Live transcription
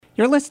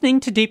You're listening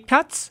to Deep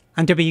Cuts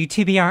on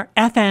WTBR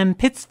FM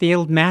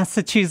Pittsfield,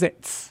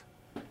 Massachusetts.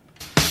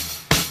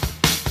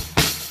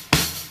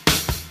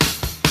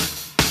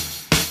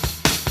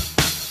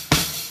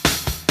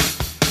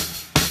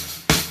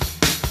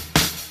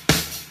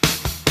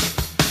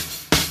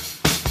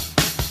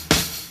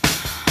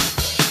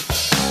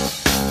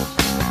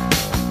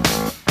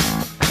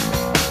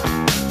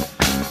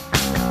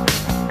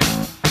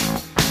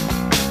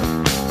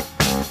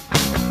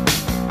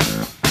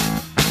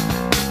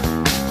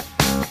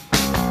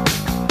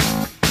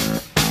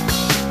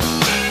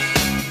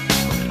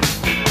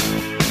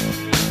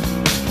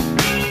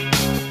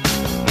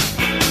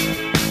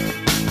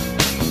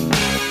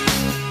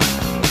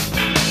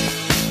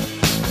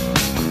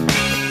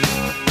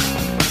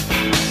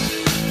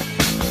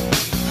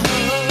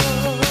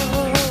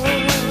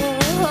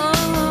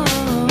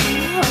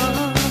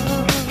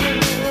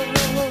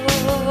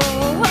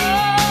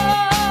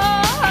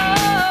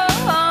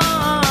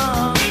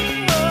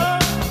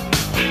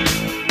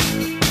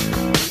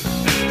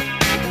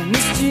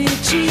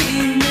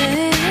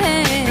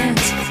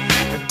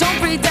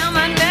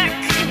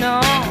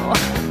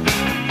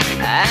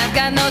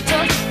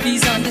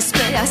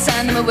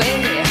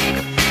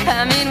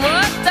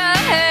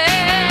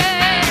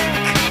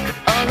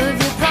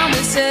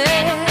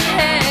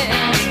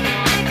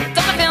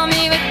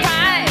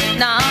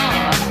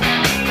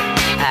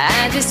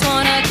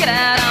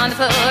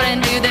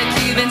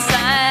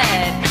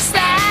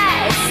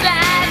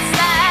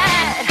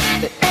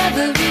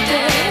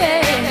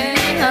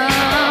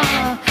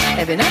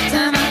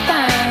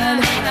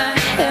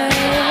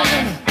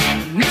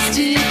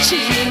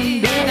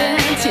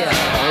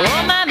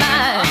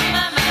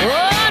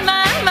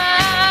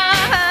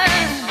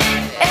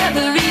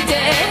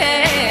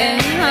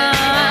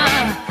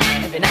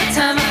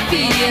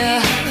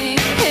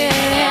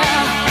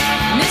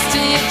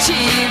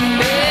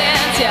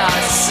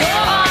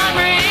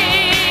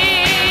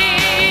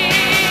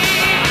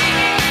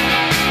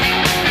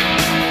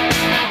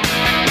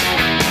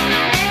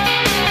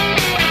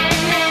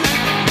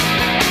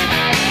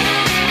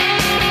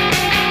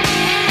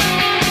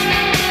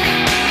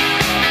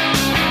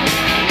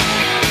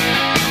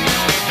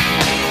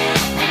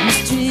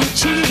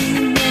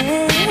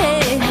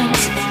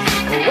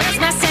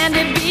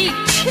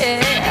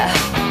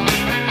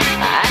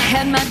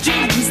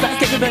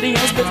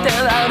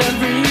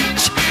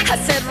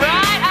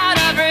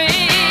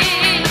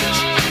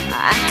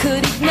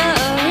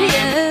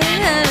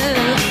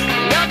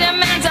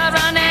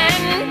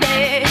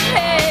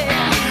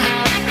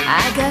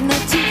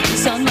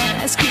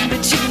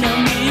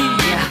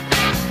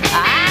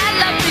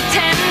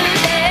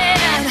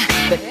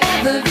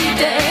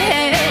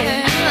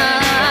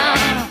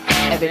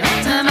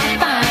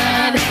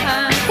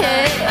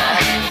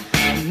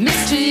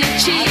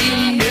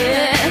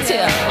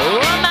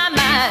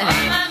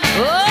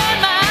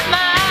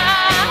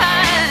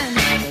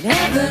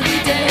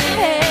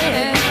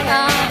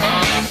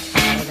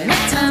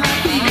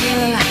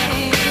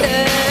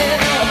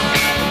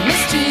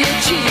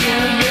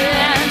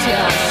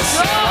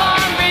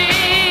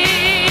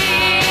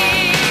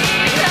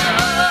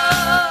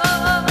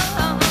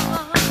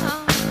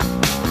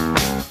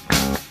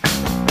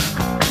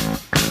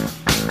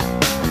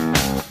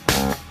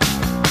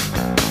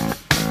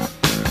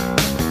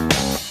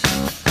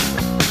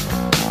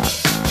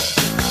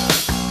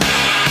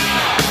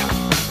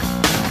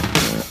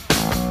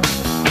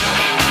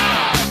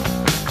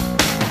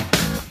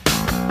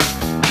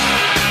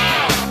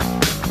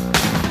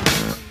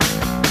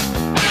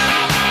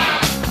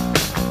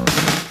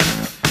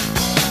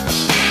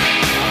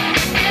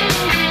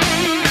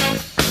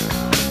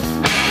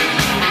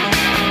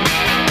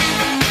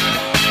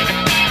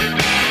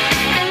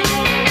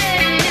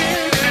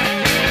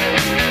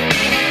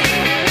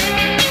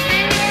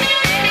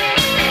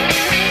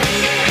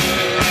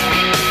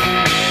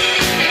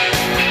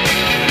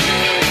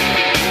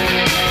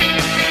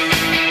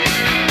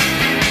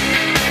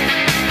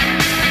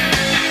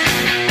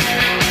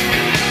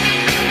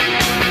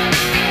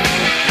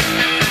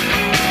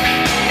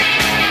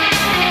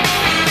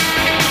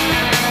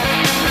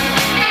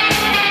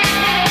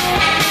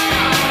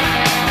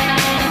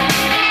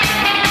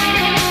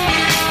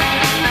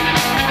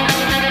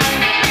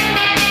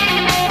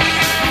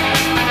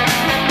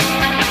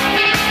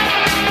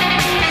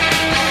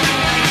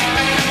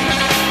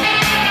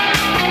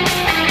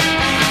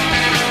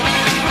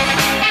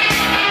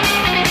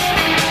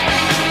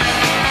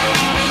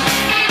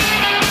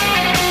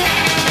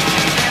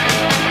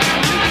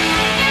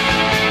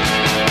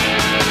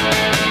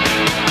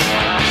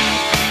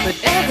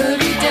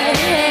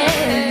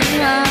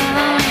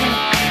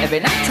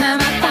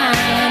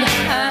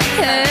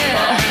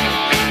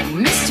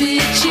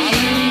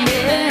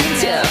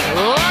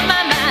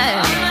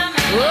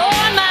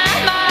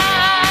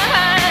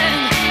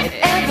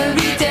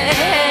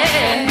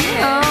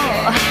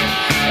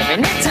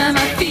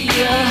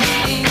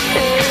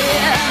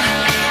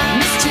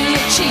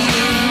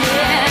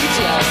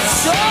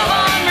 So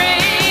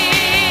unreal.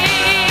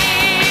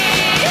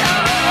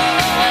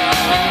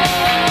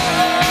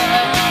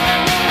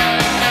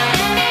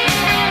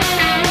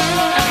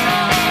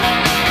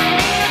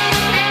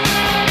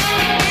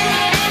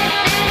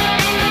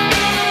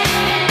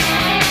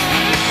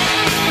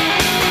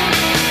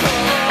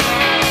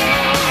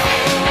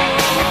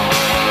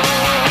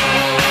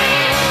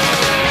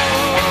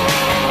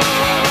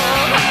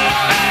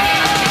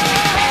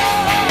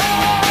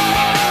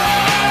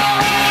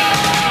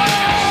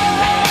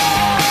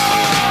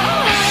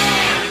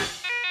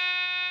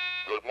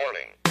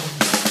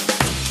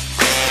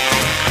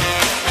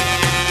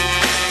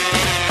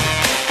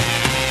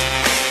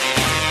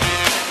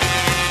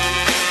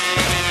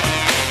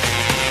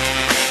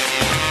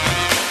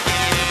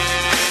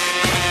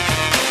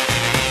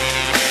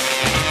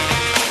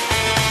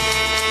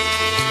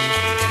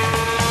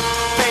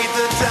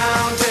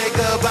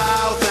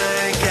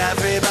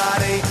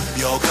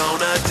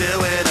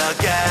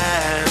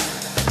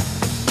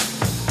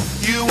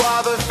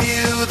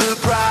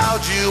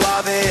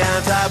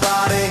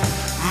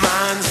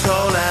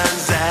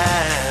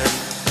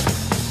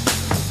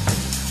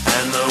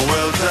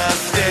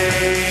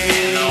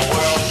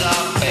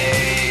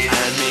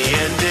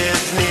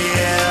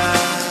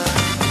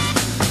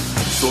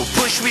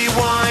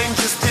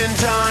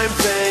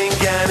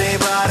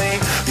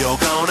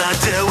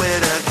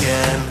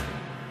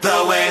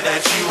 way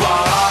that you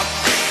walk.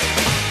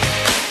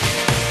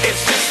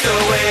 It's just the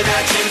way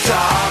that you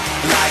talk,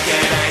 like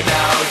it ain't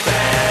no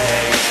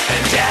thing.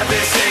 And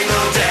every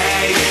single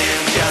day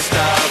is just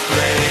a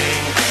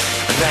fling.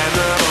 Then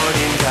the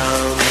morning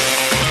comes.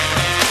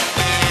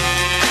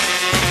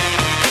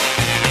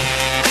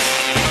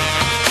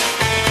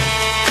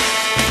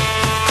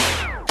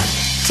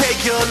 Take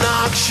your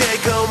knock,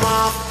 shake 'em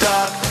off,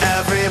 duck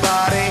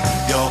everybody.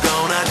 You're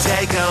gonna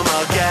take 'em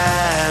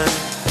again.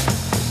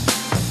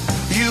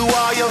 You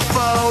are your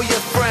foe,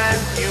 your friend.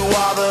 You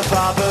are the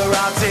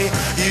paparazzi.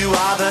 You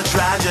are the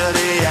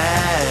tragedy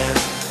end.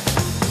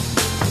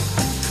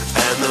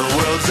 And the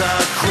world's a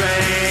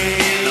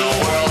crane. The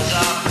world's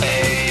a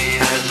pain.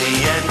 And the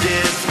end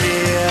is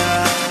near.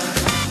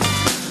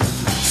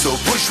 So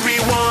push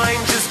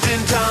rewind just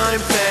in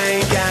time.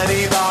 Thank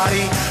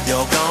anybody.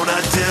 You're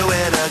gonna do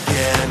it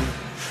again.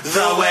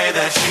 The way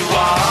that you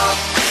walk.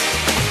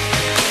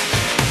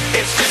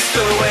 It's just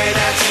the way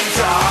that you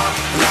talk,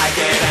 like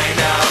it ain't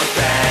no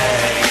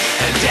thing.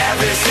 And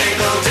every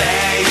single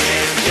day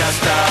is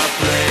just a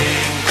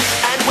fling.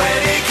 And when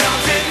it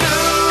comes, it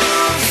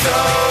moves so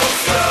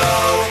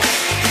slow,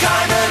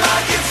 kinda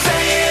like it's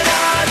saying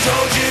I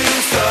told you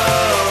so.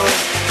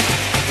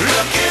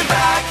 Looking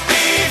back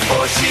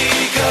before she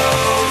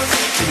goes,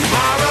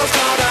 tomorrow's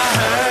gonna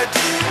hurt.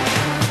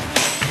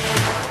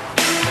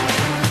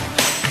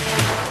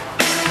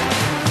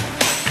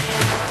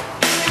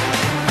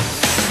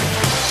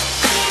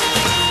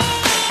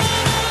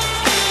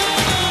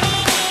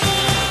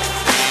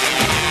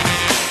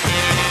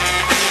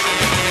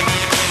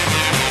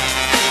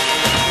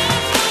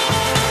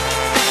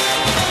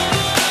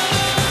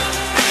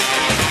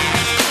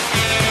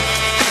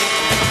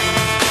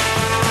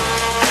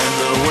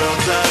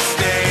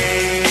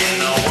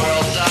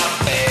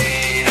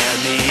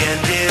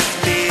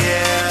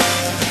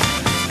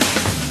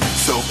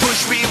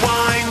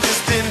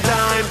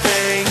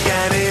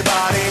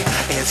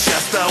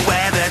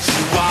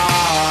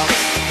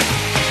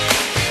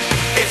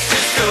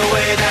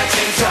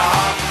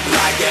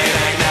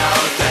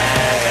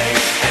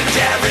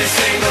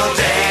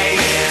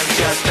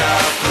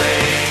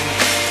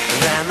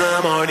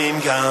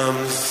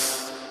 Comes.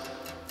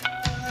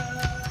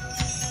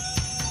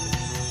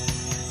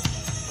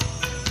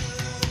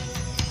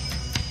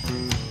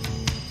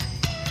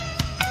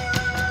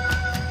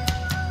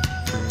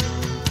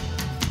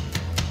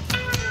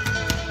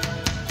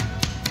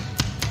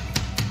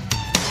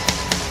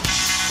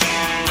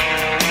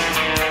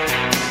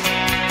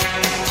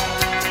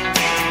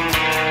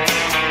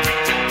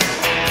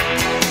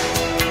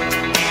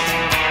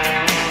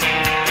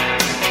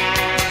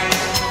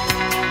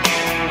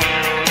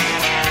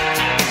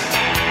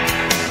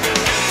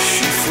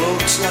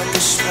 Like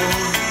a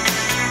swan,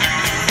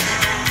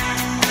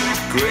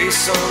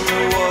 grace on the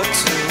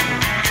water,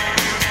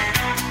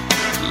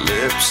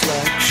 lips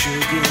like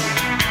sugar,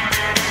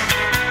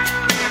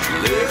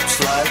 lips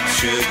like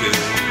sugar.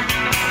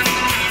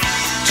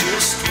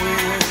 Just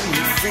when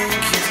you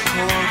think you've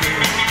caught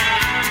her,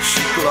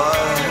 she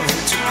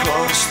glides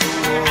across the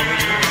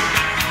water.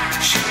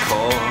 She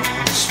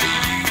calls for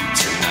you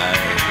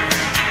tonight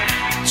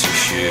to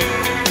share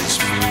this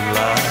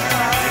moonlight.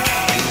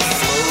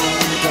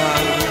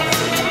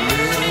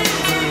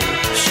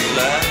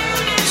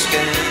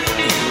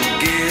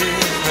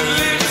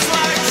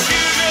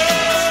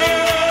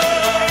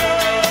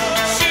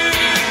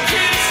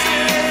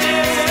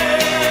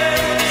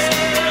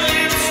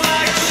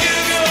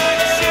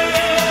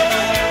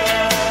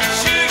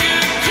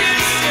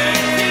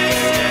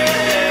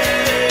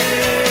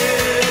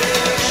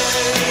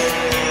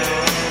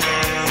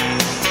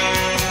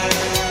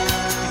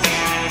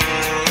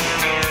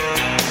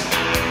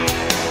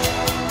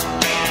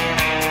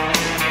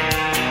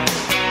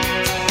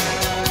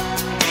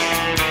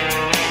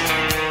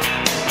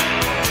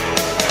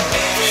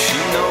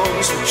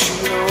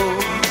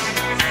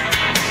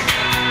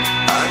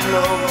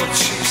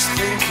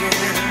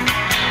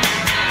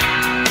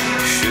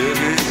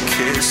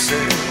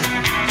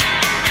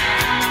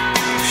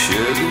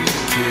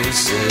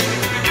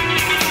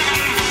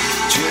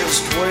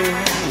 Just when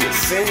you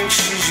think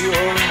she's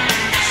yours,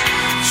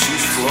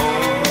 she's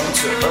flown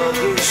to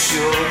other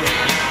shores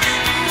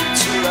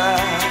to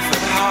laugh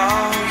at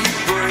how you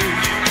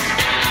break.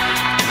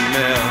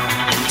 Now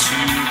to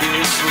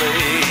this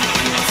lake,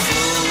 you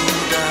flow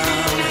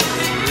down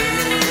the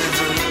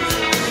river,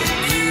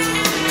 you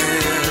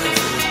never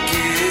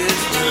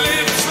give her.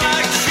 Lips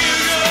like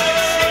sugar,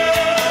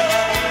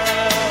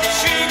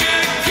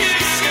 sugar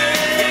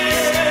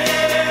kisses.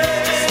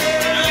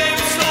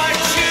 Lips like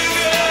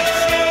sugar,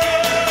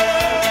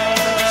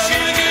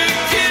 sugar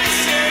kisses.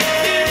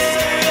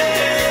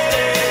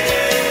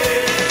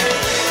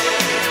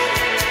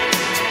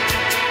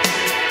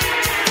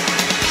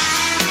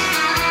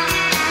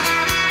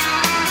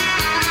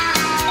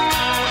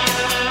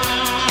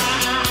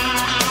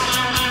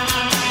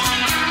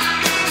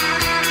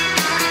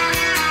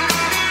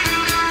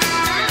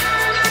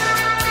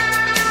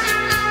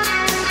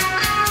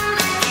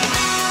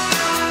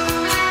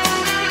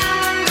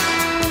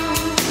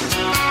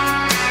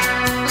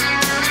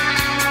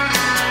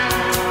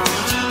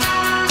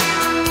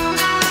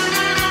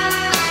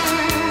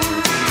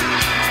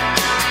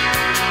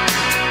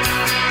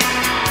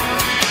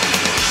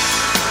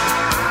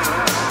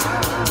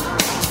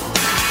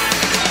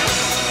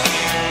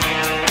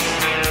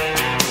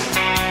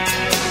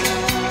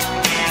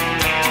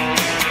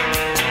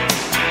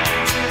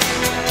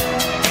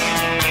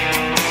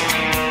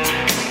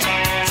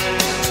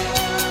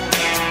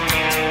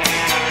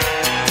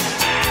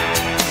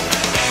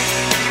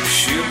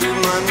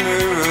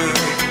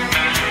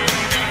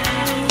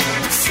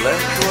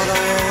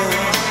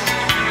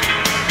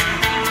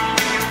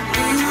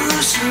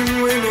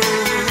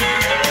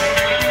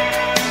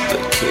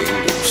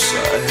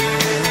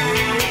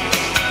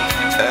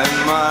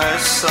 my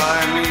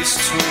Siamese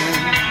twin,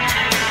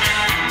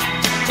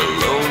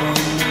 alone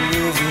on the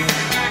river,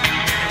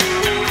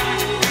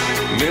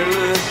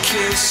 mirror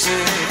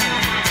kissing,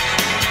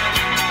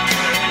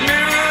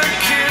 mirror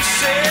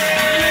kissing.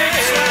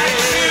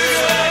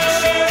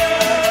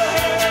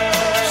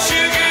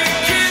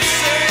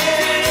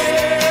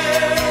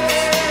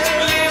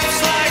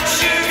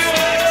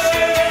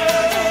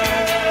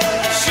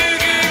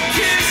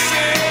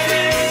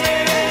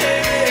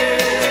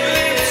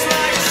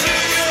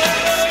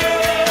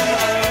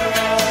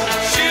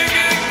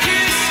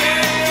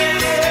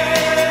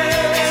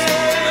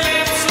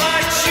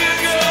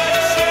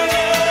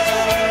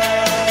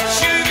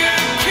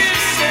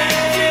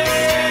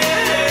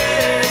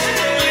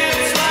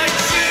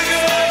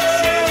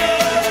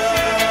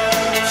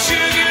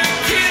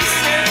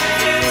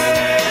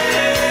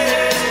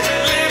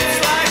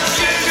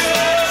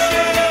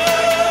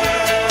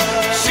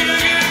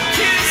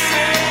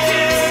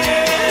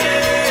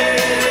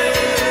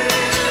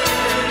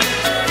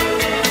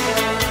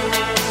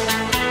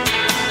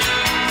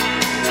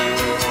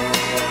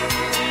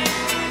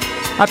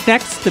 Up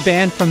next, the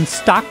band from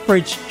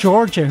Stockbridge,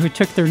 Georgia, who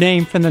took their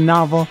name from the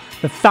novel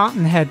The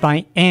Fountainhead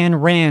by Ayn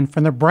Rand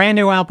from their brand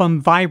new album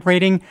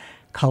Vibrating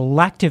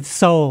Collective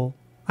Soul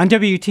on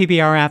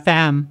WTBR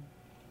FM.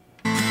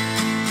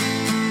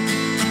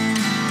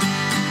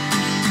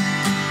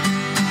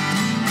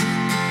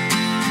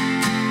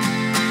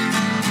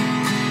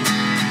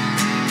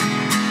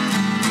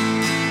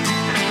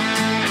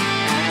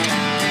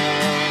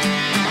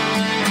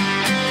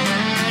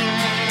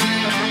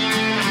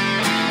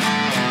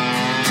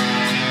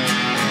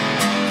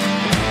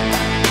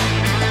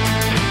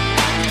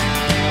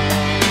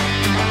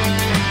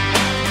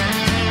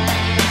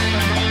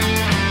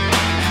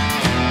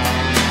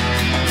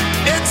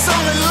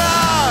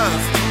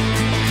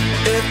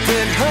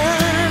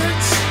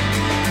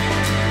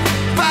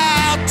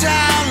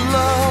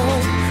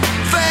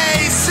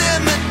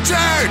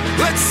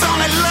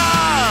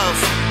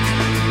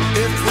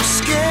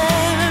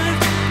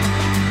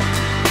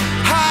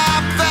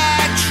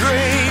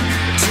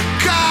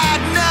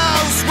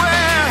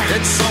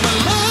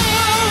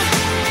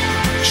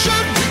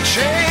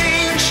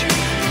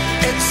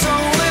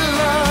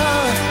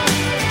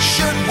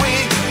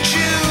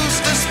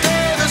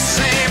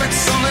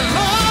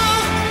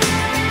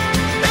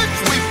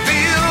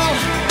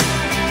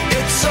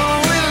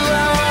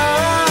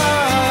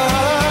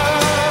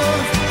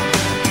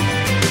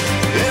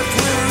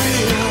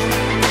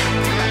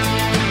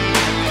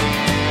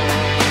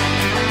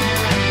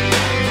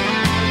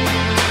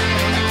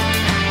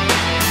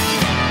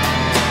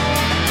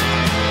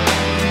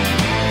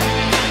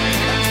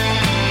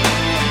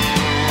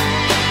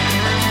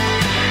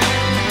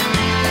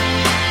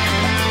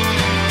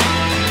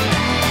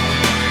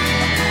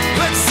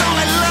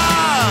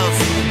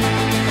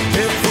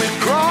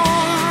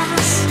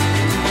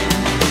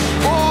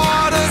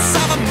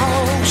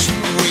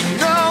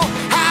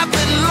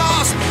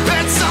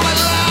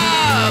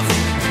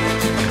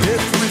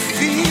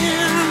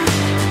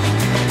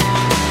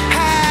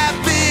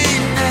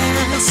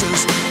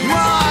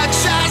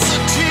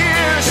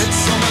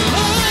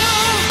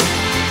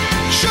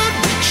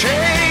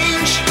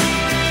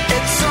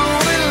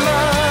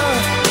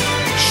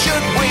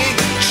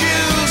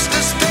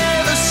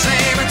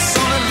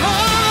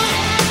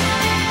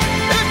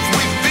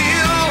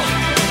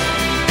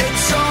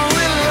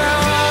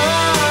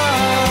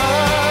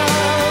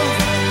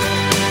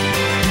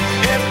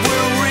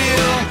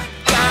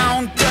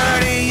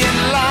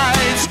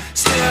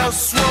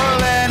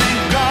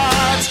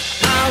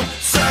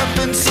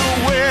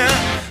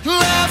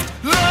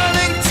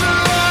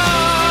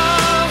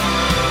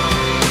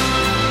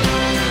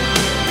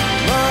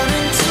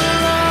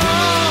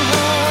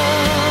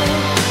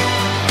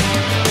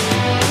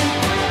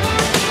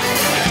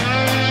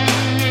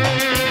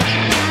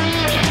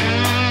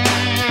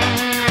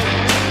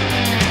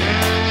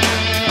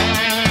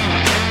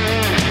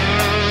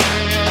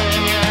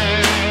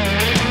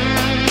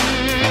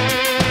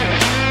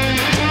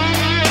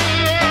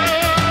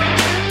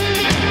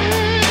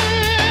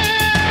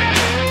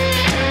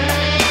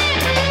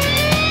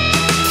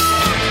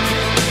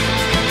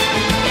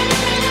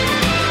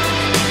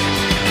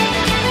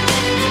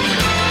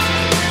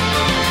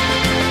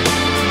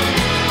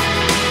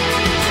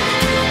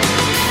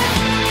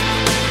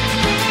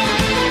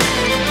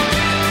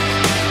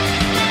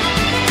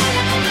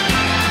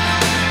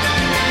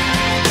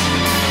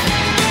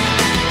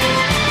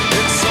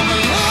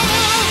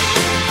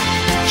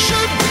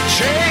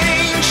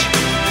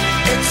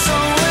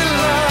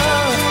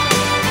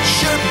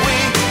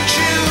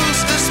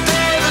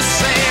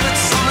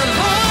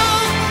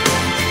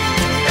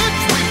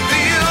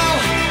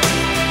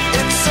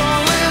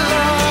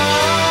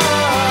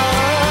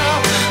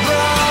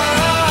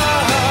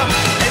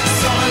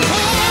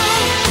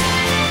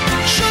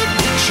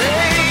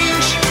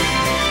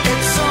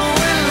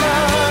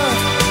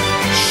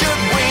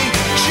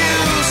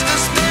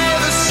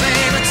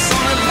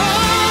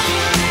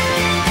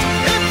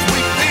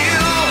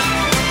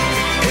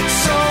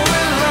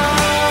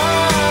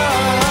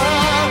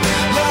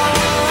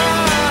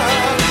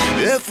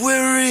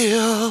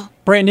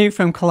 Brand new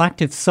from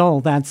Collective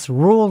Soul, that's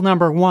Rule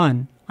Number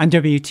 1 on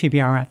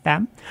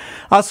WTBR-FM.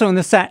 Also in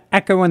the set,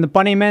 Echo and the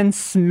Bunnymen,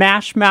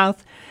 Smash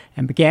Mouth,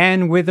 and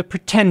began with the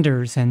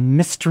Pretenders and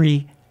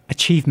Mystery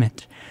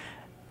Achievement.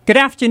 Good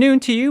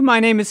afternoon to you. My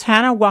name is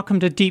Hannah. Welcome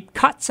to Deep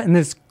Cuts and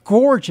this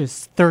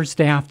gorgeous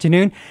Thursday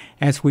afternoon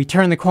as we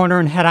turn the corner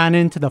and head on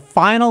into the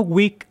final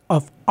week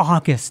of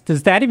August.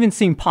 Does that even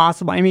seem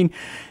possible? I mean, it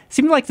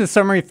seemed like the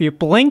summer, if you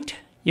blinked,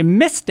 you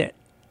missed it.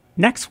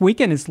 Next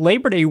weekend is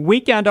Labor Day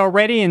weekend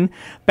already and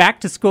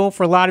back to school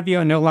for a lot of you.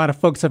 I know a lot of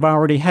folks have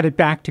already headed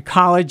back to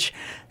college.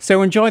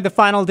 So enjoy the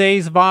final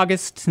days of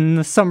August and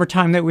the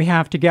summertime that we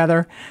have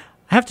together.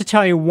 I have to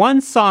tell you, one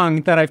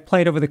song that I've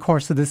played over the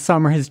course of this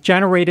summer has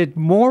generated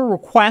more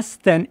requests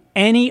than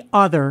any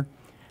other.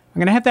 I'm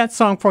going to have that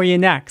song for you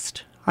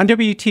next on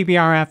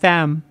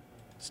WTBR-FM.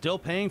 Still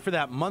paying for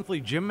that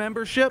monthly gym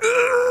membership?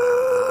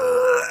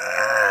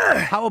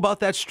 How about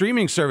that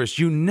streaming service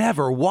you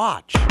never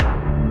watch?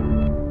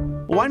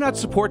 Why not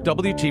support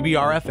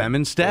WTBR-FM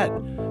instead?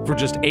 For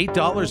just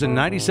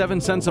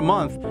 $8.97 a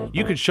month,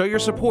 you can show your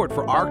support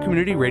for our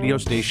community radio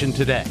station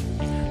today.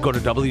 Go to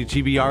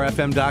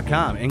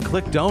WTBRFM.com and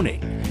click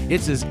Donate.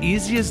 It's as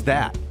easy as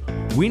that.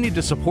 We need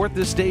to support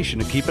this station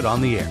to keep it on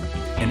the air,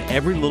 and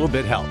every little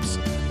bit helps.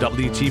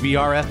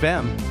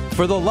 WTBR-FM,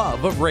 for the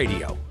love of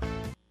radio.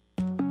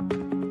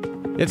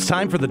 It's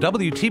time for the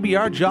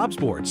WTBR Jobs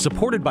Board,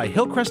 supported by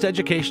Hillcrest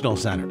Educational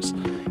Centers.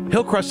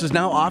 Hillcrest is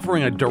now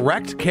offering a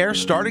direct care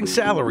starting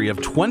salary of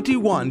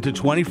 $21 to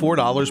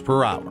 $24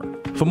 per hour.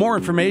 For more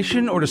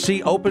information or to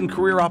see open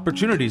career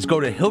opportunities, go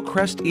to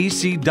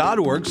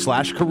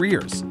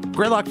hillcrestec.org/careers.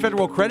 Greylock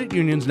Federal Credit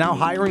Union is now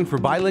hiring for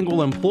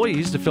bilingual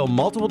employees to fill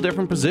multiple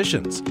different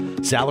positions.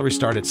 Salaries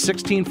start at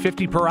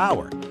 $16.50 per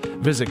hour.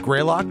 Visit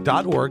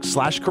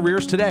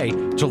greylock.org/careers today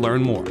to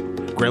learn more.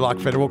 Greylock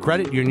Federal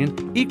Credit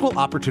Union, equal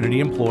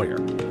opportunity employer.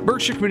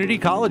 Berkshire Community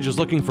College is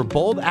looking for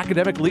bold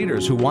academic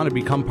leaders who want to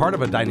become part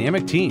of a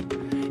dynamic team.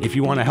 If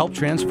you want to help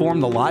transform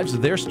the lives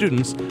of their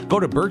students, go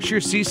to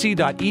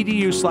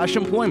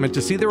berkshirecc.edu/employment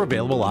to see their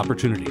available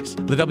opportunities.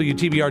 The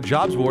WTBR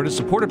Jobs Board is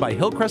supported by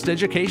Hillcrest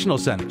Educational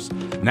Centers,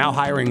 now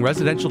hiring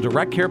residential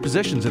direct care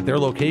positions at their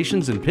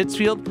locations in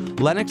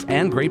Pittsfield, Lenox,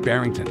 and Great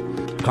Barrington.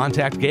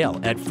 Contact Gail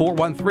at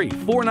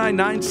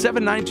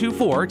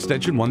 413-499-7924,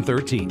 extension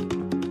 113.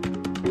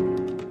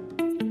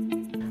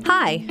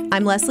 Hi,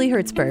 I'm Leslie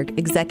Hertzberg,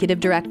 Executive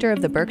Director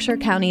of the Berkshire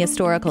County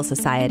Historical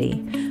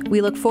Society.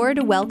 We look forward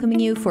to welcoming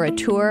you for a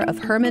tour of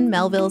Herman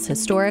Melville's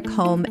historic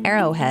home,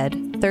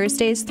 Arrowhead,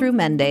 Thursdays through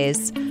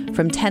Mondays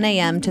from 10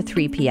 a.m. to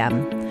 3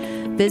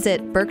 p.m.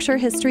 Visit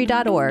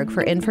berkshirehistory.org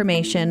for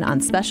information on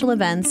special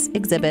events,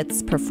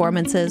 exhibits,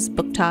 performances,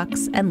 book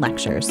talks, and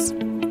lectures.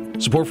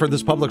 Support for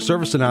this public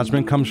service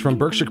announcement comes from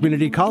Berkshire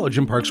Community College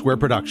and Park Square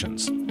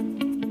Productions.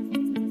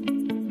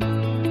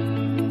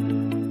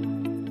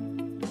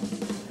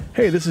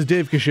 Hey, this is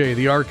Dave Cachet,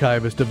 the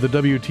archivist of the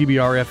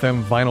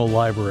WTBR-FM Vinyl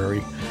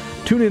Library.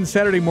 Tune in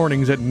Saturday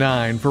mornings at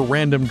 9 for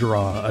Random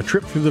Draw, a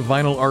trip through the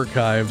vinyl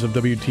archives of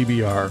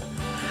WTBR.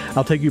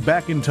 I'll take you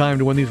back in time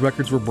to when these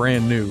records were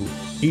brand new.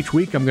 Each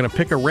week, I'm going to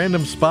pick a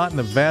random spot in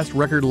the vast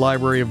record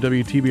library of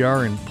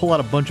WTBR and pull out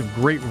a bunch of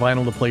great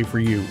vinyl to play for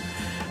you.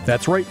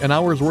 That's right, an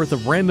hour's worth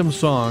of random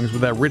songs with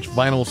that rich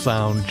vinyl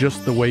sound,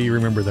 just the way you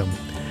remember them.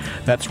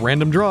 That's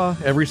Random Draw,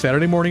 every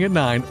Saturday morning at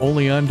 9,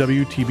 only on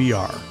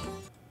WTBR.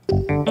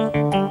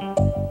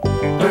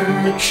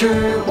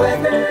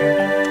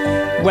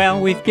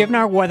 Well, we've given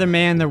our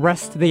weatherman the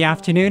rest of the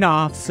afternoon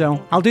off,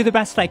 so I'll do the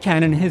best I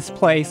can in his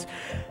place.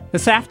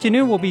 This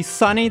afternoon will be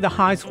sunny. The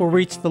highs will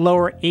reach the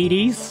lower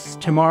 80s.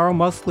 Tomorrow,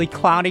 mostly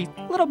cloudy.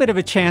 A little bit of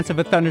a chance of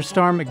a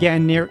thunderstorm,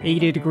 again near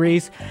 80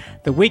 degrees.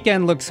 The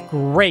weekend looks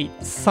great.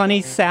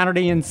 Sunny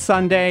Saturday and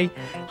Sunday.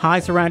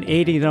 Highs around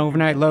 80, and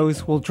overnight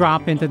lows will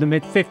drop into the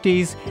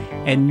mid-50s.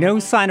 And no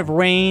sign of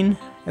rain,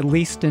 at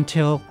least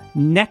until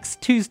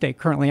next Tuesday.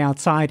 Currently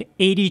outside,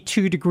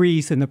 82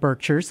 degrees in the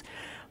Berkshires.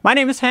 My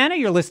name is Hannah.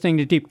 You're listening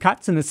to Deep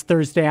Cuts on this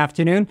Thursday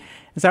afternoon.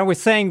 As I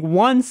was saying,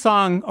 one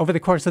song over the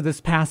course of this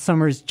past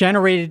summer has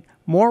generated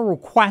more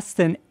requests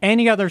than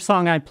any other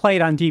song I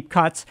played on Deep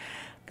Cuts.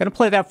 I'm going to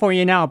play that for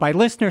you now by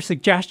listener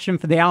suggestion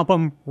for the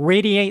album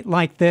Radiate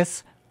Like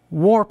This,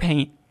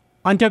 Warpaint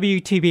on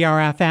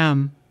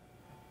WTBR-FM.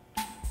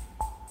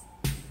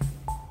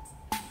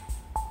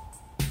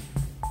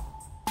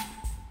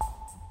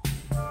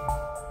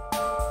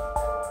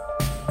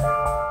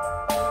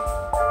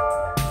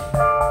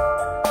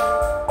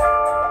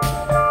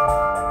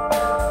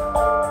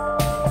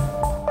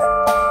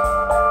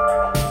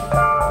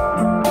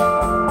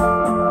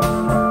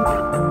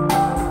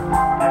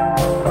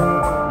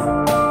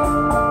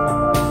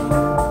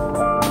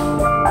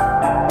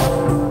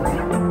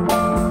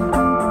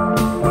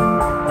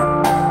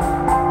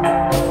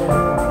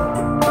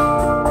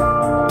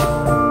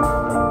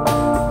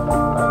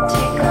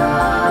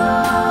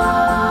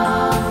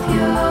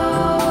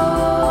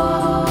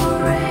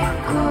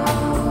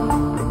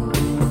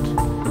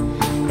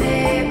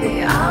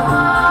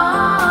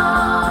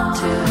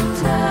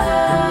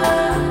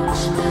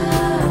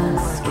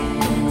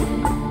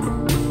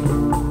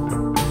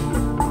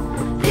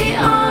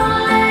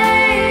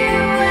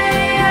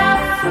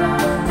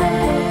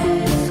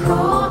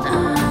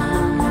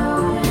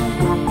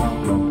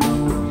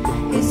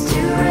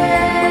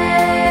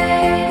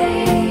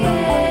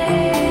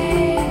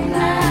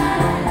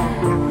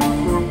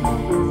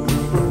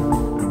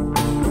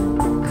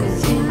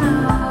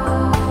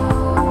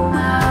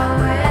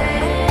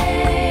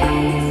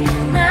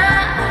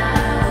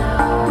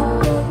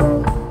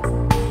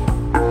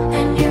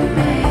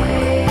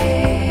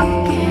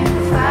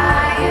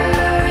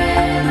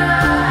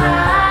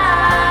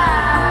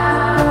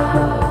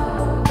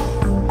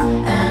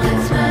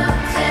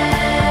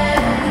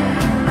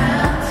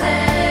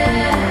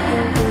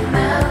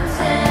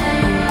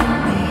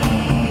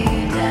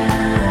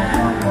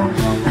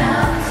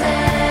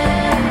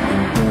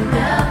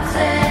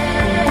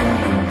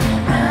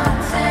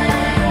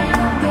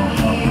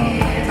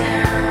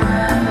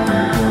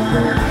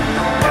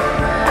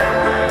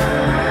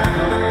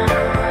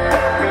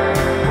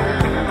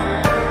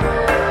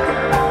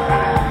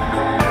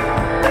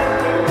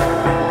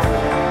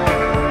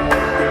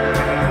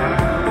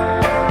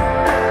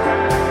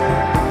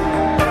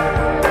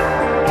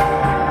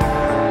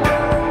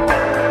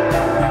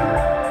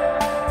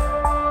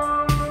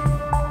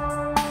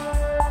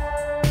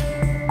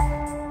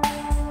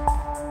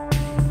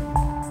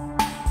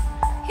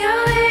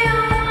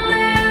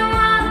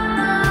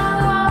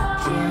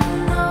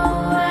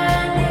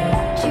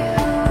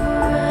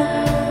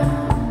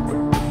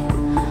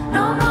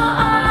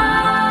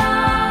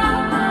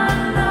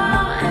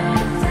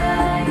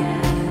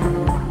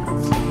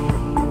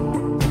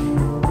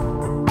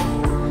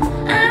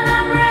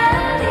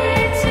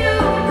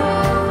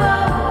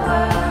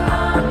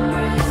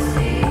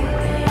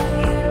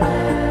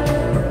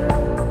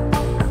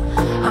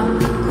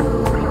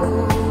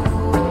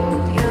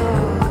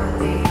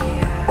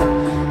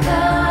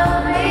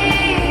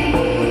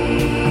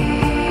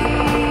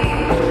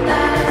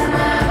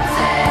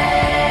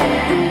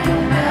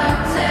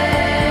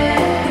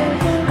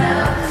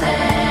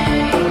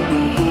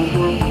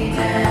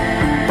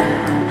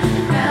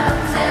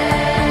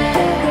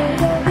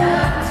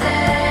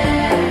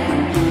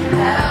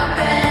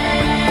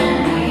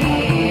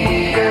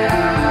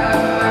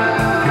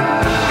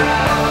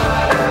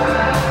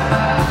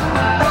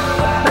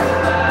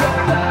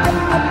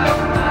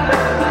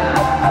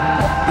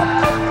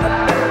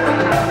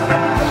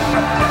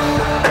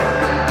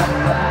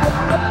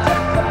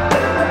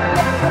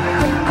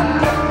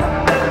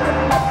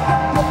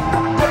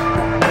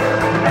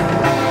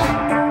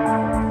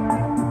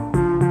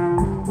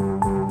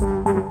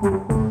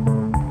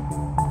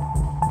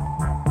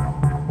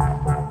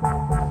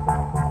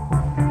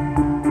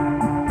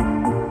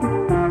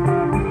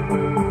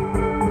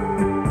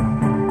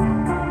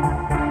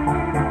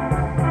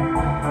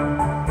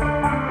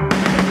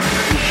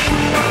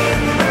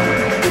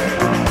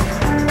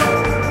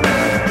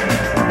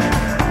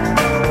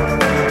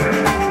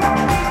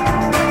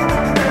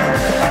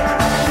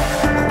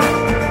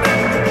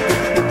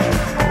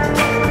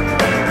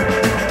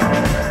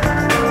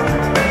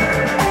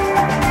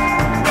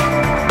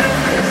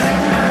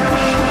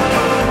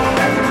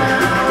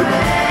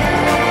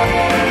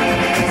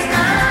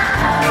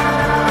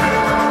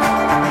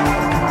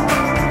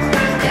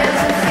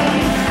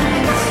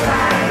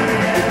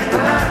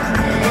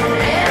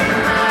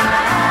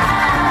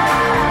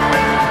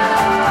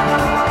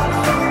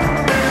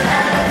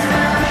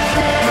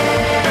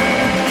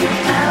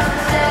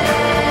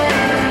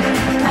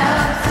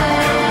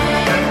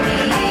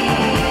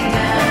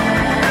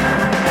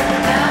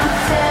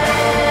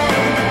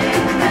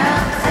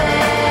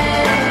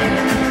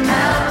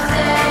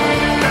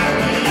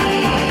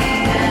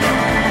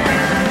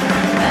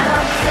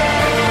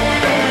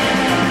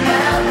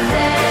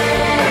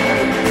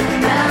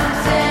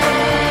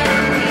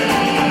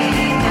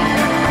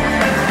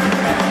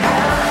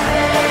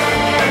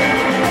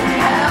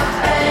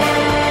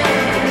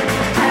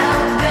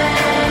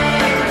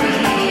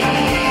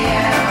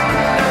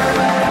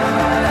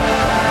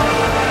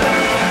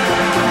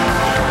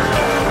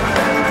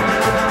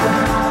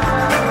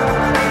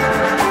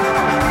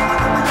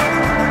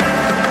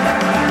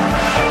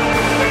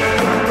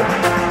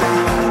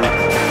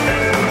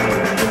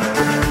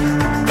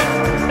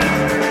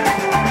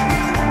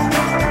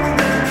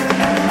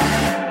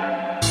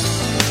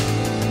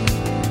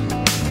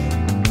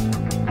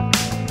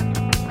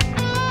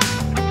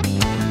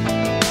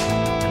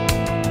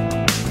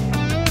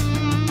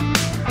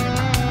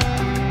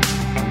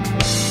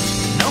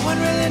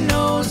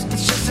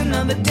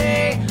 another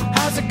day.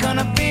 How's it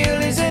gonna feel?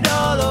 Is it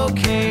all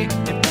okay?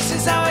 If this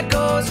is how it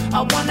goes,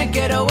 I wanna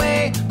get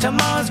away.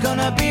 Tomorrow's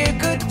gonna be a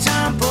good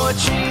time for a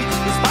change.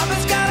 'Cause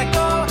Papa's gotta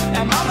go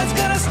and Mama's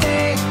gonna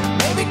stay.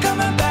 Maybe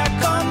coming back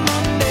on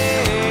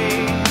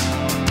Monday.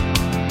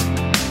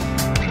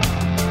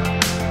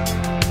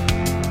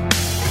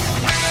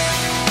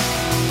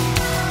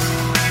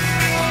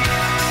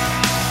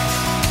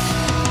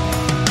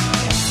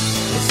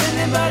 Has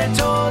anybody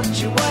told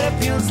you what it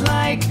feels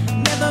like?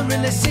 Never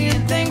really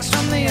seeing things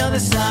from the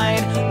other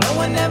side. No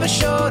one ever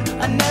showed,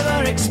 I never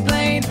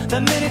explained. The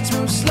minutes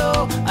move slow,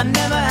 I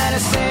never had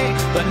a say.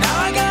 But now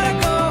I gotta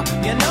go,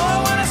 you know I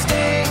wanna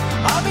stay.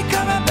 I'll be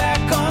coming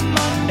back on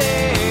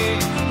Monday.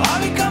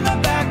 I'll be coming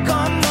back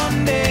on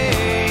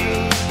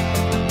Monday.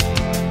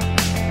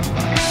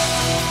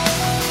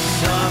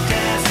 Soft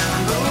as a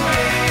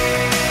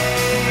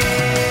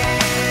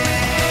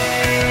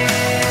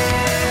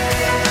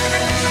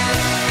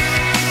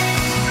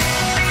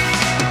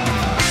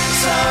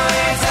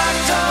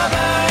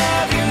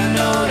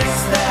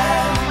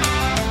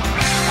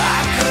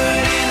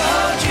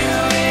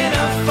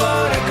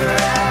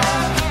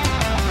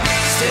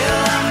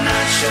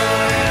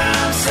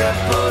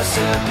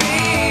to be.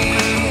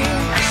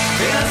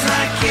 Feels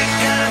like you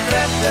kinda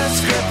flipped the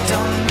script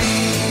on me.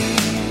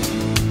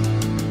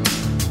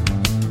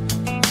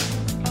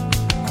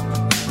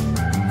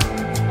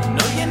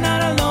 No, you're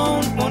not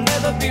alone, won't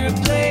ever be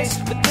replaced.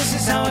 But this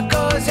is how it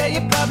goes, yeah,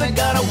 you probably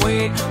gotta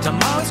wait.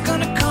 Tomorrow's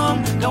gonna come,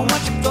 don't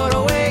want your thought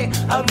away.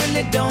 I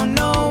really don't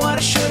know what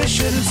I should or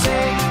shouldn't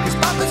say. 'Cause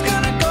Papa's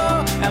gonna go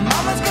and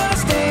Mama's gonna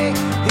stay.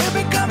 He'll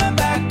be coming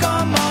back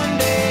on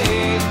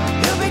Monday.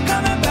 He'll be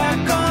coming back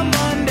on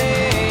Monday.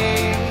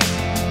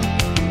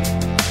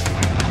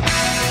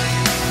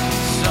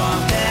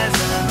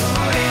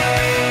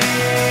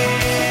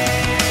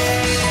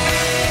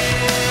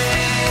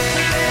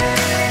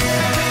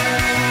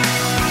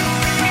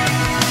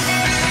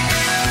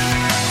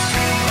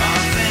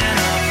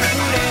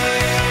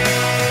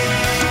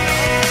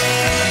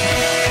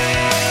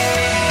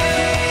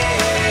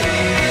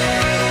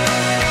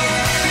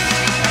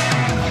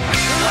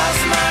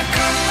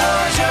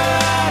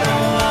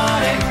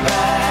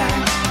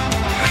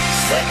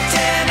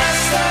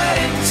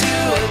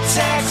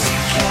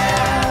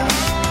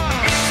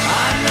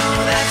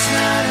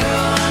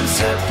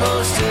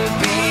 Supposed to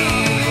be.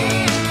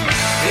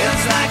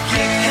 Feels like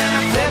you can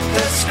flip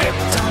the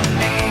script on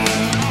me.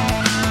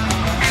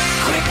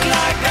 Quick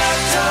like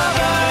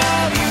October,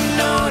 have you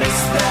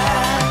noticed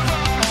that?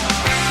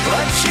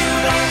 But you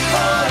don't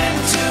fall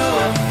into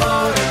a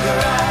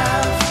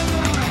photograph.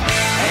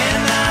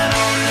 And I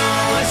don't know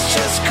what's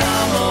just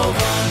come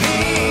over me.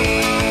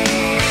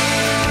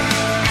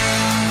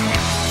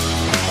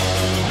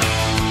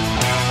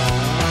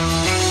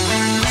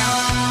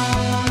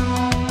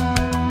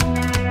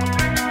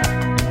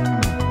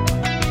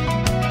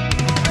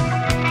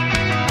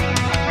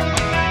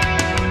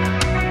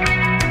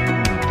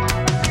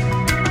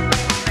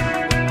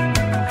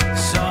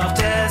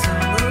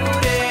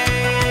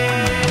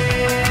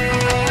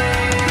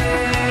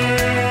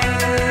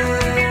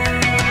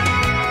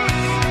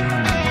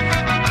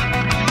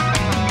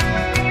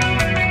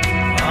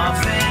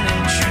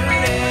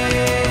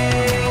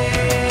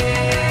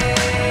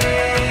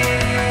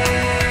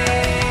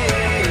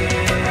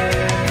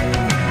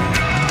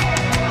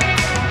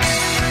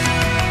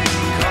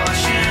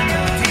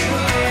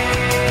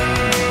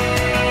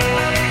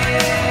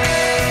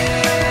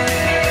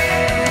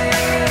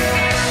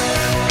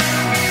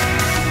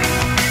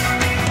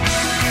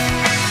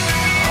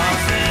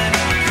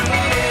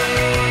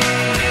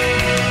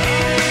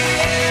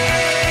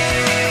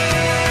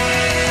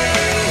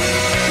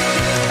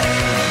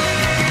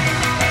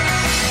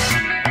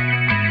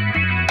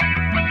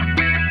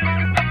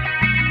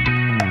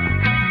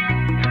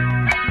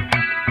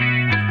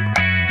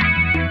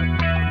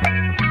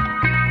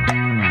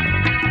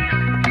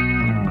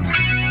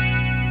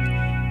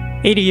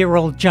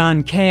 '80-year-old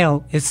John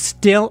Cale is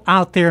still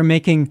out there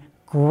making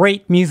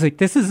great music.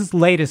 This is his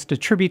latest, a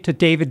tribute to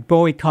David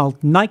Bowie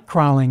called Night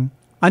Crawling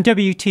on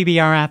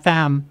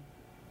WTBR-FM.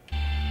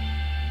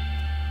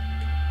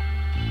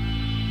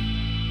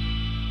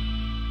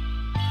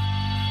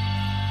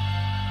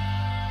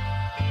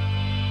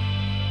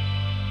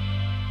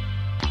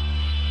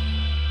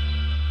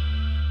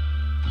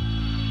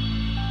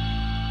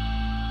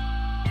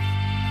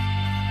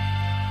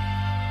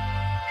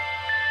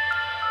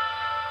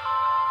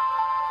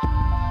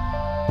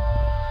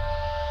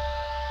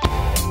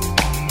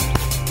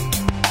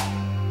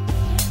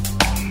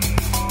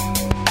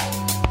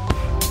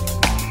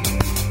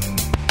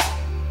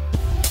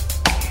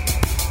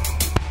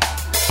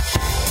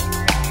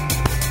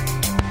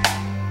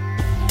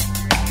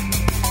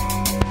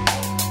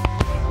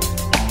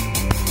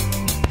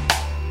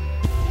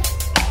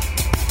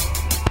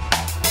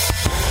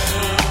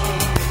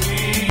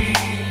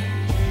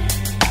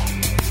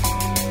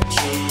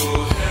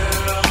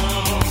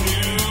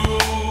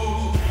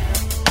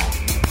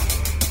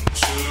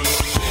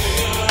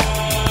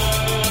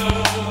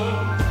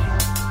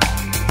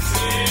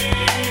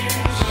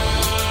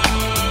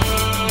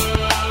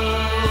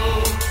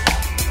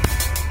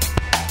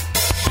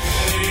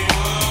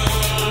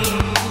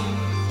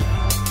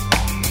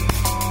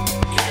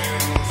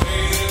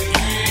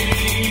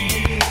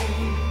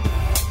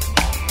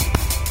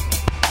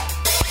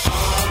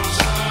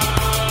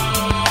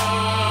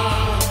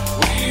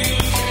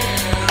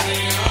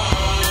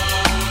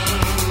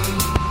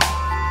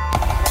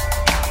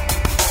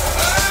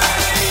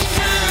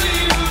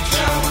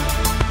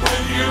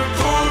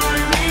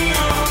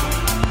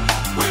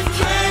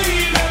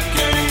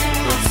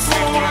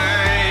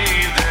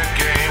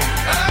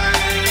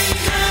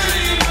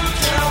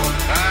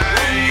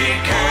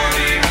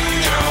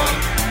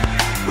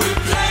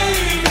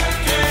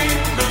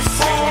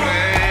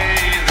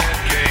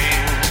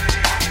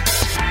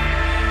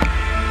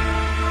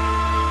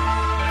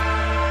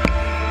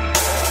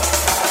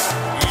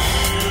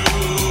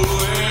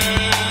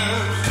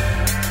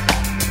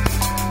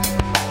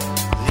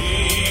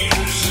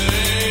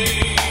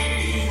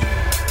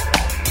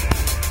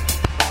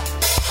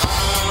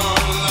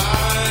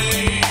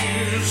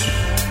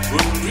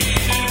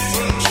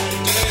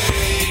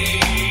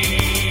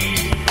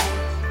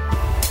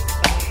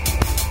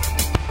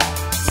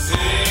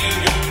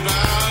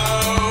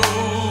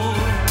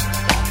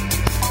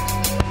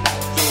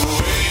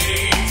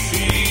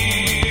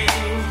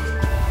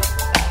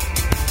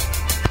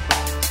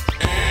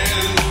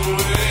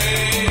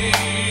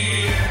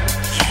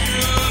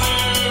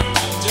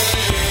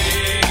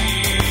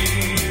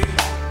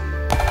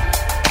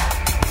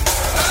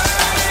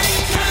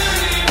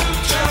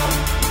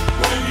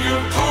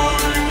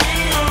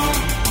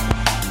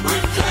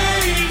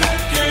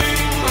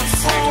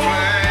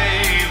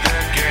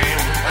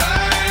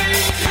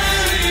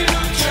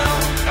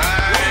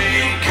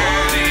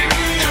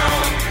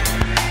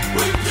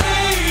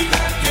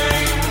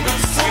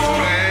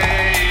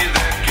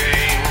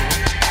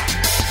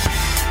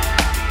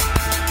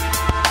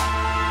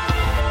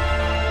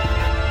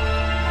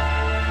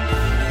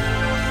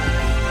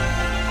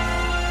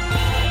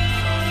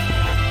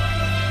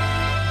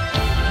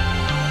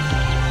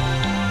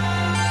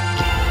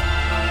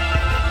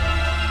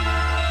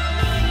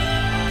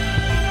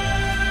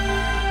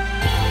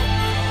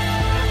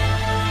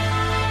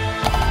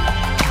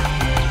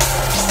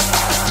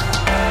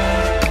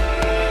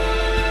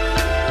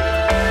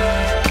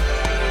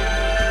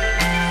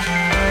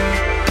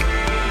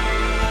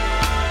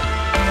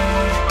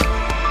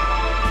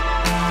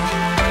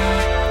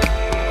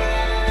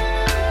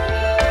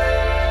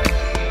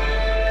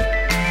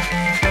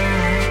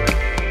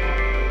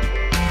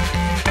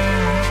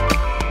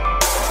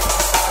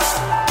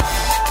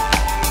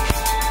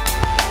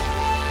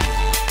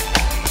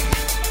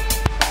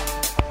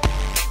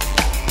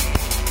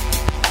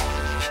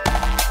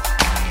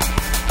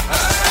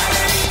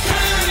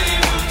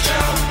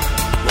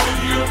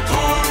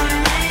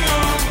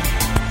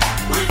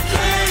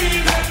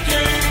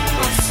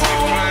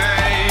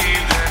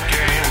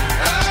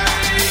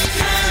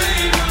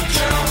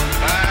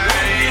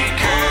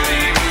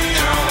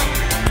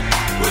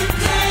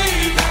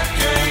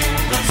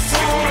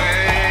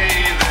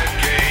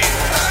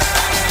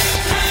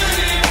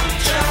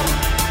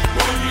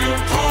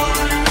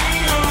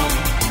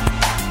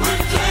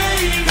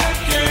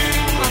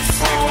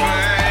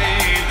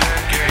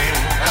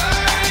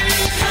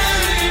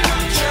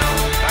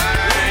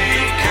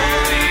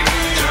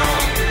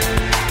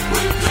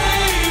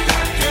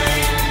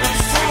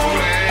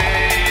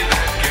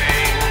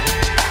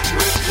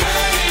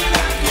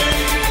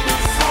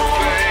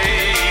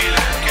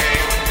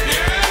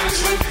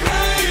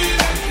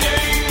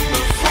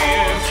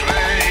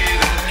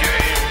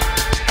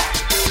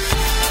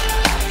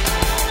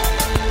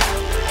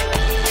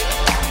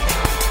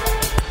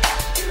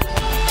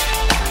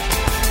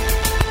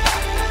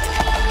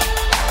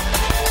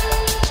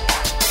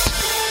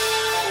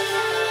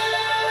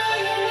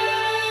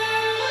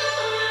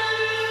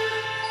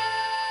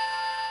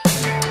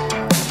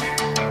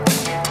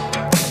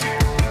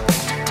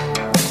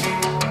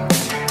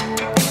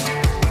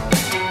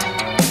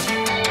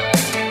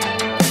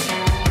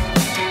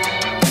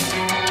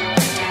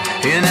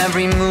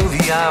 every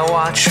movie I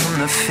watch from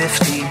the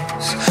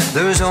 50s,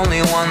 there's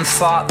only one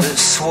thought that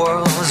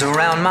swirls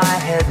around my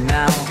head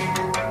now.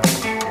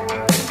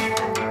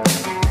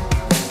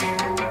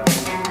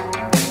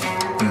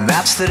 And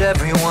that's that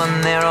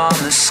everyone there on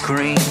the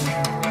screen,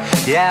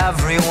 yeah,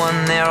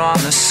 everyone there on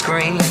the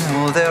screen,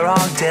 well, they're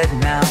all dead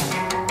now.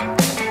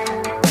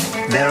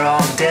 They're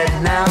all dead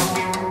now.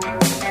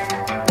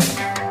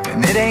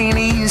 And it ain't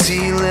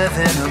easy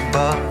living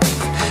above,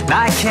 and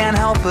I can't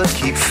help but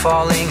keep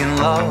falling in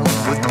love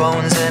with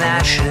bones and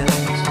ashes.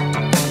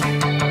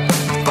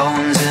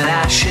 Bones and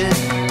ashes.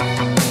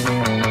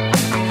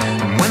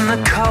 And when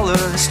the color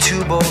is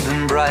too bold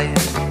and bright,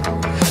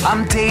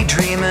 I'm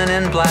daydreaming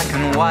in black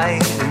and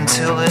white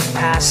until it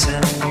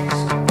passes.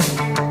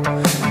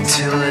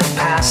 Until it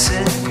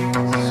passes.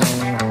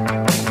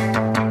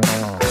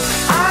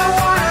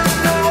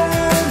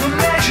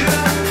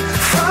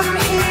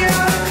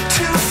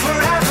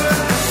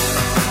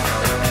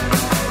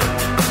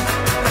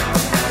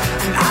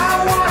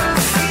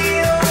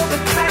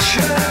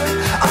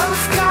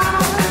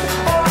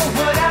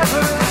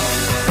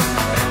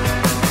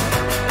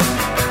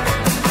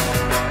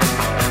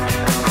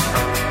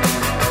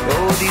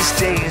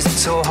 Days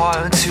it's so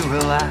hard to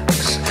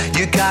relax.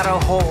 You gotta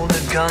hold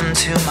a gun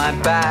to my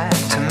back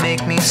to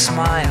make me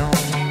smile.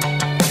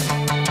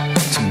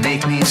 To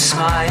make me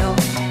smile.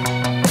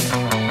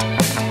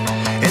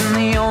 And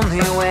the only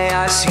way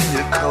I seem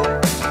to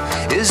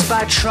cope is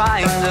by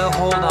trying to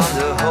hold on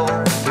to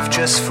hope, if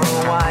just for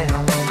a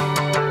while.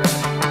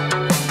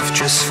 If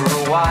just for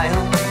a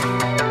while.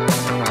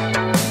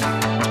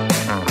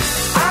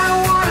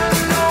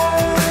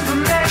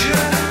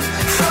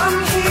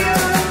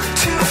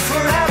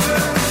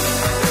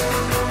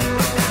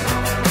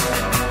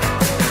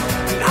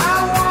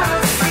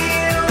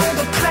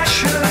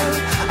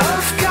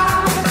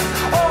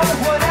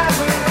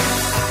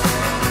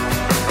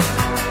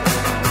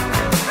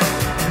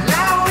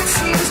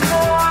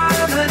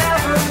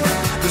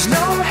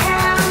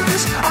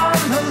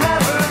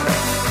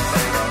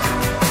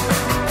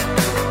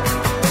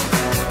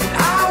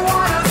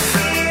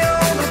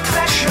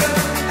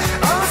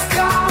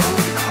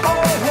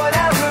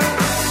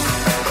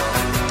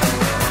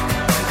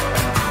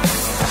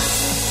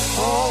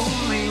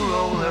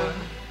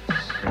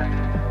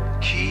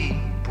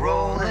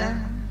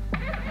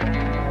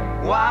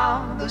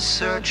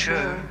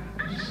 Searchers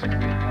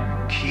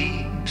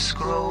keep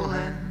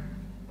scrolling.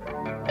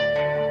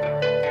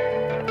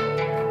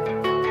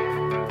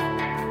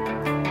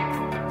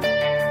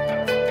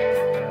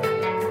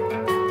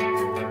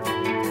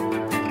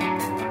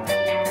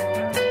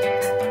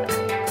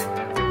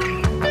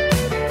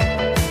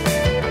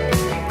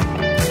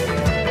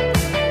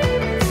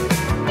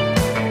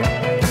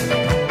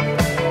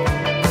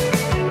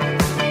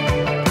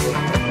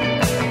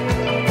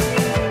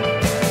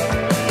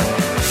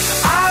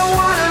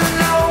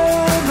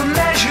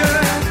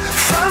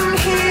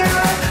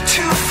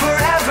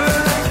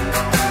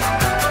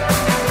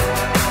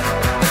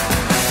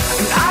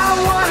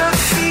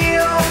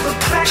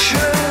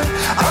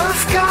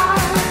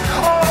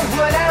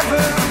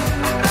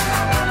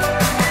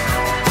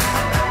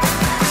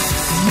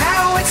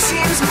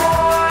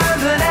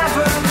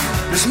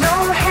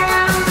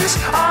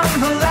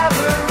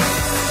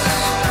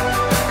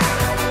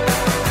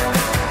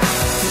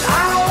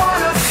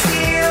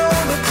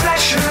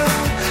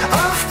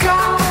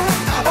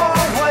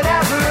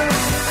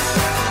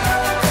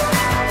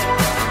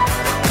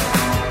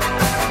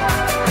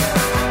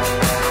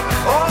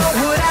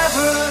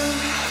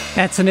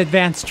 That's an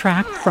advanced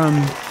track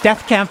from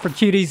Death Cab for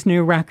Cutie's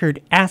new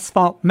record,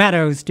 Asphalt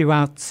Meadows, due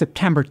out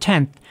September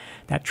 10th.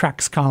 That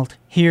track's called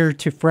Here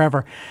to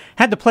Forever.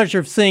 Had the pleasure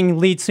of seeing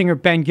lead singer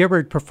Ben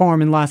Gibbard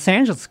perform in Los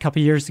Angeles a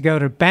couple years ago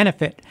to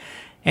benefit.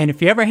 And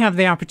if you ever have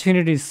the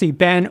opportunity to see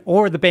Ben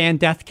or the band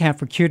Death Cab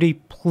for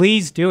Cutie,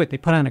 please do it. They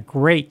put on a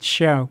great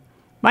show.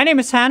 My name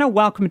is Hannah.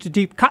 Welcome to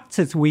Deep Cuts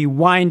as we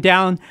wind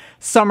down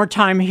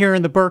summertime here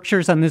in the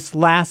Berkshires on this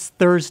last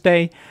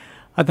Thursday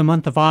of the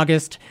month of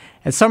August.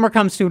 As summer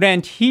comes to an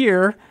end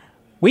here,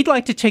 we'd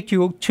like to take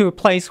you to a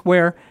place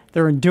where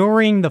they're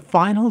enduring the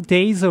final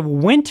days of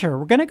winter.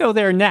 We're going to go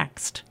there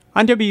next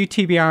on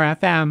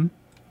WTBR-FM.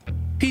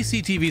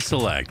 PCTV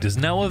Select is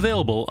now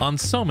available on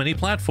so many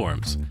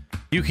platforms.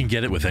 You can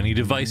get it with any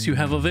device you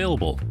have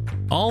available,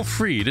 all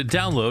free to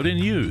download and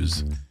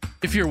use.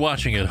 If you're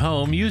watching at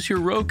home, use your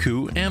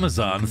Roku,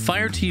 Amazon,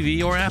 Fire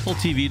TV, or Apple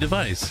TV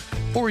device,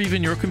 or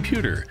even your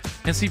computer,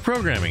 and see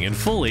programming in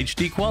full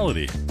HD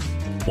quality.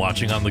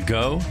 Watching on the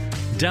go?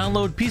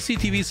 Download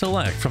PCTV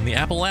Select from the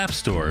Apple App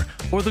Store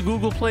or the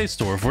Google Play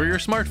Store for your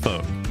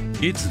smartphone.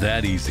 It's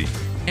that easy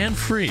and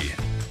free.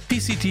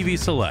 PCTV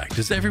Select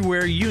is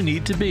everywhere you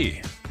need to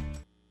be.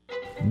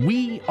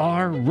 We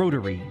are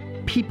Rotary,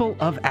 people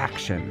of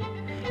action,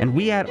 and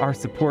we add our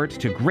support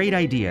to great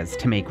ideas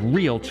to make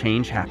real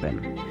change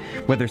happen.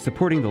 Whether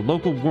supporting the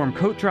local warm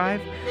coat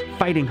drive,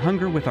 fighting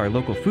hunger with our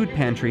local food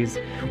pantries,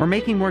 or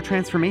making more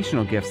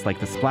transformational gifts like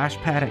the splash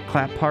pad at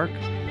Clapp Park,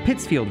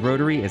 Pittsfield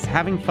Rotary is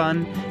having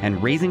fun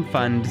and raising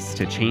funds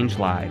to change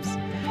lives.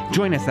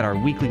 Join us at our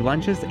weekly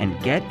lunches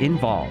and get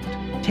involved.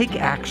 Take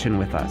action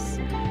with us.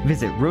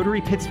 Visit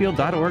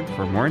RotaryPittsfield.org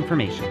for more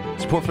information.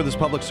 Support for this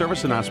public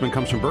service announcement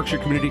comes from Berkshire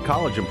Community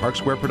College and Park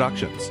Square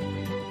Productions.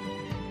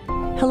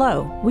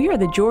 Hello, we are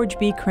the George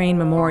B. Crane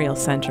Memorial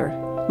Center.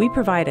 We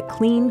provide a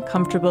clean,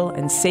 comfortable,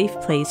 and safe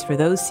place for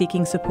those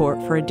seeking support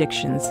for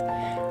addictions.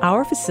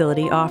 Our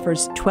facility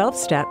offers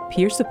 12-step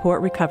peer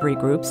support recovery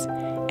groups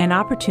and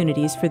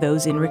opportunities for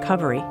those in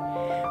recovery.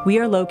 We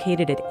are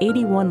located at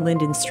 81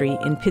 Linden Street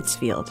in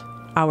Pittsfield.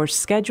 Our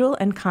schedule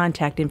and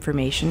contact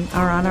information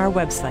are on our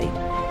website,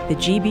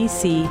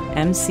 thegbcmc.org.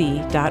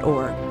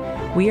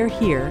 We are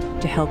here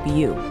to help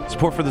you.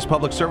 Support for this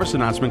public service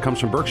announcement comes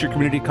from Berkshire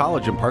Community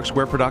College and Park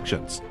Square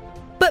Productions.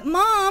 But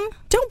Mom!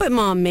 Don't but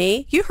Mom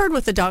me. You heard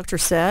what the doctor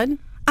said.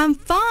 I'm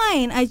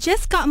fine. I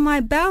just got my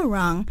bell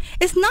rung.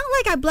 It's not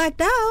like I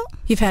blacked out.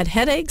 You've had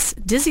headaches,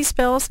 dizzy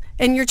spells,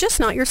 and you're just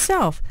not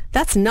yourself.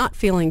 That's not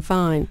feeling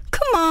fine.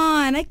 Come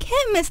on, I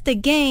can't miss the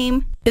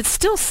game. It's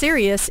still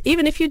serious,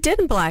 even if you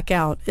didn't black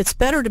out. It's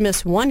better to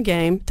miss one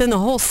game than the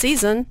whole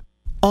season.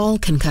 All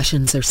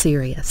concussions are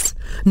serious.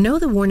 Know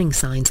the warning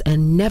signs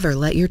and never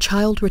let your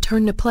child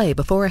return to play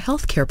before a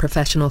healthcare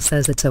professional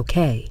says it's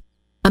okay.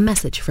 A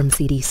message from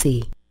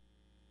CDC.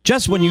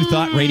 Just when you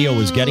thought radio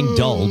was getting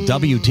dull,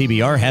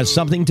 WTBR has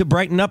something to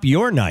brighten up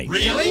your night.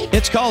 Really?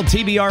 It's called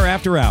TBR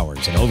After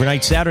Hours, and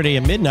overnight Saturday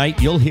at midnight,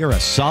 you'll hear a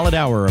solid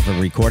hour of a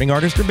recording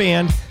artist or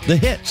band, the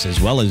hits, as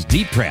well as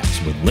deep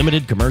tracks with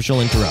limited commercial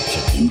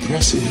interruption.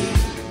 Impressive.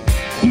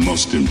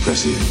 Most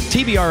impressive.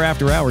 TBR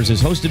After Hours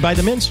is hosted by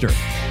The Minster.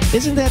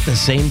 Isn't that the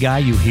same guy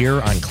you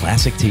hear on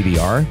classic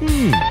TBR?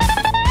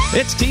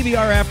 It's TBR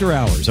After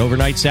Hours,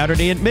 overnight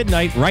Saturday at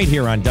midnight, right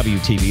here on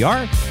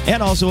WTBR,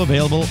 and also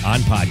available on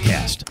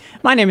podcast.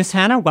 My name is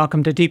Hannah.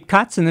 Welcome to Deep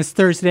Cuts on this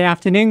Thursday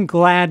afternoon.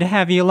 Glad to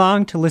have you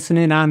along to listen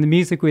in on the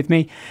music with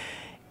me.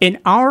 In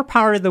our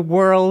part of the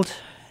world,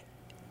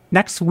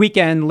 next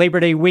weekend, Labor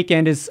Day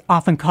weekend, is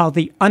often called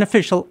the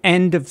unofficial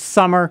end of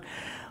summer.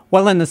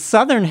 While in the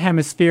Southern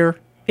Hemisphere,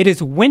 it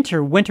is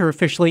winter. Winter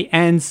officially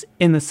ends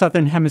in the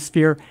Southern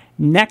Hemisphere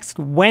next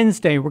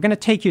Wednesday. We're going to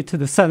take you to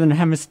the Southern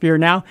Hemisphere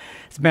now.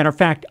 As a matter of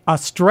fact,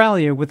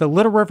 Australia with the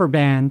Little River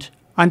Band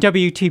on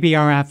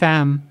WTBR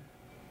FM.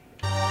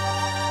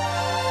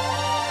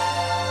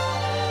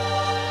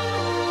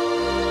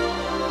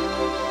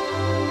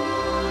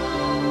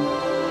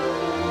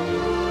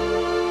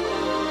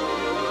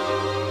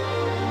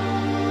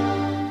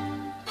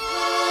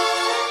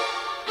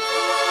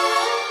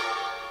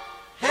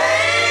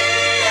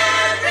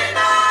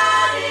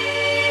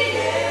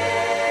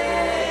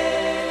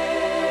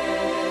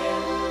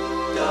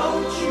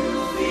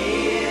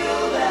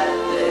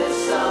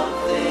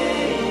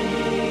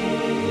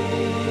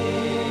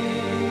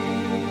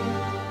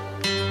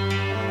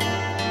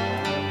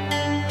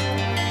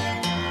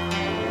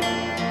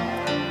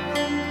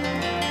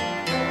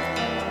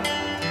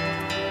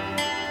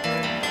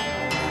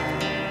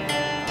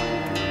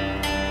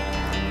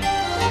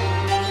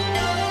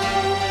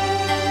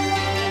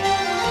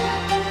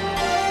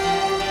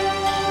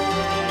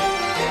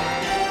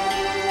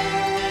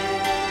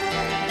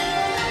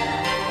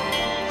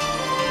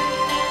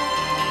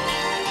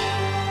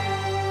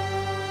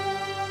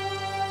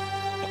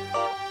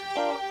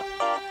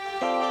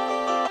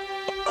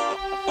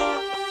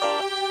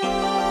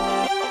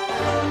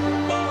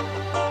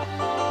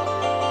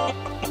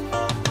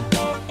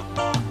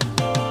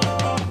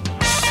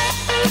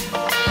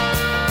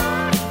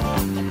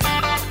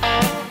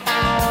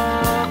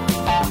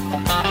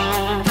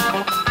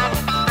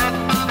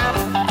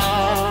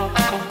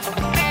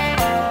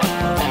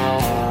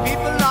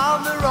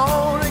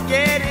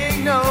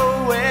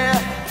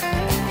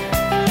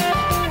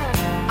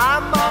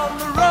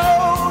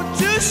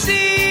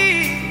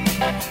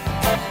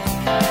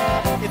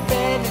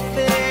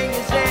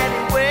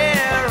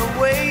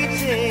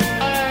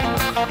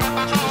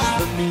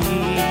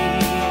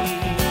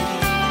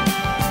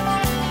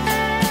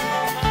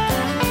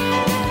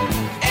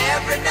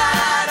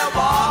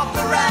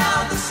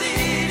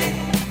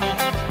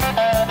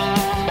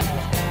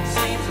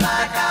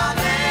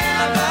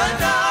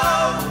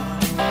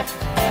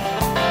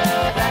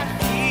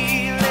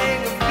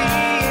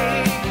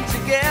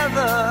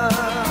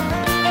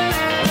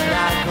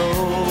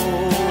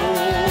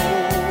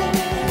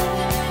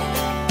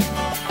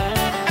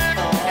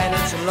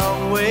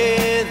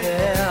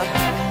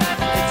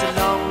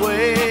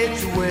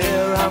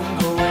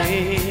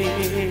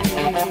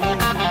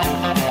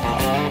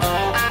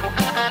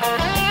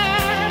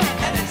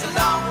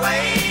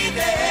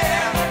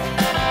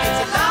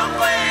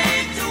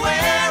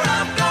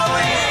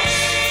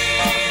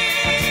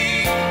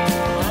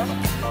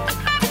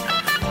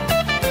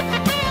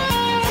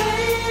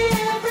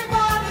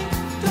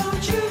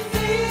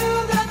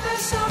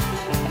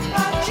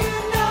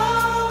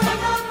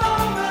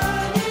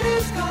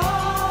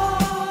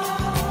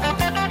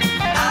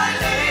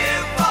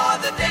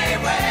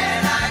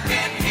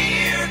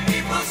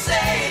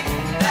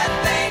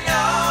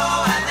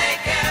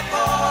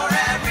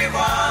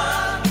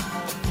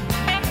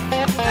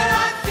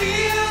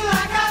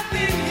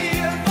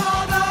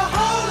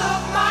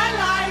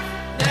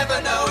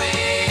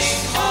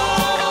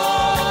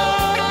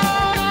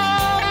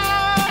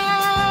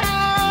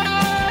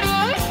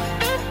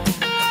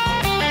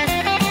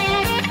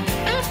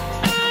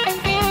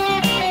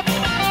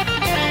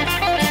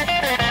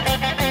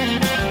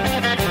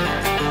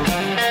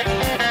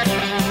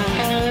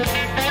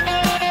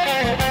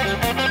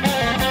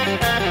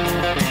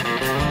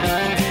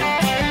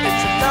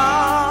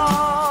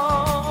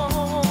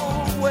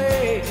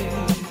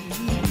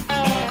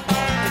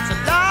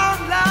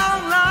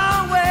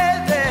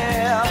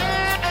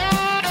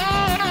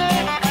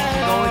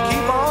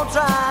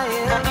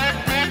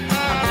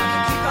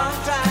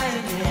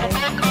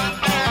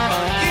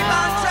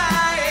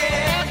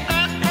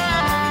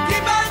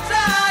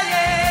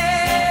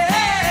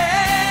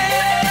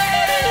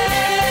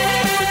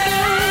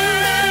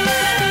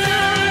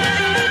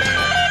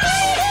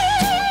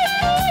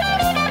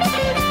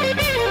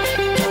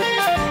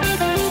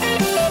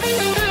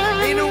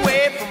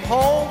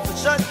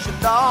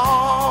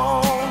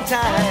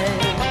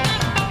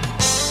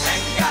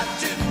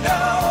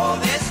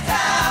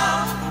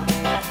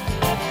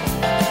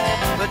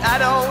 I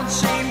don't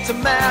seem to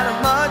matter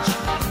much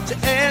to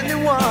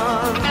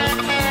anyone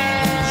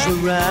who's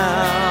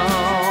around.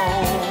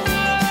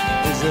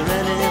 Is there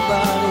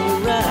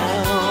anybody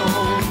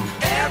around?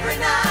 Every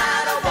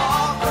night I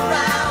walk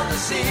around the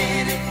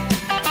city.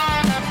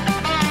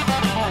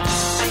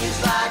 Seems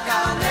like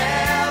I'll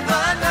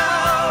never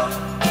know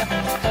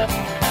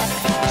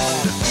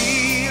the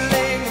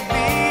feeling of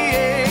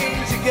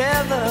being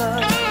together.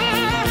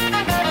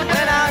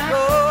 When I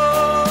go,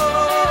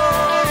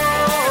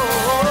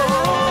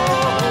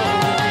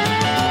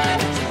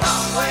 it's a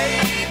long way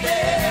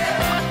there.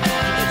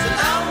 It's a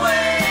long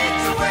way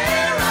to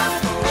where I'm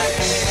going.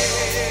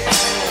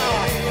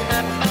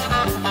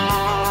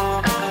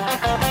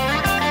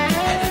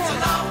 And it's a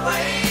long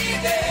way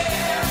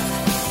there.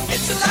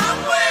 It's a long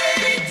way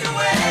to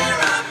where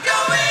I'm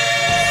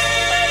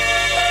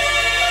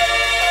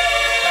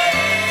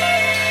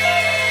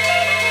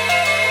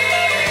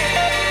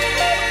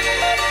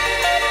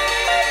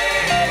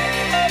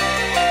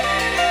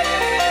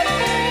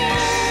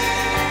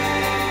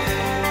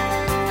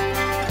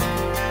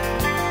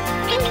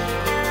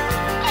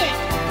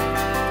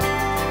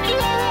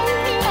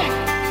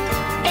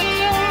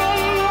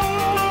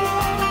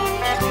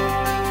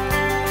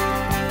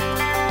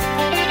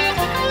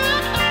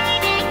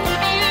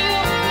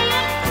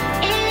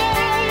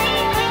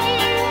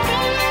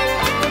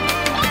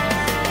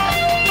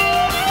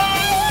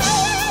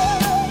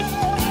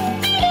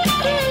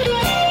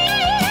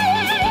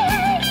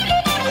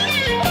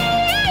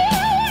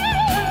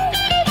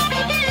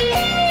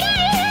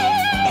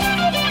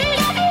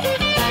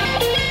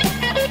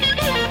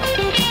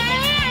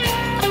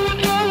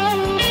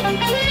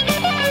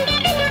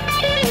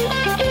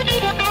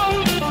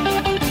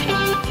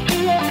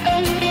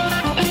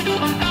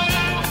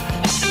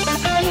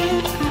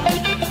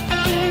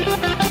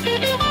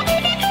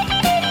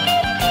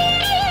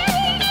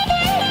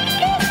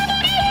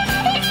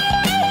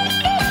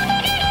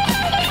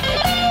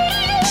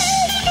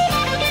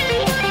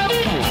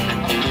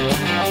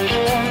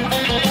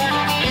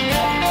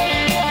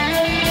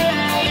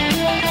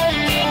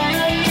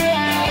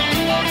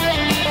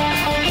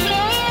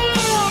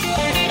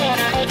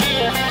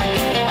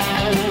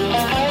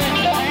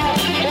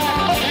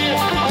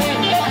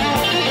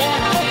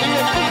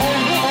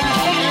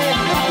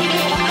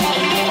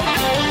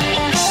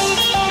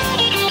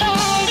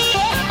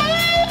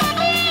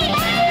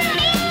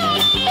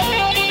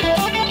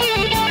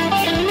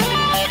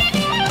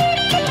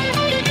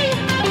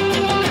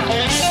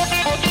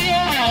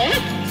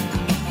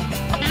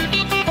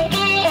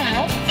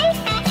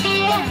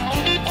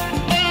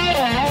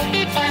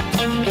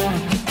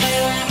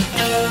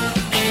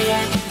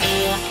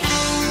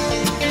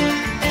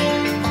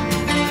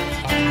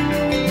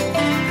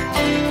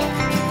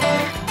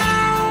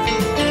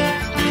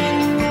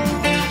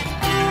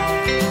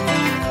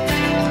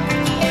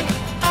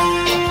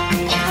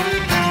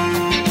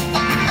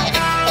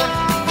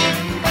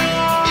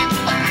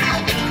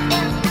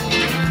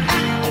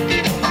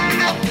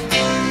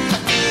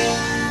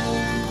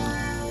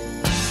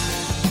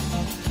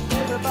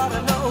Everybody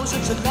knows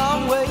it's a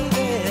long way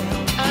there.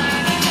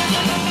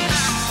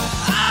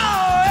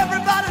 Oh,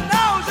 everybody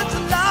knows it's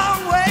a long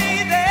way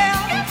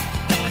there.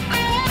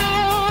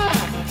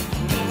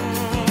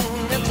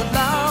 It's a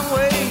long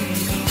way.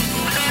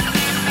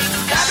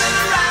 Driving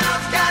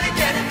around's gotta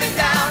get me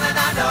down, and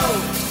I know,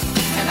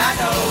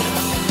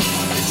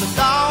 it's a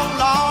long,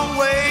 long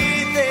way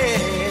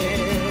there.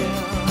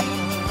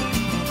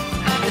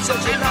 It's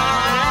such a long.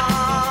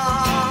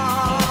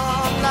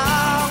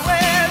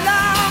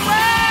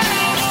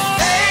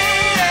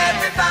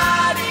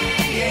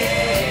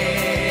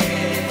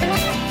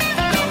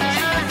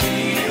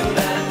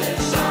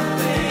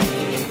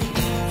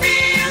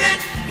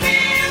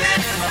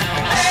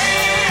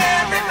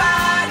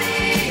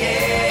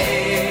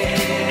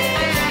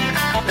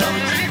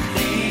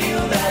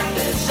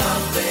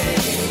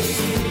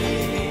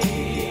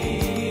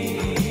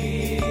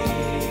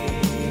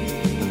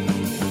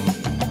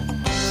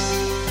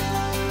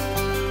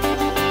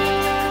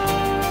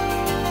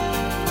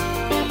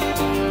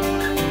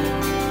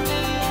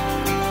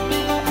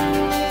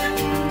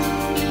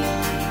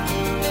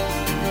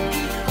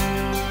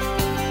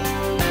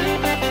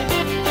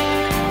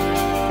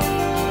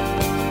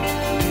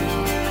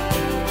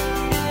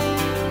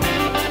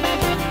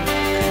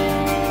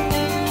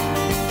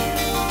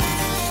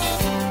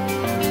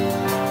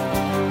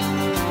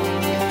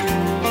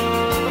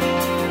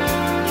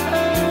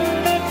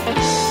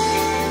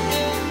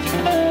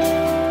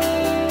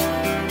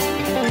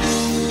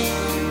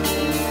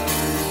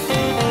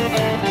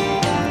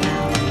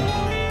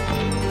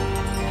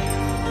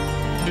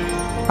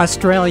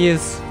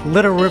 Australia's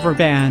Little River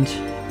Band.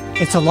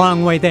 It's a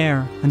long way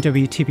there on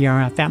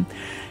WTBR FM.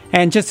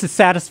 And just to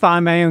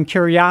satisfy my own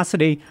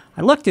curiosity,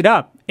 I looked it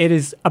up. It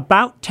is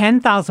about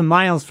 10,000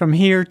 miles from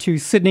here to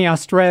Sydney,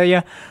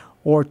 Australia,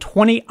 or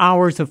 20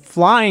 hours of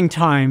flying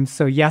time.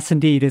 So yes,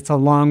 indeed, it's a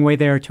long way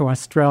there to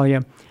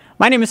Australia.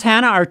 My name is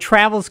Hannah. Our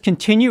travels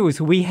continue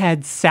as we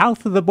head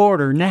south of the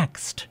border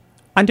next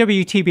on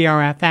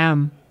WTBR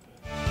FM.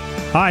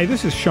 Hi,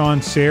 this is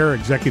Sean Sayre,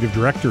 Executive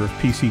Director of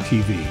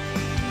PCTV.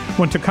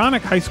 When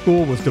Taconic High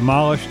School was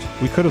demolished,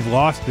 we could have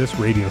lost this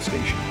radio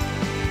station.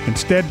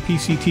 Instead,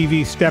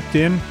 PCTV stepped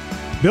in,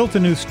 built a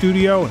new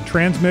studio and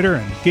transmitter,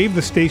 and gave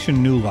the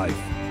station new life.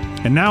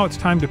 And now it's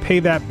time to pay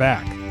that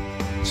back.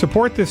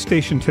 Support this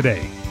station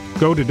today.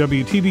 Go to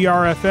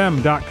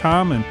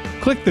WTBRFM.com and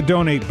click the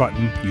donate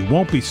button. You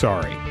won't be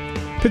sorry.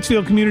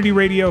 Pittsfield Community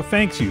Radio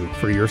thanks you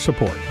for your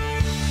support.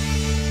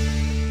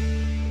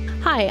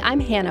 Hi, I'm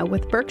Hannah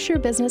with Berkshire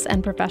Business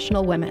and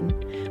Professional Women.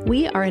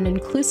 We are an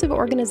inclusive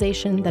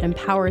organization that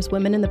empowers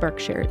women in the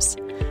Berkshires.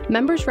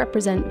 Members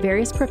represent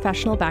various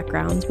professional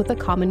backgrounds with a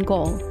common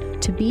goal,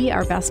 to be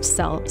our best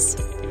selves.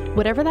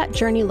 Whatever that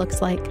journey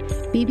looks like,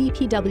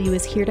 BBPW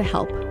is here to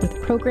help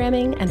with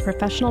programming and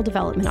professional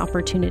development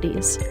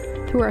opportunities.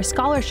 Through our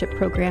scholarship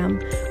program,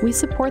 we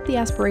support the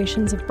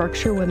aspirations of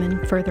Berkshire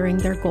women furthering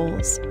their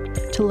goals.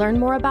 To learn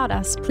more about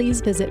us, please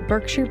visit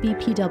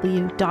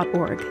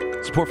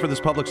berkshirebpw.org. Support for this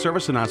public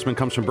service announcement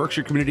comes from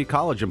Berkshire Community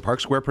College and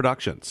Park Square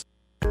Productions.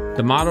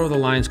 The motto of the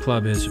Lions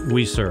Club is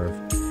We Serve.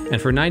 And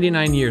for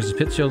 99 years, the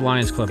Pittsfield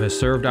Lions Club has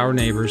served our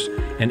neighbors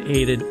and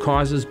aided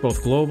causes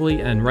both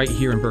globally and right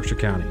here in Berkshire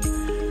County.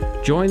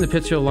 Join the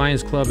Pittsfield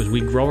Lions Club as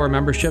we grow our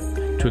membership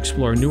to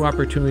explore new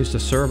opportunities to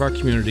serve our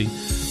community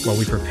while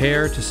we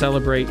prepare to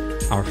celebrate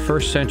our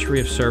first century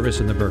of service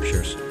in the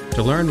Berkshires.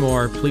 To learn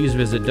more, please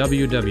visit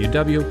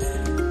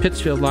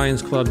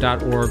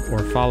www.pittsfieldlionsclub.org or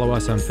follow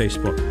us on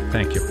Facebook.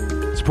 Thank you.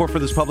 Support for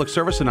this public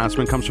service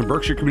announcement comes from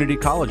Berkshire Community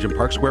College and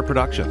Park Square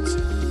Productions.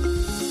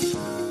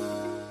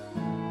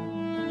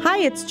 Hi,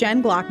 it's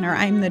Jen Glockner.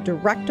 I'm the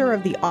Director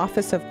of the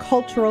Office of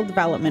Cultural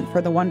Development for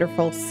the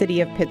wonderful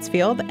city of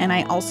Pittsfield, and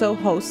I also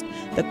host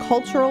the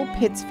Cultural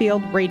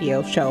Pittsfield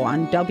radio show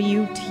on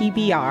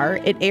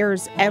WTBR. It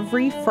airs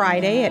every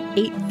Friday at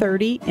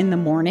 8:30 in the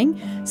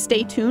morning.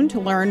 Stay tuned to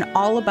learn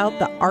all about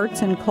the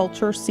arts and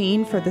culture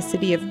scene for the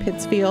city of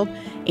Pittsfield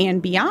and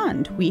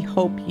beyond. We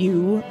hope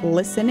you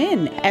listen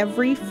in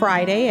every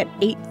Friday at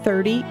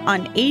 8:30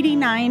 on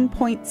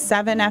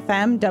 89.7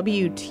 FM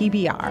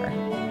WTBR.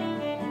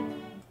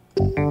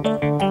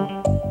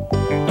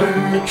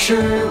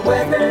 Berkshire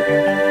weather.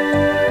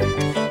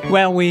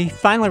 Well, we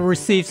finally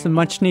received some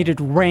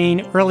much-needed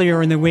rain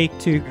earlier in the week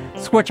to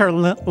switch our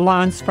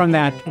lawns from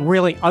that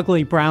really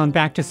ugly brown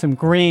back to some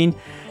green.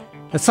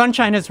 The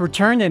sunshine has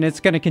returned, and it's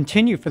going to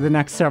continue for the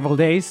next several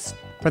days.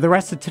 For the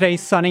rest of today,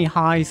 sunny,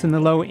 highs in the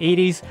low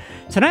 80s.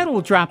 Tonight it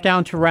will drop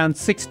down to around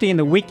 60 in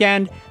the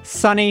weekend.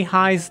 Sunny,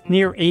 highs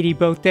near 80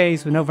 both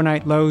days, with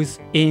overnight lows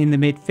in the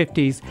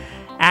mid-50s.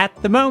 At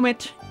the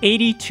moment,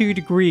 82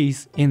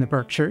 degrees in the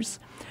Berkshires.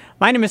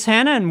 My name is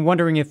Hannah, and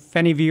wondering if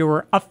any of you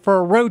are up for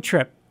a road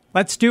trip.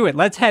 Let's do it.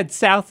 Let's head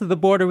south of the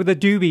border with the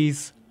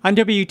Doobies on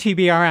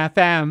WTBR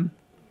FM.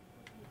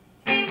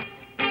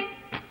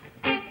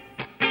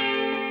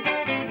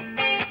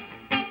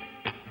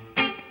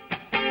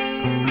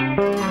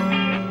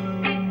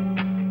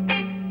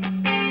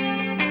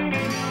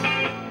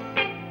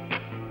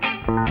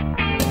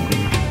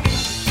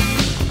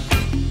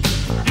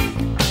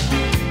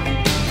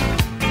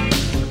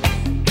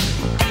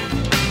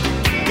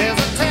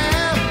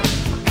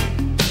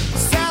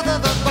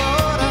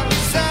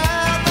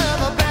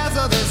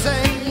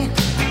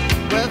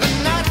 Where the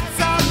nights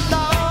are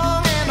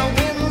long and the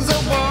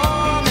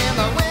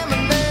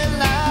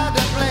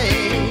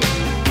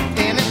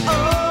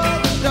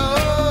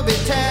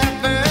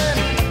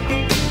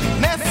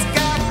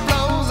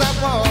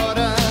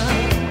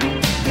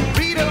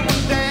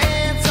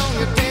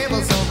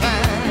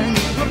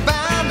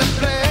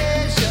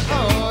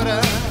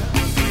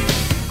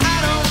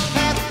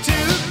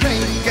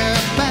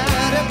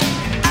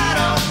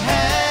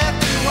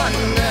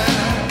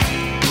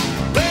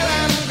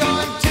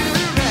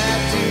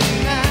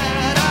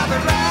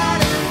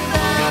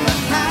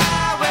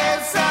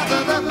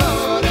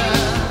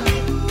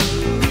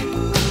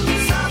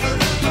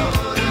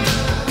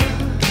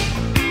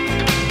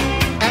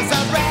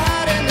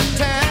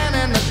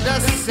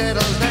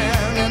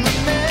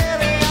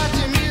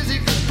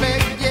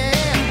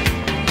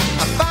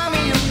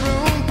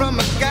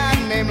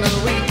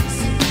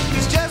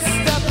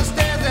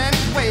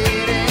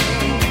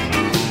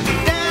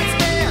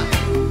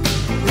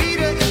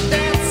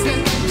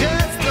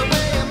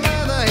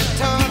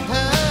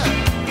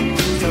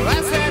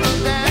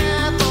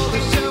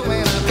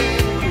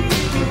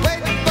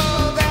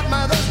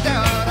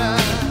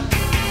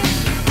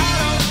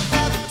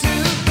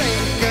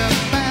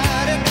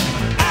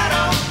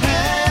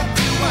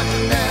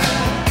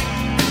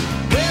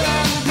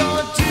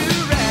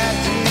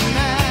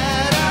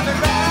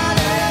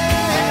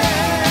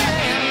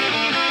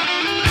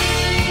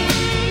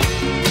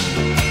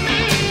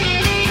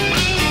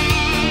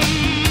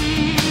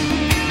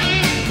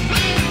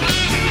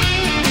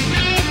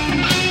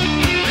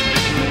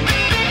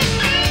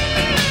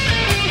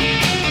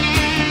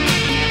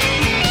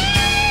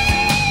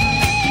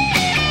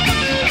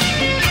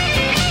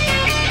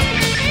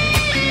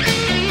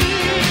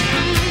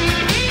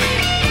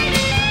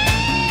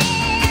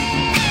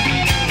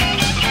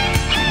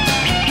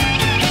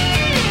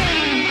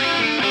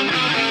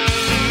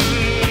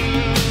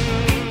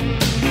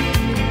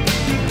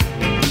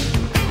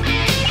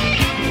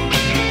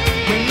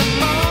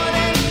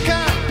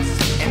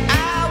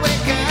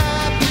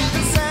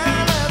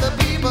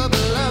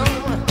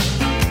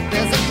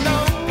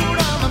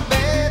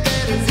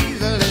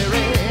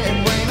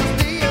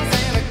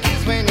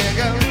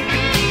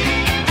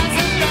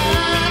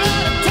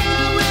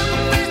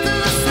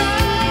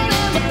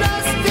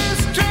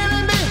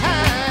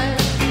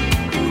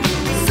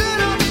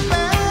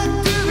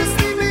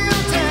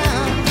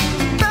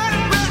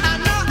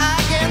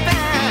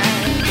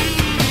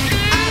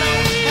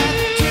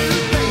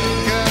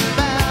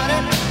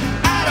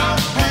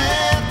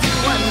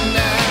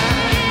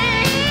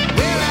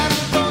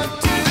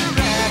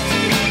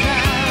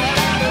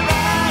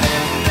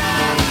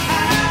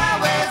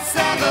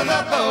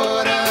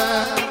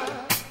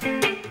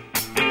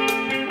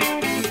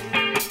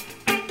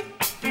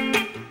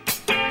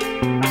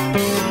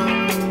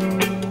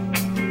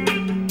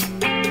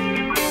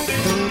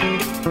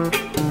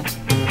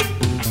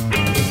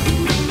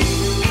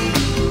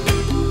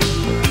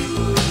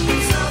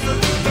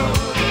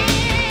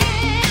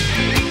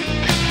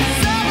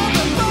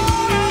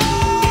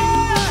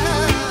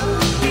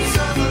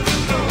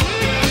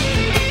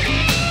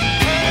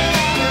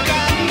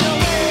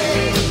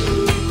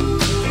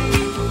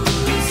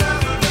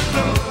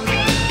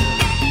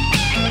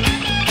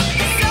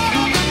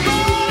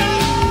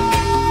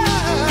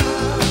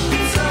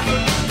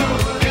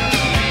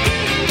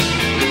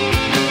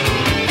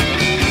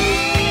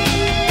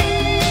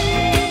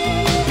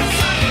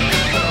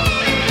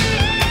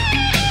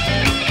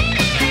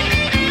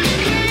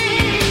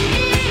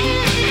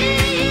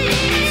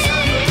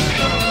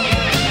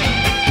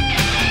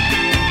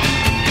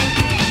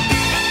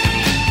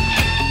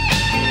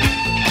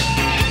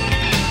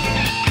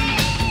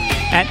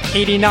at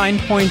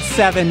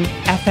 89.7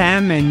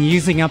 FM and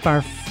using up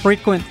our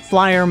frequent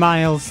flyer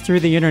miles through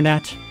the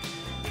internet.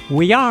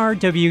 We are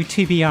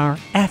WTBR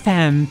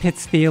FM,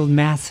 Pittsfield,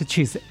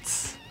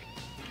 Massachusetts.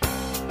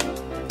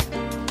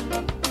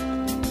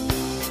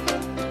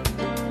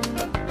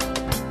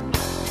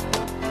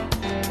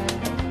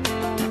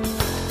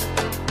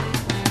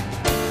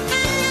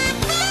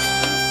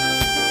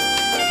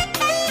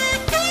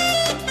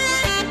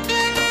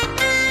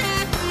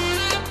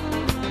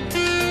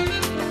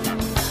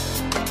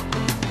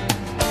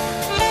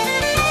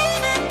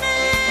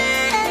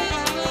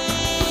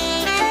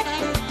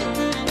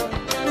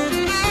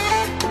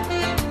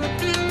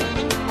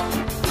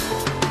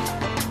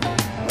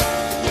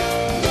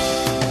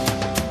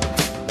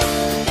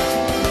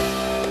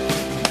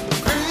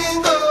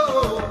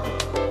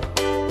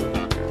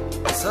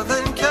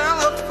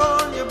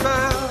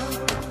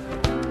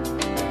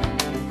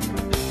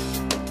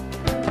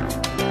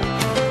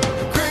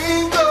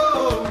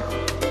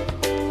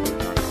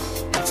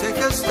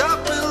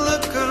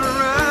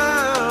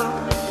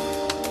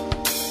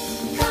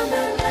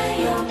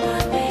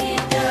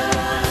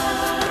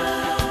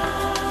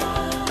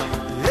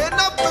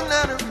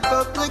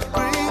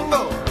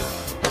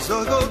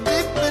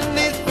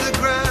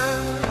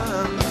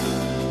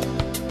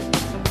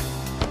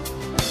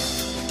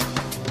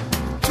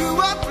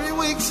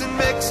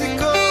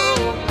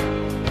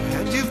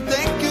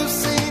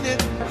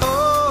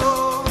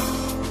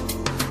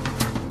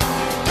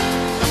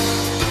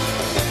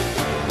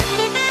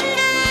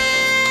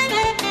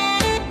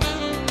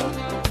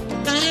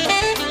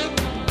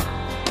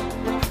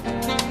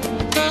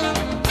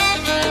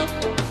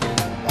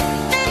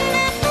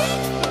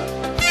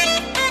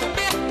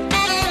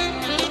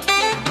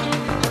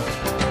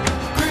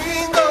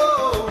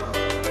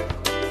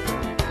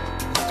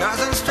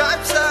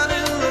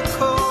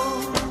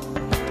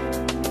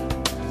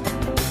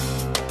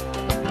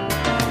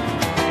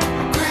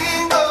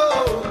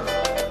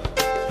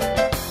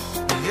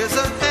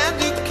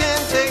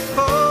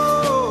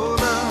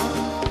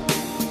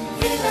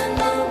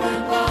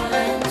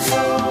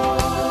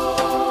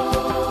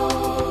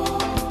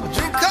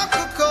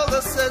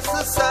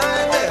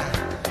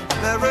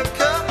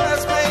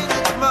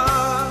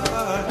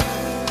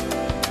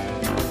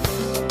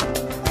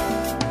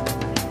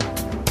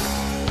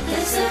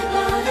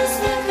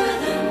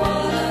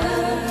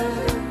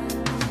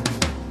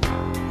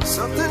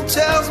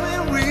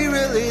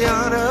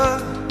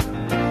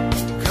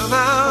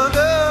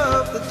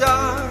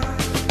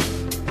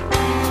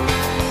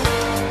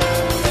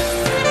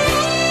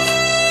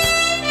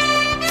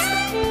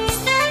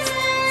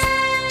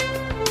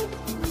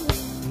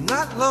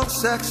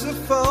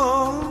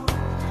 Saxophone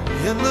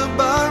in the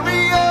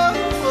barrio.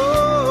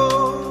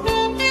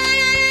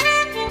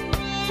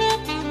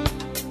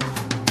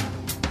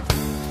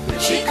 The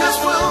chicas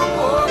will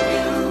warn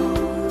you.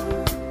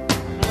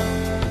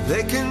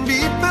 They can be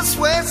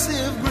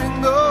persuasive,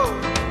 gringo,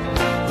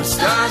 with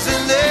stars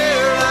in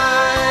their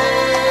eyes.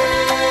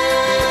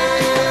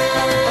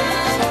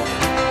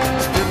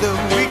 Spend a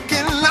week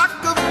in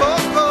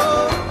Acapulco.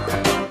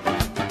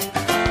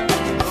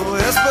 Oh,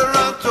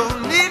 Esperanto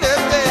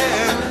needed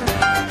there.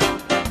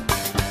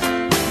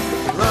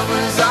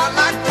 Lovers are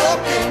like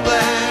broken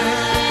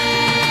glass.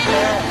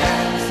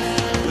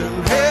 They're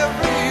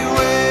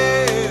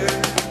everywhere.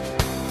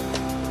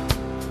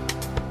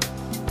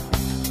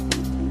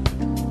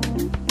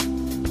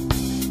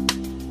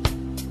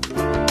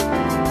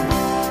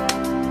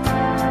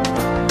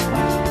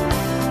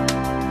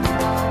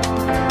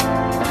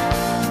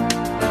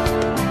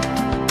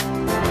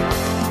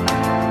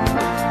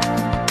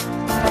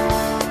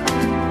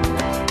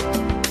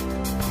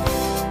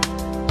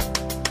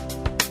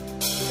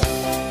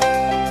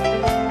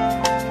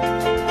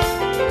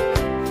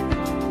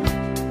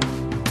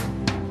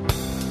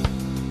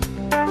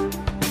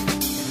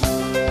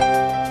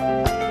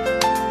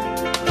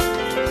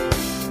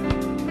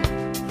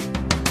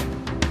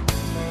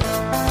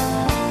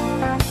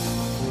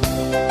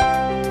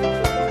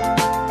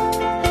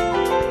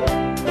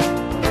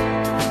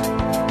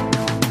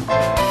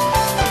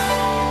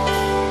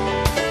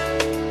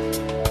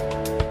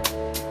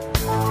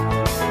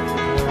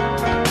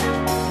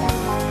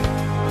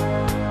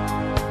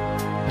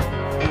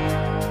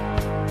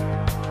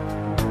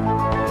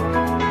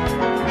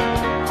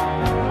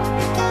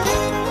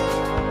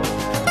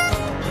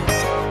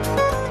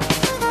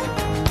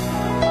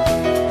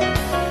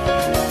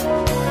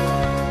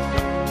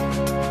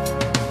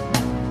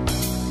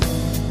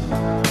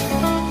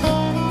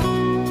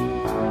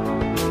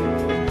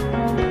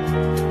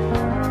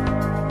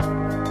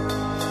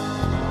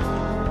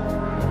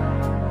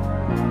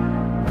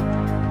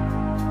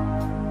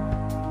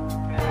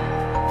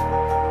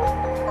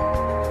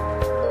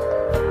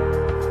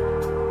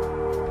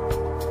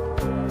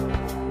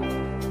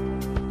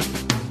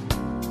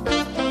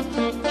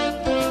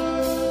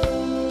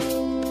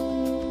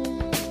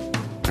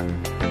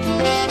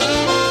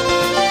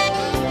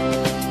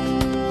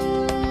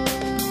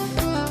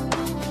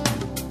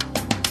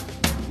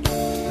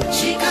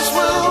 Chicas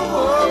will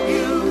warn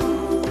you.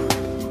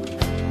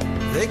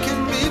 They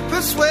can be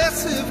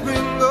persuasive,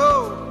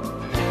 gringo,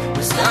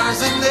 with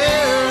stars in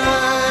their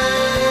eyes.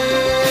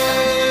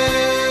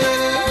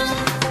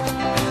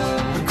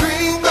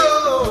 Gringo,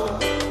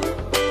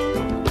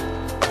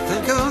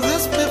 think of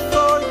this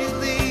before you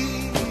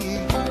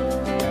leave.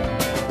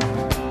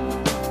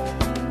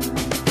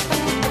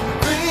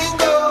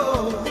 Gringo,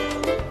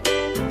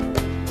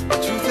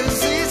 truth is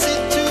easy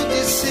to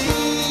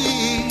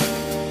deceive.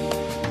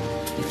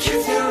 The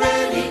truth you're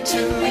ready to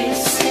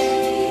receive.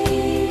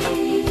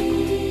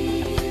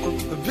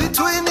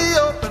 Between the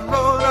open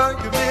road are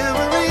your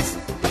memories,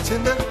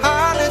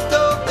 tender-hearted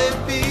though they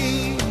be.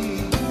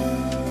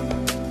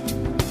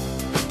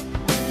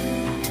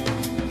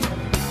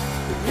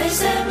 They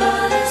say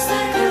blood is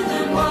thicker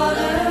than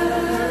water.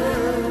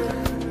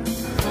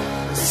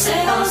 They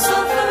say all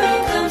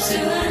suffering comes to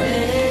an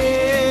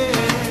end.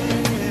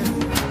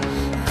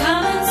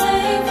 Common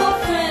saying for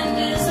friend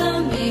is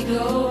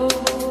amigo.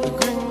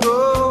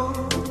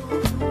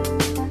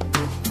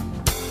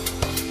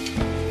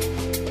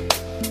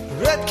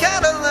 Red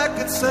Cadillac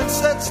at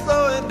sunset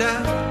slowing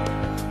down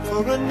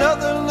for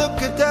another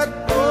look at that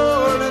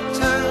border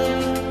town.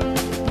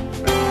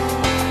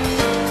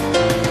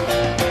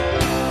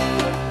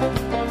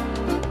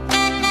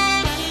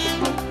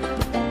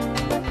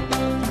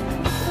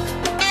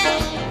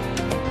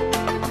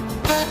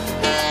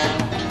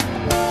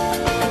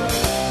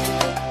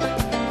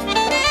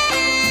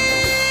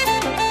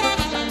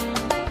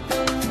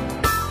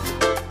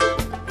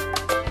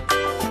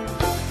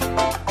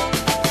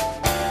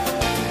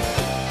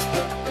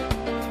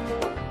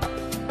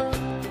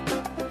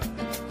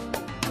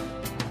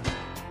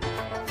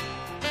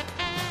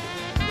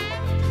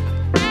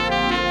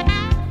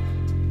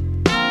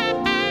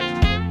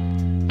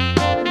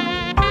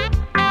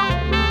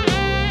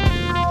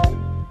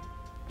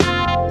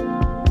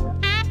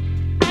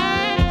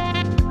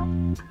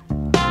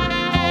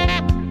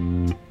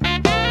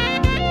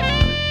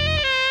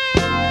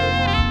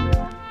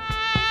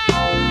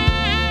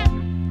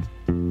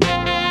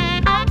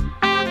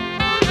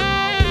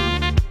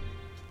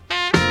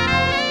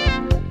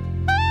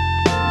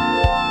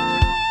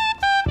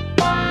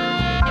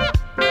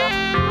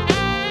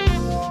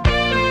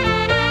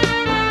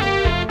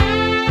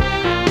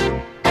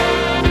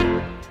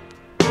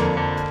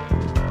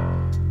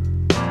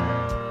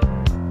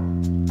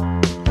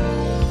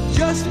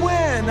 Just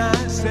when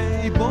I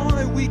say,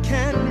 boy, we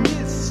can't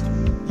miss,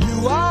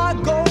 you are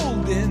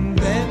golden,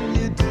 then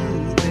you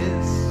do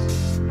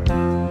this.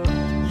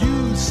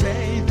 You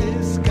say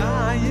this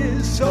guy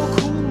is so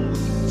cool,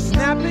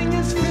 snapping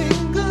his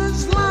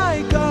fingers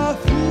like a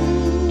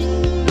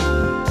fool.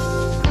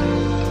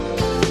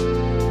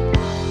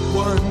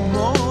 One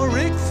more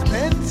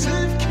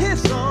expensive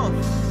kiss off,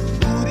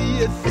 who do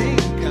you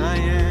think I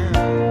am?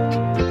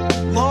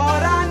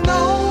 Lord, I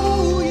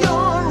know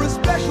you're a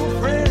special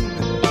friend,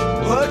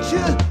 but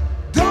you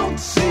don't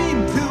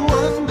seem to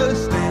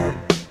understand.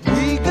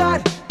 We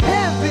got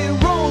heavy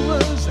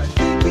rollers, I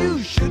think you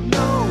should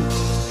know.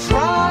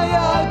 Try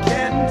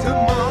again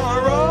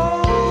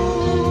tomorrow.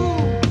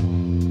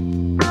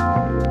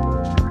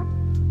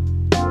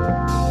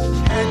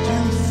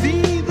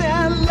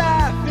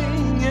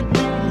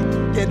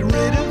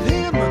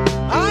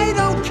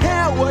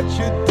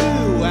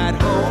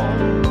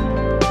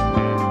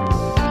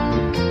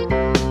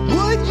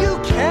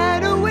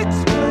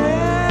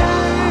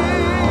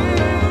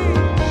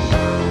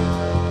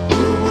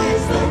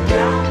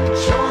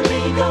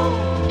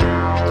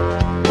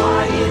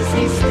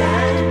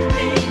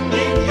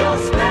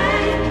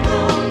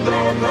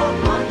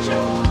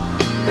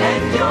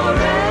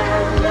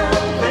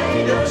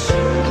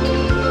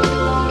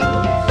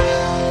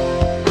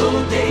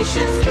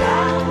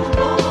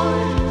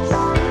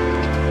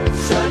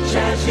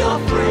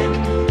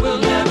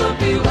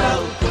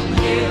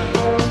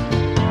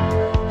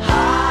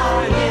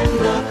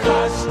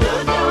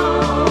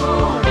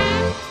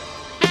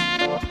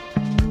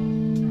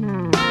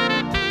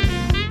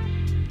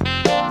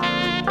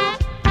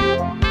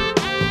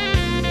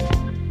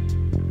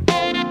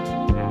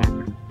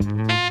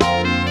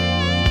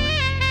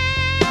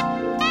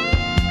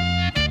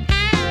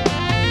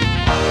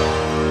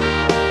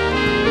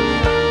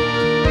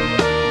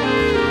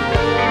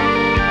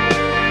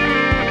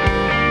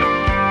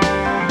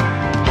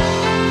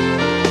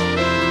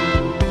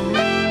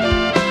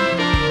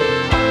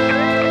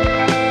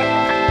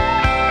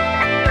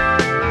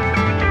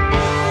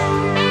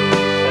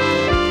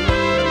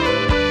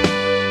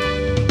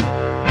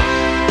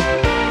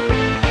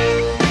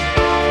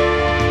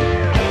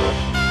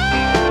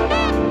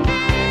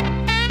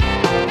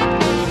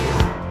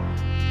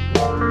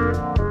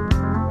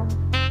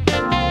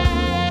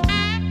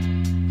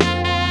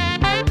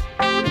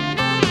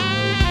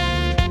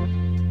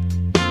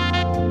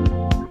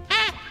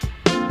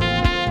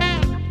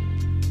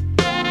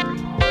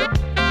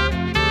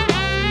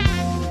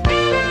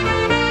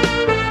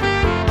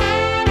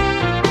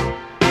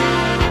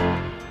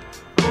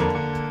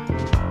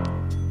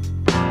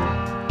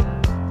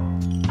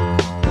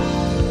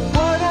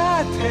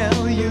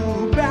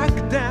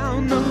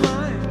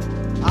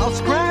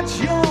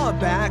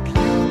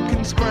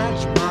 can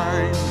scratch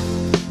mine.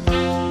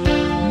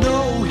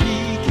 No,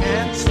 he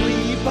can't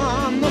sleep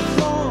on the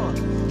floor.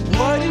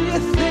 What do you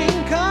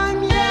think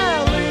I'm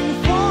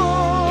yelling for?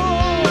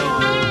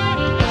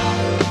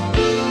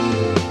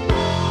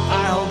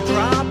 I'll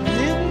drop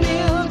him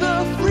near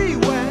the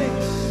freeway.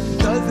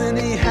 Doesn't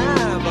he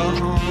have a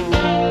home?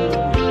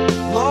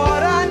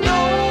 Lord, I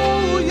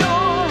know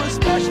you're a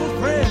special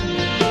friend,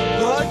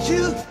 but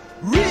you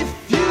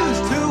refuse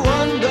to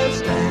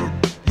understand.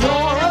 You're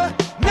a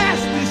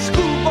nasty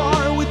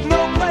schoolboy with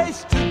no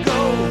place to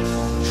go.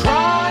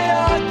 Try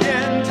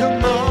again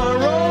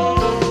tomorrow.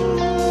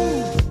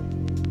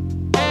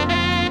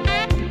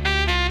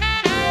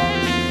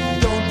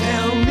 Don't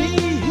tell me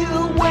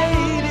he'll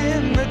wait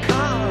in the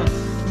car.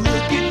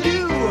 Look at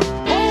you,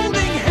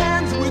 holding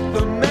hands with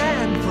the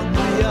man from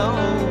Rio.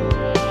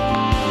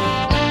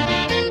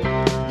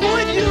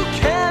 Would you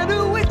care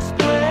to explain?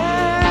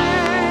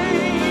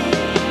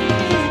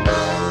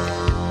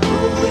 Who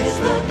is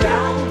the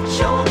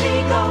gaucho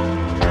amigo?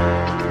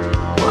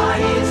 Why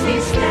is he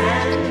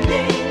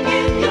standing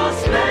in your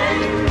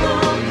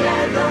spangled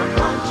leather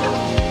poncho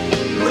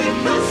with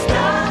the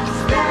stars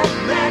that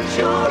match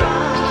your eyes?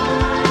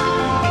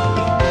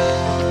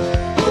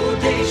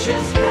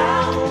 Audacious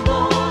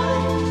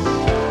cowboys,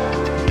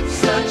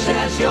 such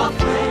as your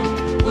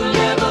friend, will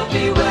never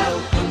be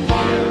welcome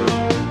here.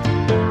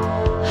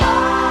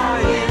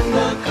 High in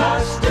the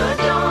custard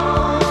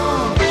dome.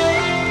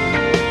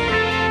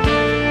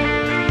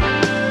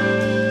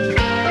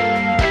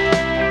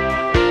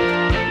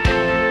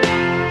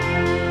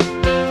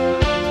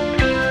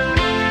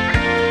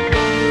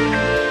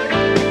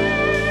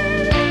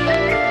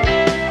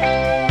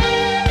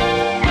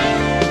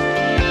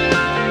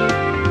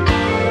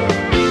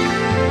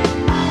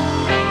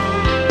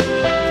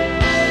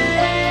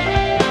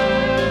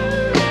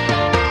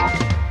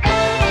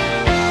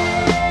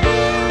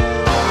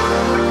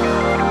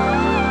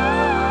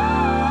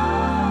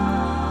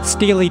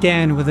 Steely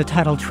Dan with the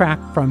title track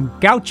from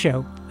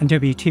Gaucho on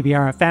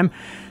WTBR FM.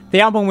 The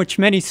album which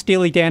many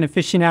Steely Dan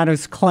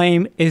aficionados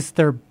claim is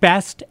their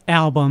best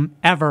album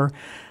ever.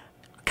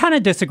 Kind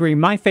of disagree.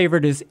 My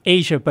favorite is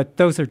Asia, but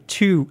those are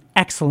two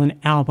excellent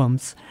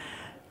albums.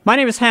 My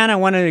name is Hannah. I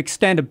want to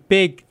extend a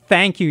big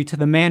thank you to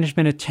the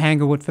management at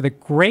Tanglewood for the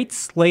great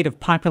slate of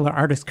popular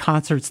artist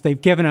concerts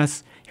they've given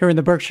us here in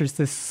the Berkshires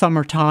this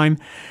summertime.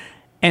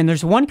 And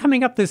there's one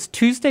coming up this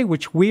Tuesday,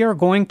 which we are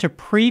going to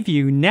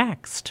preview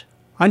next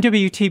on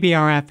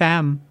WTBR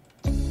FM.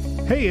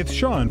 Hey, it's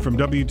Sean from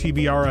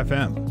WTBR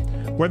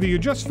FM. Whether you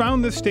just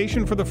found this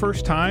station for the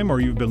first time or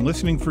you've been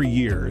listening for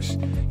years,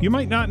 you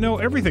might not know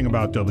everything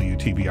about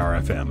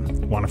WTBR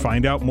FM. Want to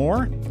find out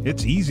more?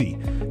 It's easy.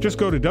 Just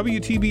go to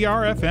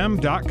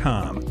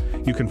WTBRFM.com.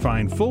 You can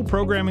find full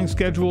programming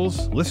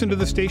schedules, listen to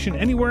the station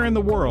anywhere in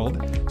the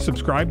world,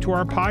 subscribe to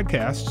our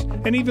podcasts,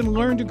 and even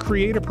learn to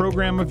create a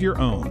program of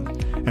your own.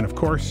 And of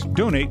course,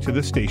 donate to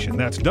the station.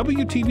 That's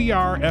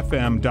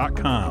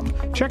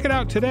WTBRFM.com. Check it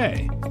out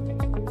today.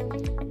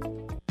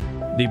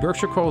 The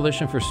Berkshire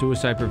Coalition for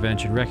Suicide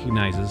Prevention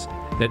recognizes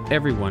that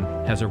everyone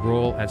has a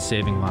role at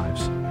saving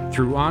lives.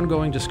 Through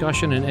ongoing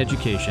discussion and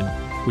education,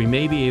 we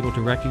may be able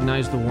to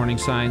recognize the warning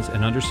signs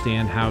and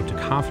understand how to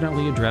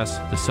confidently address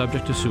the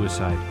subject of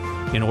suicide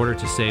in order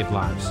to save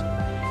lives.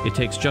 It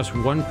takes just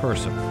one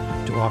person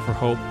to offer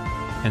hope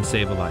and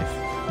save a life.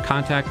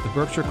 Contact the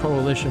Berkshire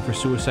Coalition for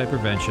Suicide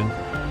Prevention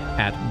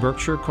at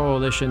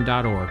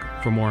berkshirecoalition.org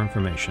for more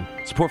information.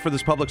 Support for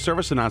this public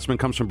service announcement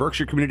comes from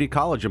Berkshire Community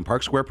College and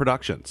Park Square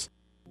Productions.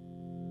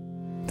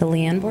 The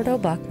Leanne Bordeaux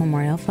Buck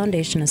Memorial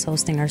Foundation is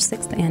hosting our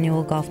 6th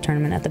annual golf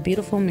tournament at the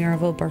beautiful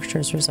Murrayville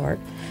Berkshires Resort.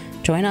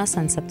 Join us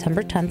on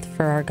September 10th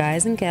for our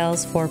Guys and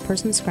Gals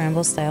 4-person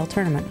scramble style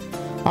tournament.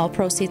 All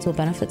proceeds will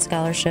benefit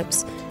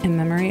scholarships in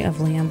memory of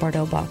Leanne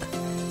Bordeaux Buck.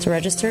 To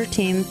register a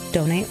team,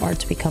 donate, or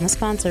to become a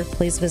sponsor,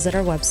 please visit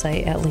our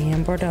website at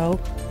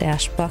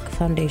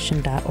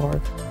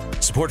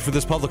leannebordeaux-buckfoundation.org. Support for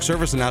this public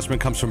service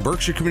announcement comes from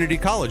Berkshire Community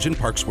College and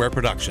Park Square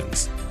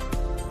Productions.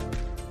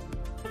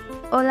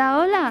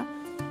 Hola, hola.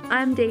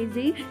 I'm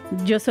Daisy.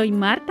 Yo soy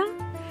Marta.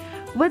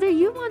 Whether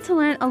you want to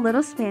learn a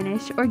little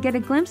Spanish or get a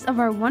glimpse of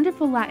our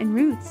wonderful Latin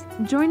roots,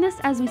 join us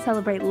as we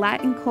celebrate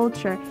Latin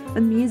culture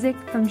with music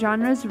from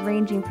genres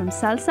ranging from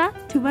salsa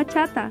to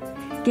bachata.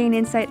 Gain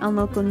insight on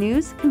local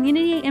news,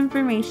 community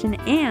information,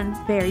 and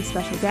very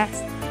special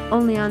guests.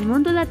 Only on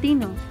Mundo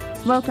Latino,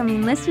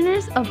 welcoming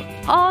listeners of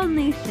all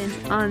nations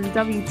on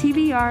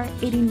WTBR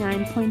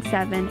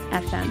 89.7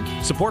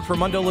 FM. Support for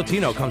Mundo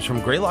Latino comes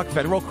from Greylock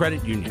Federal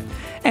Credit Union.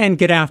 And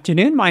good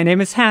afternoon. My name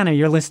is Hannah.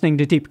 You're listening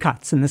to Deep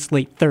Cuts in this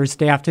late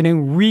Thursday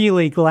afternoon.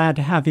 Really glad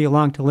to have you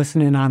along to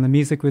listen in on the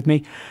music with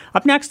me.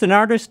 Up next, an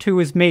artist who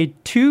has made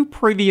 2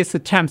 previous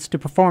attempts to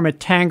perform at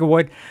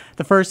Tanglewood.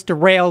 The first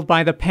derailed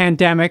by the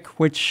pandemic,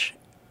 which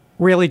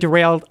really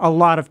derailed a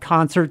lot of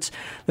concerts.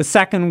 The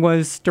second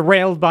was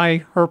derailed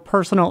by her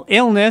personal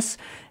illness.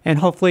 And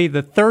hopefully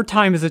the third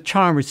time is a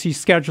charm, as she's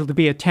scheduled to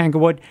be at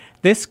Tanglewood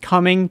this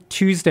coming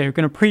Tuesday. We're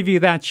going to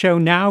preview that show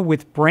now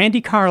with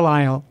Brandi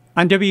Carlile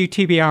on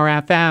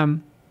WTBR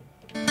FM.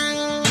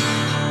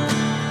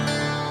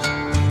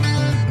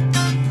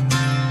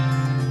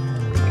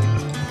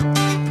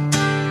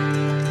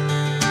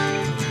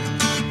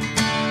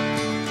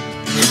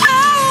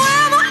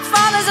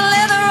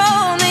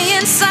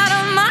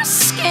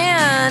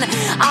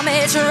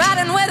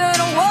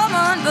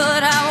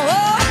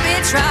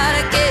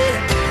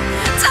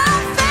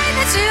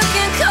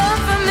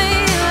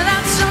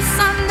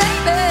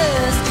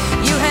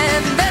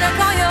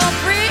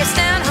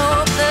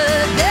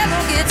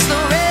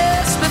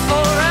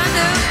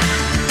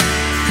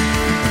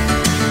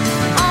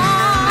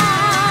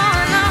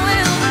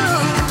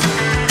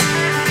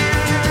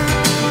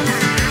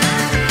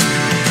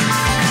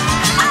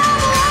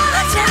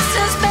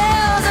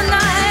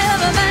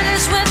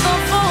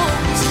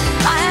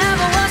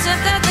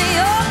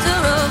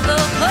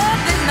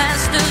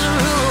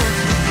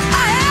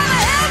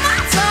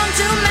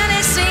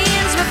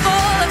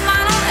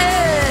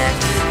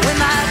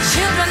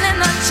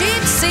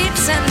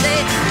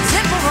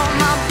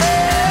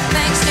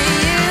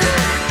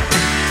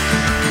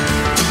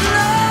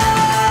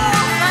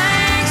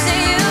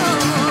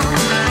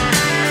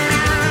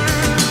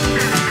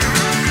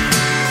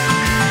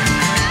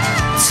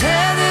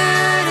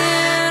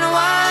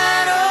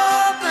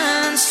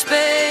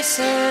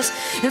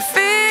 and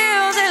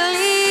fields that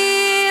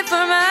lead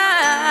for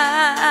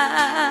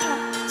miles,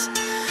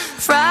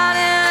 right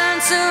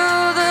into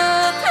the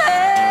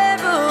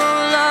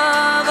pebble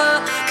of a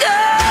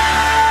gun.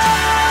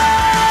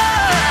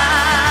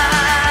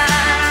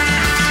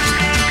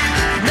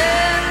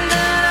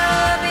 Mending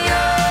up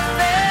your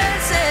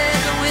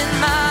fences with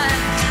my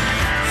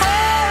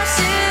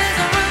horses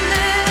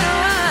running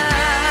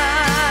wild.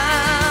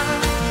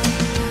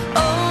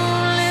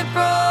 Only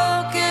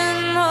broken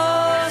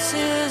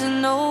horses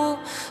know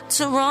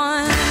to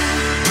run.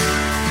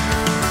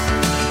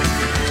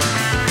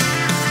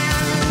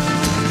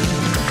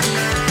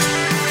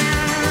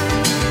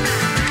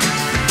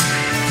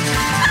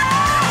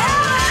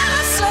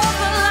 So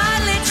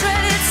politely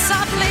treaded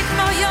softly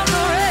for your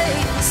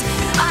grace.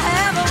 I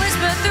have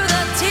whispered through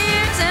the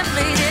tears and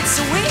pleaded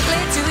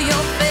sweetly to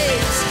your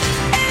face.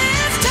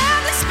 It's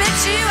time to spit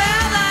you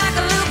out like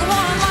a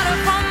lukewarm water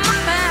from my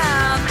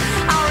mouth.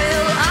 I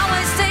will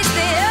always taste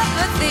the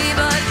empathy,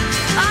 but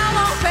I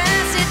won't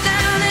pass it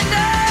down and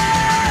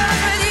down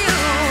with you.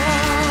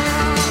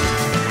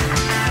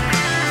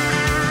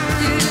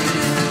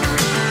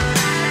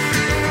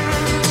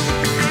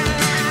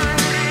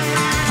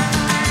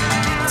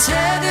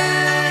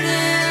 Tethered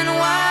in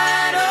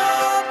wide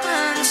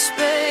open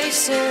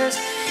spaces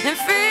and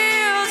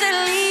fields that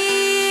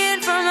lead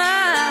for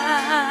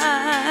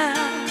miles,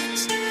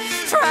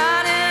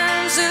 right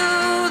into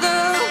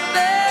the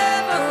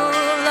bevel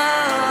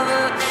of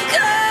a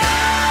gun.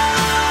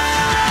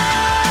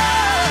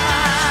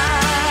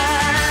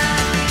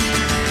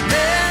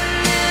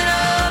 Bending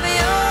up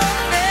your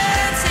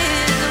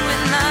fences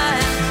with my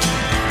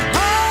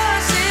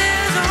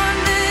horses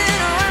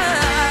running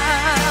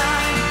wild.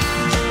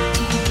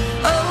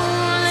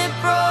 Only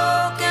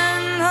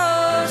broken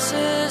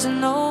horses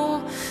know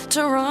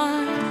to run.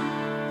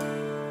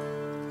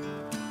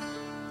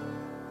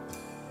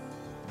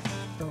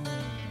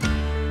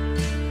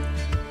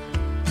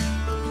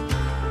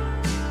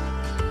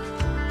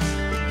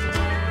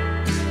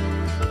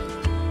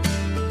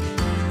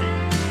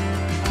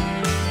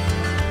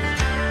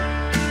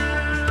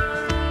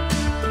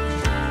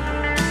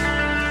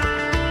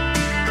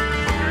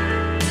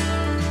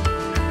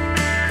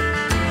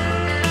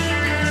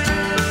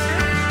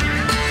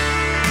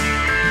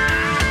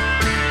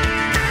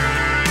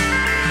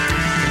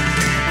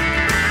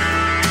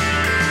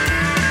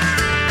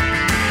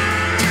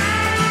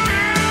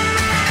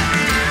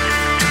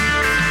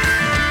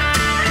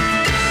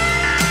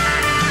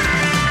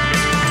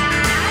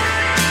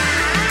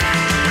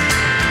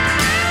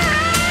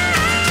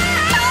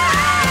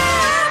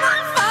 My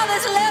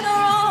father's leather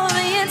on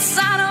the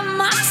inside of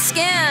my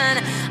skin.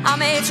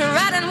 I'm a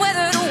tried and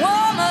weathered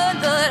woman,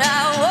 but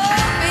I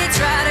won't be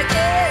tried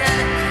again.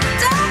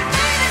 Don't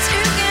think that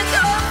you can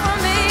come for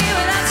me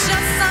without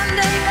your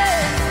Sunday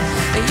best.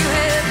 You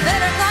had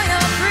better call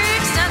your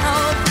priest and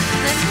hope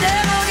the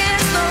devil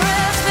gets the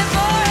rest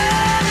before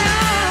I do.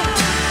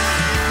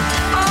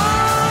 Oh,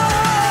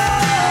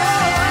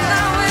 and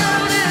I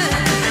will do.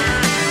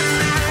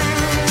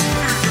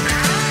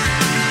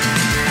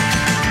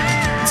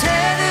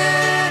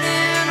 Tethered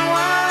in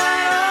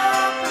wide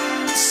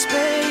open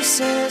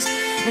spaces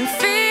and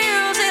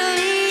fields that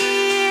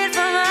lead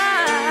for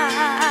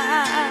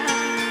miles,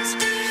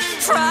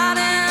 right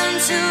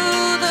into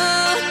the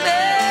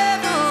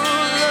bevel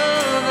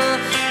of a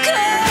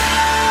gun.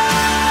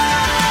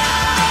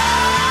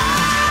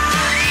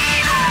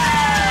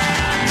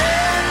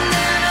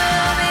 Bending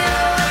up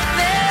your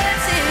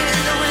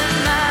fences with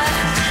my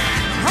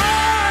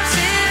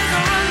horses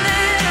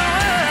running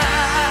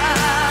wild.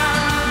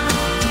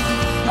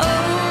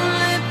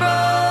 Only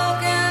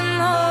broken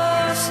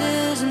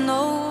horses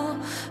know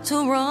to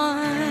run.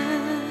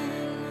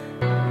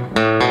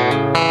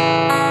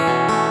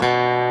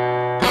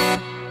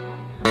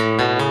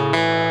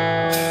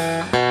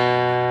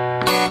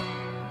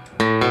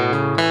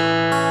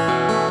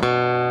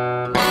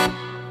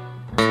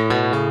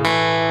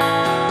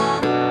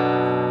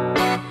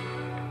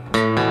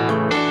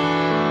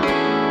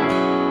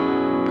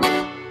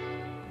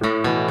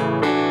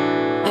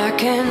 I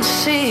can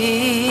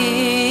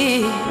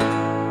see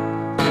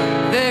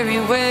very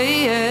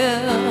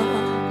well.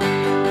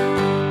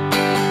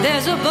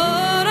 There's a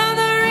boat on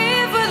the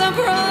reef with a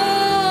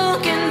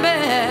broken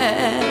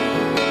back,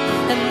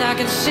 and I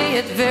can see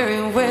it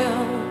very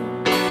well.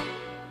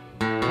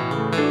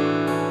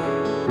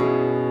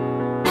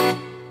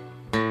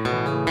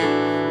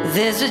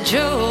 There's a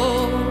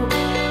joke,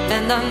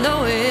 and I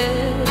know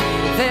it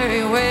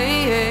very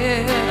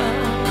well.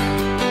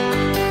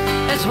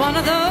 It's one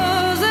of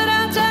those that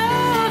I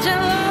told you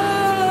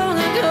long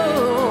ago.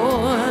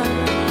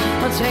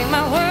 Well, take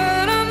my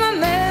word, I'm a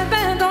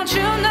madman, don't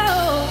you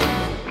know?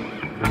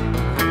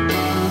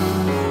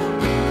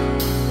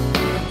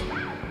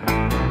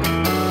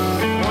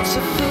 Once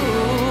a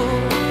fool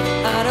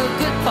had a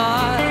good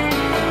part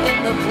in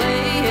the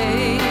play.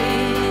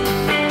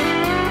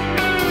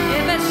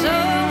 If it's so,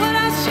 would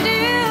I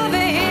still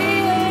be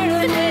here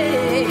today?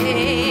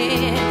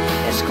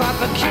 It's quite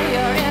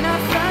peculiar in a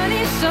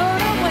funny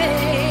sort of way.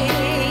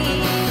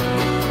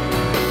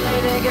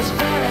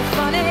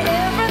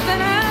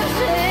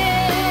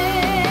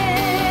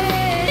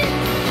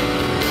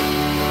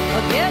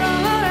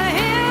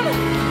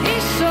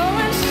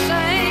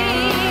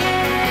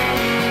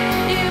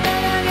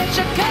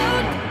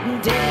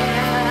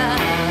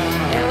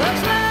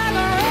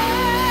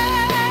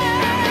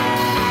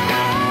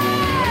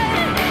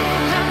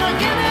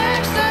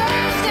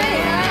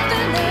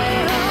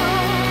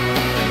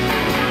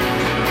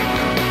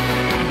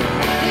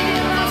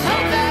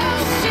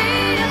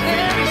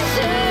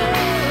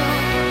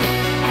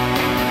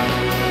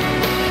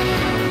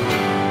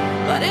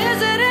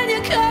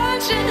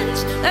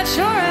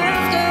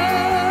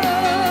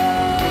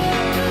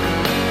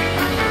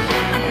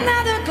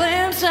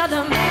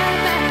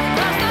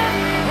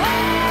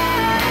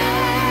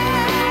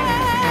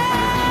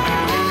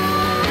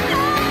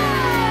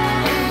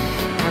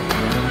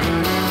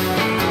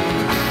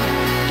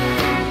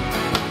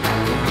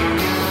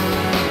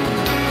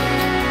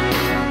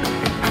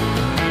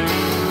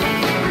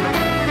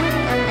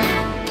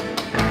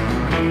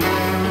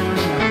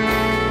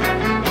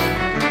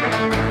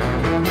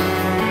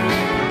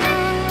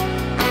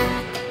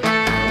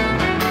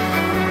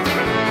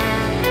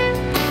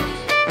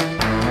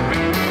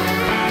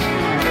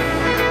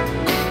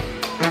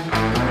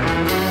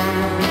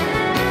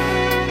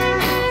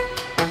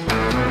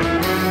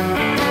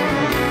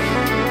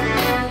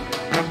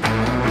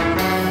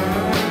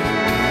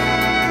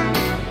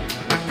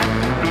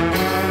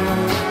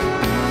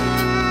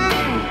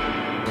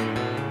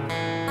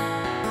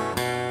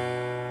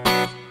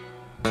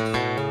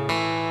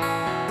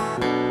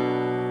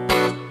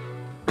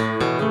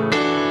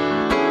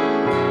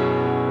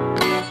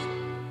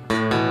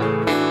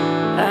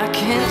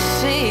 can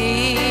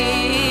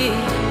see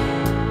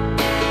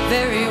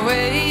very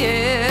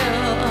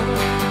well.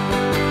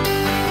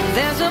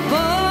 There's a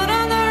boat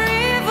on the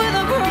reef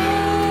with a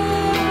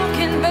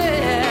broken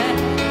bed,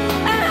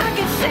 and I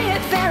can see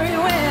it very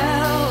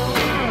well.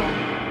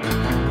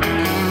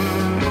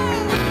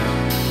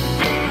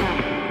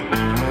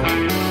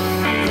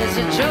 There's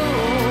a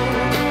joke,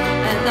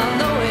 and I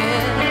know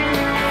it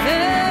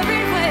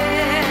very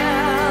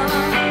well.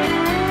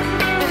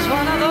 It's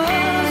one of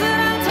those that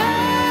I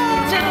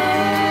told you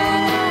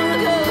long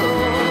ago.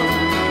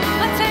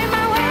 I take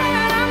my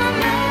word, I'm a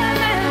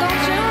madman,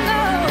 don't you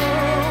know?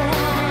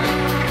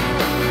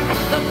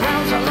 The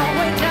ground's a long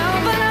way down,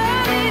 but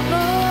I need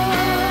more.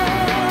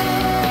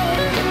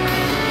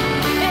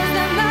 Is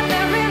there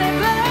nothing really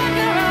black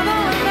around the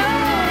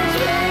windows?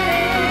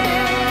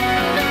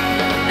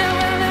 And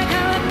when they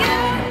come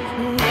again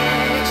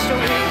next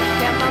week,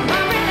 get my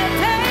mind really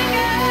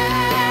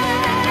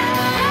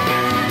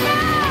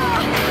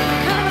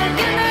come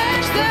again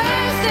next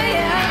Thursday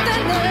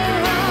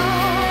afternoon.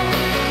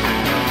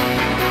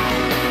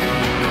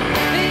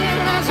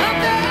 Because I hope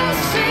that I'll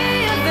see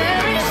you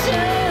very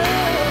soon.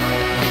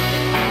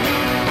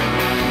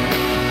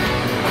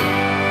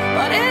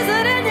 But is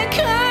it in your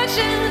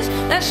conscience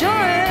that you're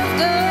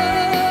after?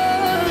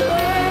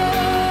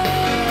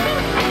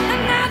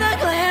 Another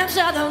glimpse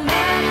of the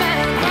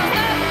madman from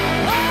the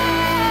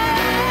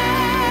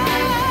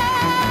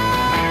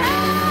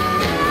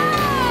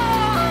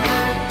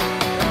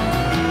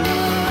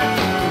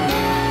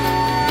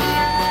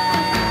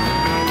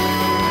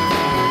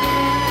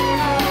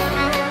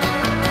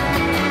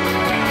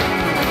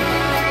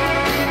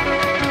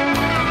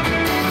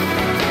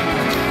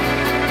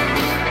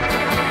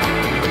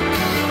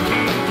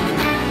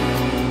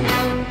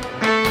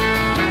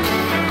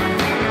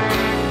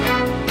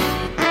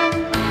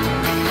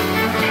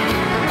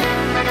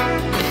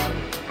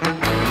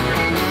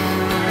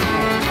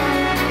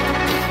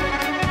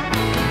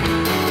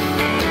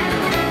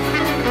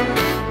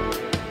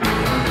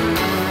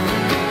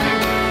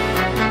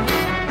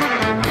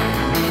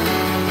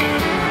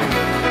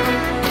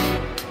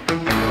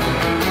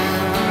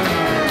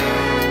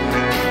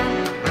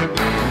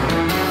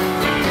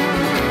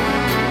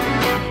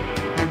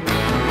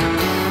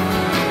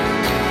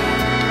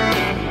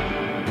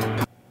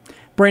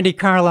Brandi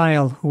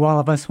Carlile, who all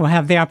of us will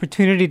have the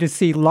opportunity to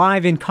see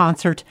live in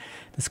concert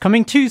this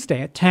coming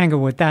Tuesday at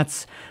Tanglewood.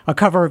 That's a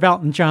cover of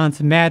Elton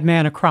John's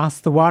Madman Across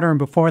the Water, and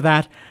before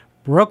that,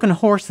 Broken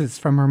Horses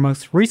from her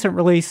most recent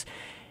release,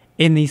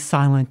 In These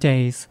Silent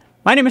Days.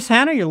 My name is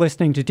Hannah. You're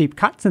listening to Deep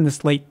Cuts in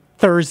this late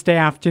Thursday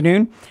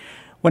afternoon.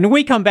 When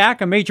we come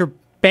back, a major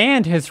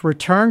band has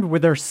returned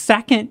with their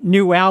second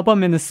new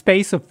album in the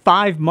space of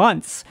 5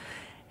 months.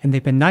 And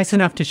they've been nice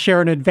enough to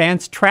share an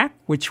advanced track,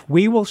 which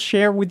we will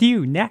share with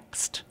you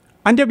next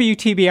on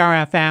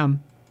WTBR-FM.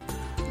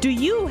 Do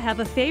you have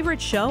a favorite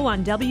show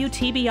on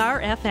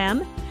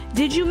WTBR-FM?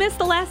 Did you miss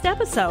the last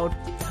episode?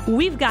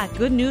 We've got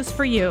good news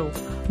for you.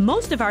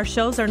 Most of our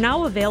shows are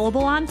now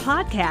available on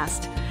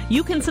podcast.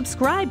 You can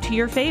subscribe to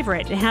your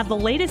favorite and have the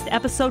latest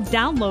episode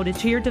downloaded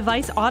to your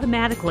device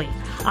automatically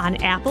on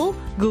Apple,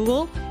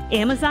 Google,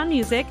 Amazon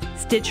Music,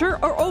 Stitcher,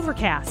 or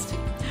Overcast.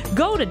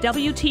 Go to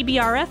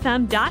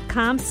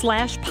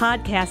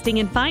WTBRFM.com/podcasting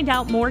and find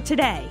out more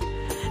today.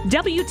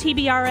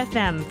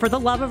 WTBR-FM, for the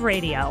love of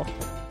radio.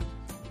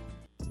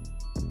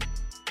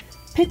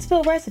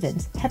 Pittsville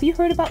residents, have you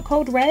heard about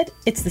Code Red?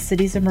 It's the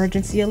city's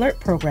emergency alert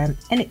program,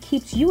 and it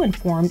keeps you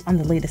informed on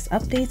the latest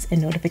updates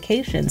and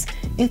notifications,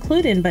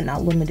 including but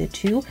not limited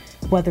to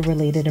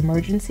weather-related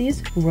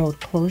emergencies, road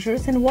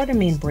closures, and water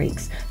main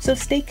breaks. So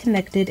stay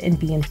connected and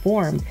be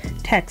informed.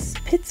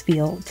 Text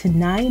Pittsfield to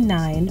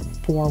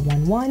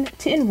 99411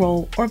 to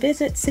enroll or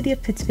visit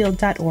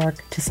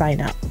cityofpittsfield.org to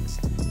sign up.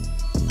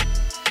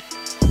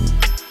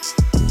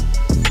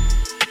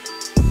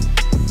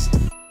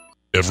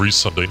 Every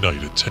Sunday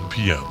night at 10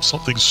 p.m.,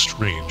 something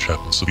strange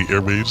happens to the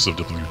airwaves of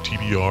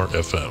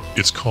WTBR-FM.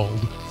 It's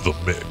called The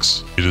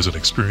Mix. It is an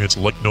experience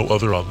like no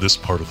other on this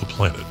part of the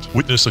planet.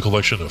 Witness a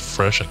collection of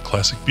fresh and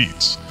classic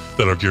beats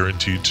that are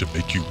guaranteed to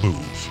make you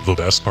move. The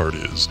best part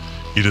is,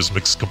 it is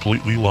mixed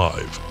completely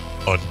live,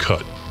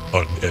 uncut,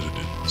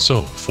 unedited.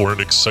 So, for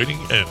an exciting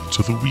end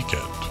to the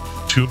weekend,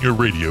 tune your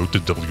radio to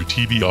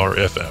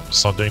WTBR-FM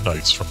Sunday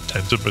nights from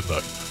 10 to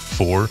midnight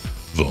for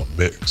The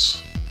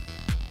Mix.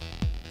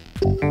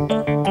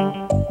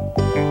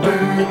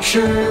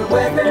 Berkshire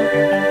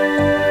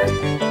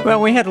weather. Well,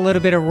 we had a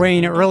little bit of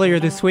rain earlier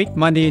this week,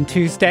 Monday and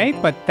Tuesday,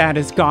 but that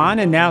is gone,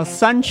 and now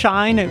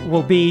sunshine. It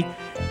will be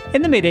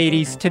in the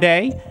mid-80s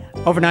today.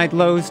 Overnight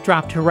lows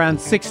drop to around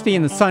 60,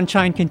 and the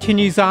sunshine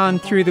continues on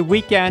through the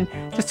weekend.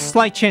 Just a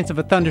slight chance of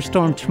a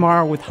thunderstorm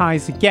tomorrow with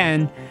highs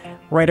again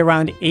right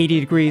around 80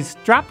 degrees.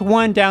 Dropped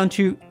one down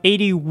to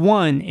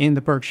 81 in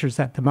the Berkshires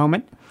at the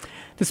moment.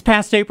 This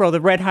past April,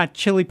 the Red Hot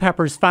Chili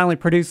Peppers finally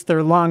produced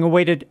their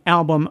long-awaited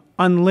album,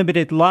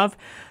 Unlimited Love.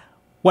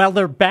 Well,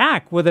 they're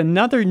back with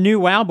another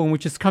new album,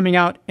 which is coming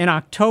out in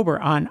October.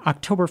 On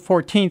October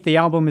 14th, the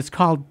album is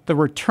called The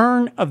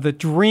Return of the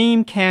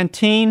Dream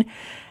Canteen.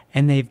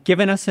 and they've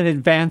given us an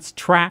advanced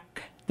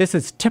track. This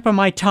is Tip of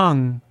My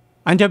Tongue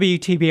on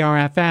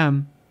WTBR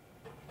FM.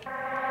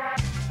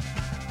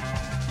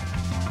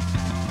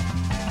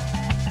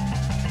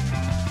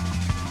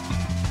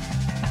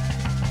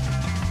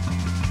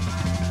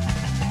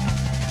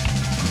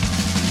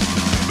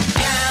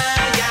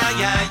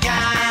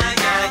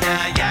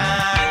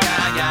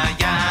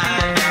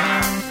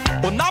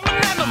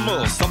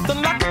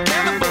 Something like a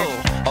cannibal,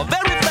 a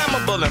very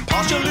flammable and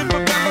partially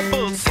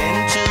programmable.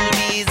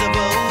 Centuries of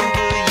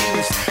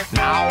overuse,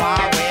 now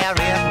I wear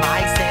it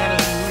nice and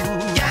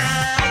loose. Yeah.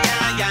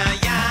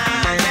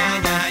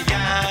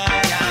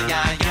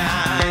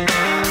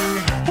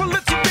 Well,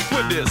 let's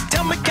ubiquitous.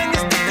 Tell me, can you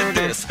stick to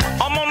this?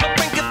 I'm on the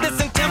brink of this,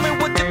 and tell me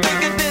what you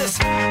think of this.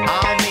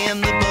 I'm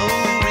in the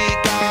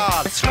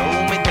Beauregard. Slow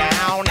me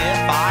down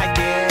if I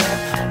get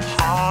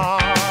hard.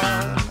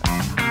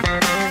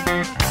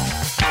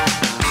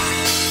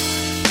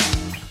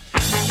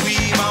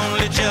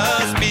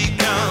 Just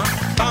begun,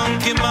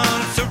 funky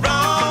months are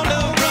on the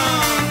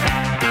run.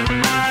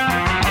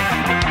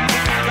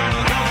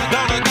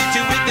 Gonna get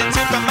you with the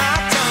tip of my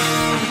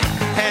tongue.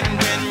 And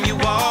when you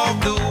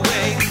walk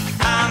away,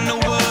 I know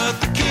what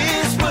the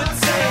kids would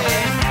say.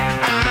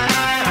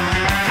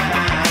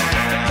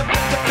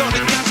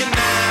 Gonna get you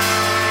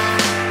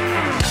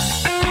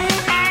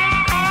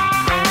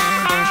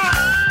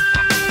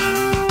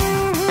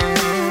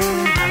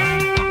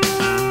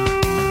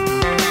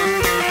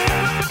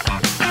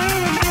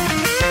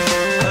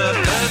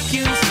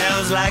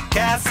like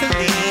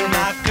gasoline.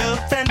 My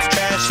girlfriend's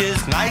trash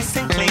is nice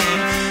and clean.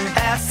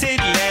 Acid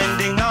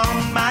landing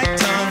on my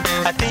tongue.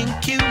 I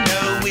think you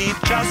know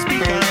we've just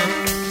begun.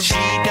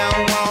 She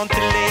don't want the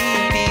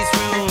ladies'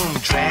 room.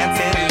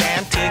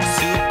 Transatlantic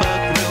super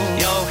glue.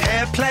 Your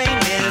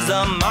hairplane is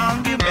a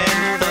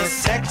monument. The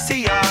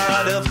sexy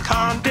art of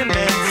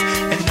condiments.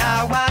 And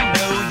now I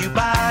know you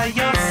by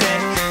your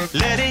set.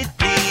 Let it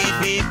bleed,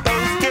 we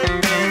both get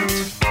bent.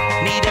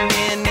 Need a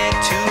minute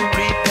to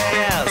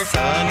prepare.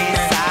 Sunny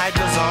side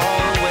was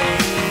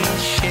always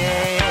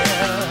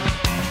shared.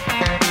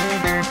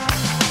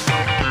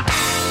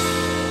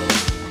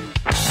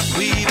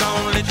 We've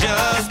only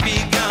just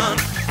begun.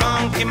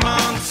 Funky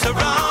months are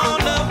on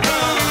the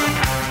run.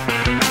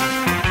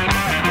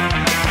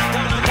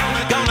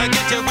 Gonna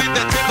get you with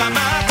the tip of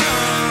my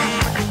tongue.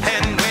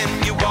 And when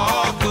you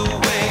walk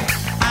away,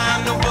 I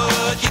know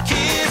what your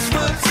kids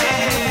would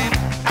say.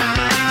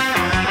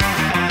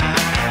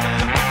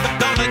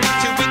 Gonna get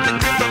you with the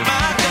tip of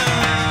my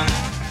tongue.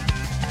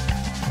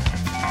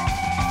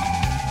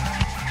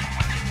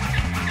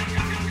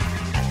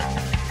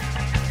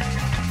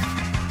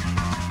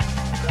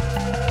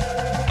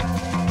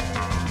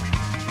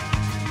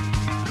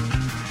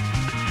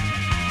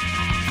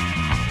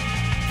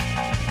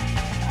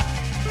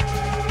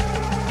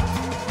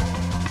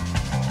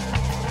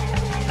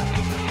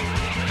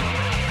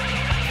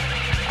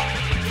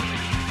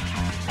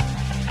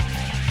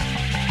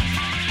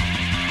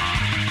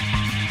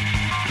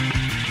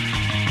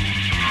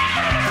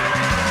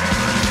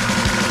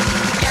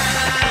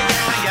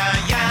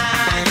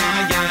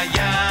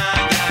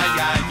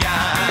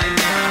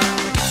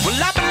 Well,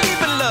 I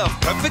believe in love,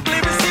 perfectly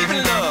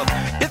receiving love.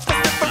 It's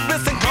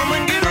vociferous and come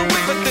and get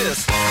away with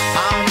this.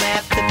 I'm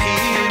at the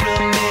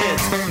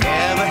pyramids,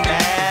 never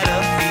had a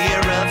fear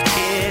of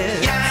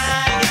kids.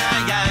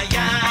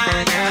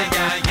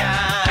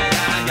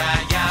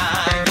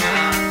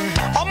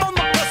 I'm on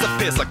the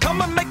precipice, I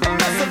come and make a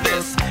mess of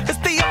this. It's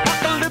the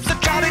apocalypse, I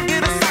try to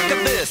get a sack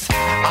of this.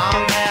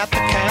 I'm at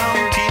the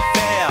county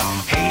fair,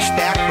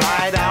 haystack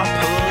right, I'll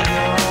pull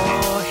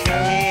your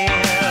hair.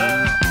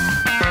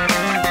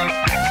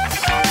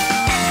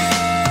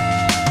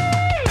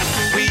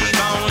 We've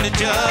only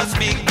just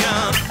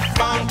begun.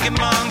 Funky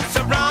months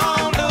are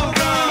on the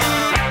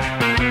run.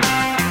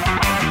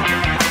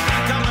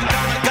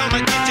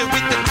 Gonna get you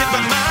with the tip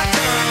of my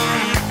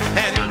tongue.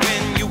 And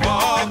when you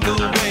walk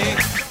away,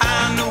 I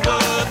know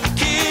what the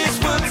kids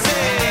would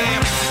say.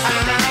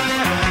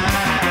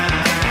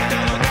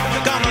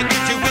 Gonna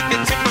get you with the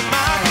tip of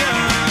my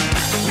tongue.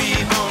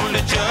 We've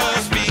only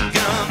just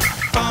begun.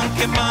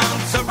 Funky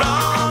months are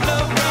on the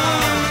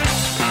run.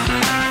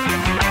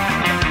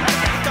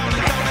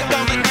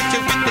 Gonna get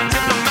you with the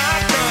tip of my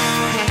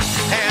tongue.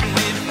 And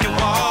when you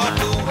walk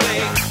away,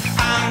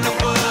 I know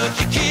what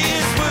your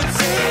kids would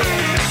say.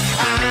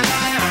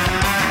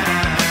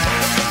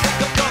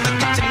 Gonna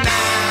get you now.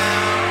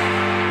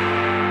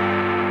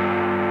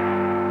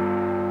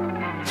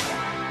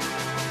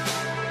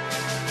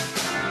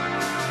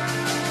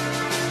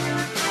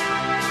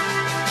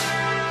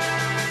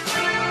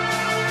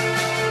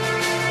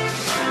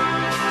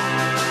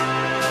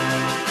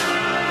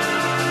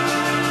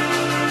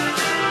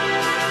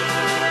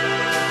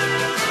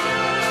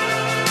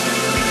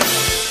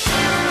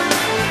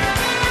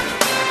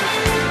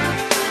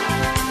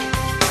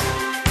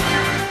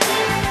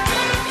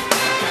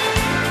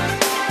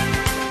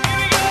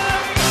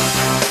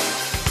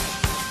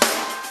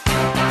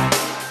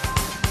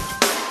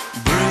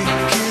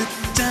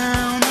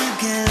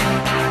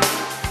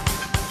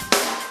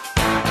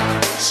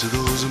 So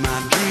those are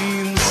my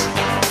dreams,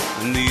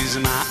 and these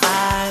are my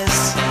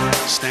eyes.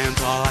 Stand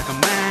tall like a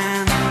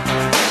man,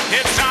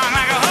 hit strong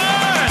like a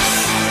horse.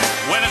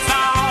 When it's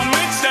all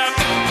mixed up,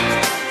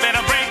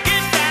 better break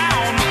it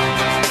down.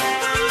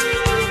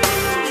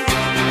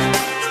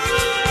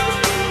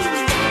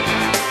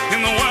 In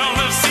the world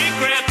of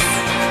secrets,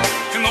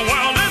 in the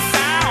world of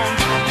sound,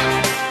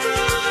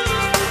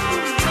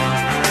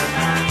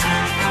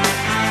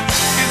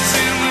 it's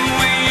in the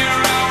way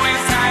you're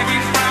always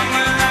hiding from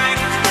the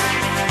light.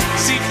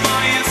 See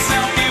for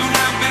yourself, you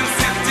have been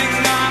sitting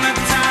on a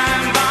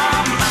time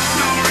bomb.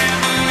 No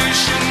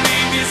revolution,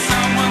 maybe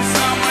someone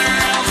somewhere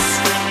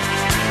else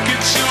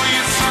could show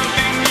you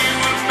something new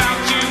about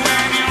you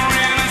and your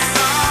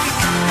renaissance.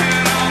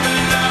 And all the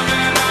love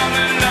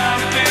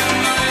in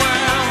the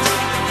world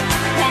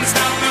won't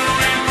stop the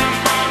rain from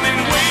falling,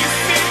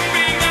 wasting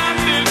being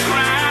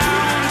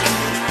underground.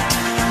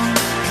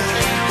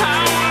 I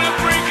wanna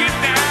break it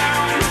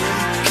down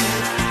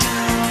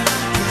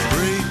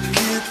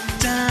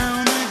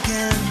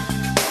again.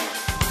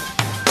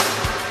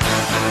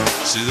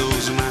 See,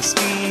 those are my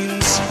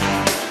schemes,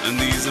 and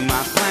these are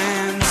my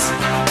plans.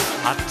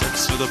 Hot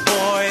tips for the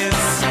boys,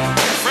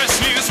 fresh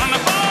news from the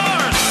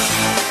board.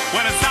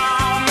 When it's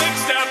all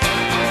mixed up,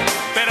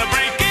 better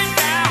break it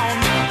down.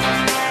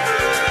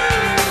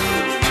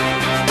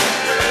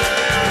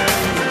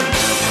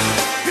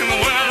 In the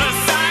world of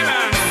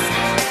silence,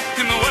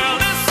 in the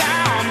world of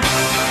sound,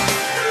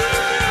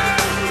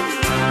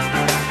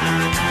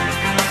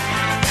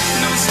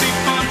 no sleep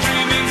for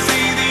dreaming,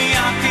 see the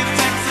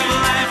architects of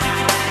life.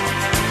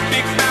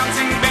 Big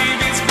bouncing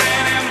babies,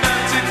 bread and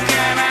butter,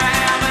 can I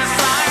have a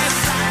slice?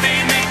 They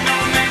make no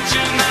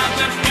mention of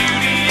the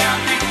beauty of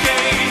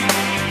decay.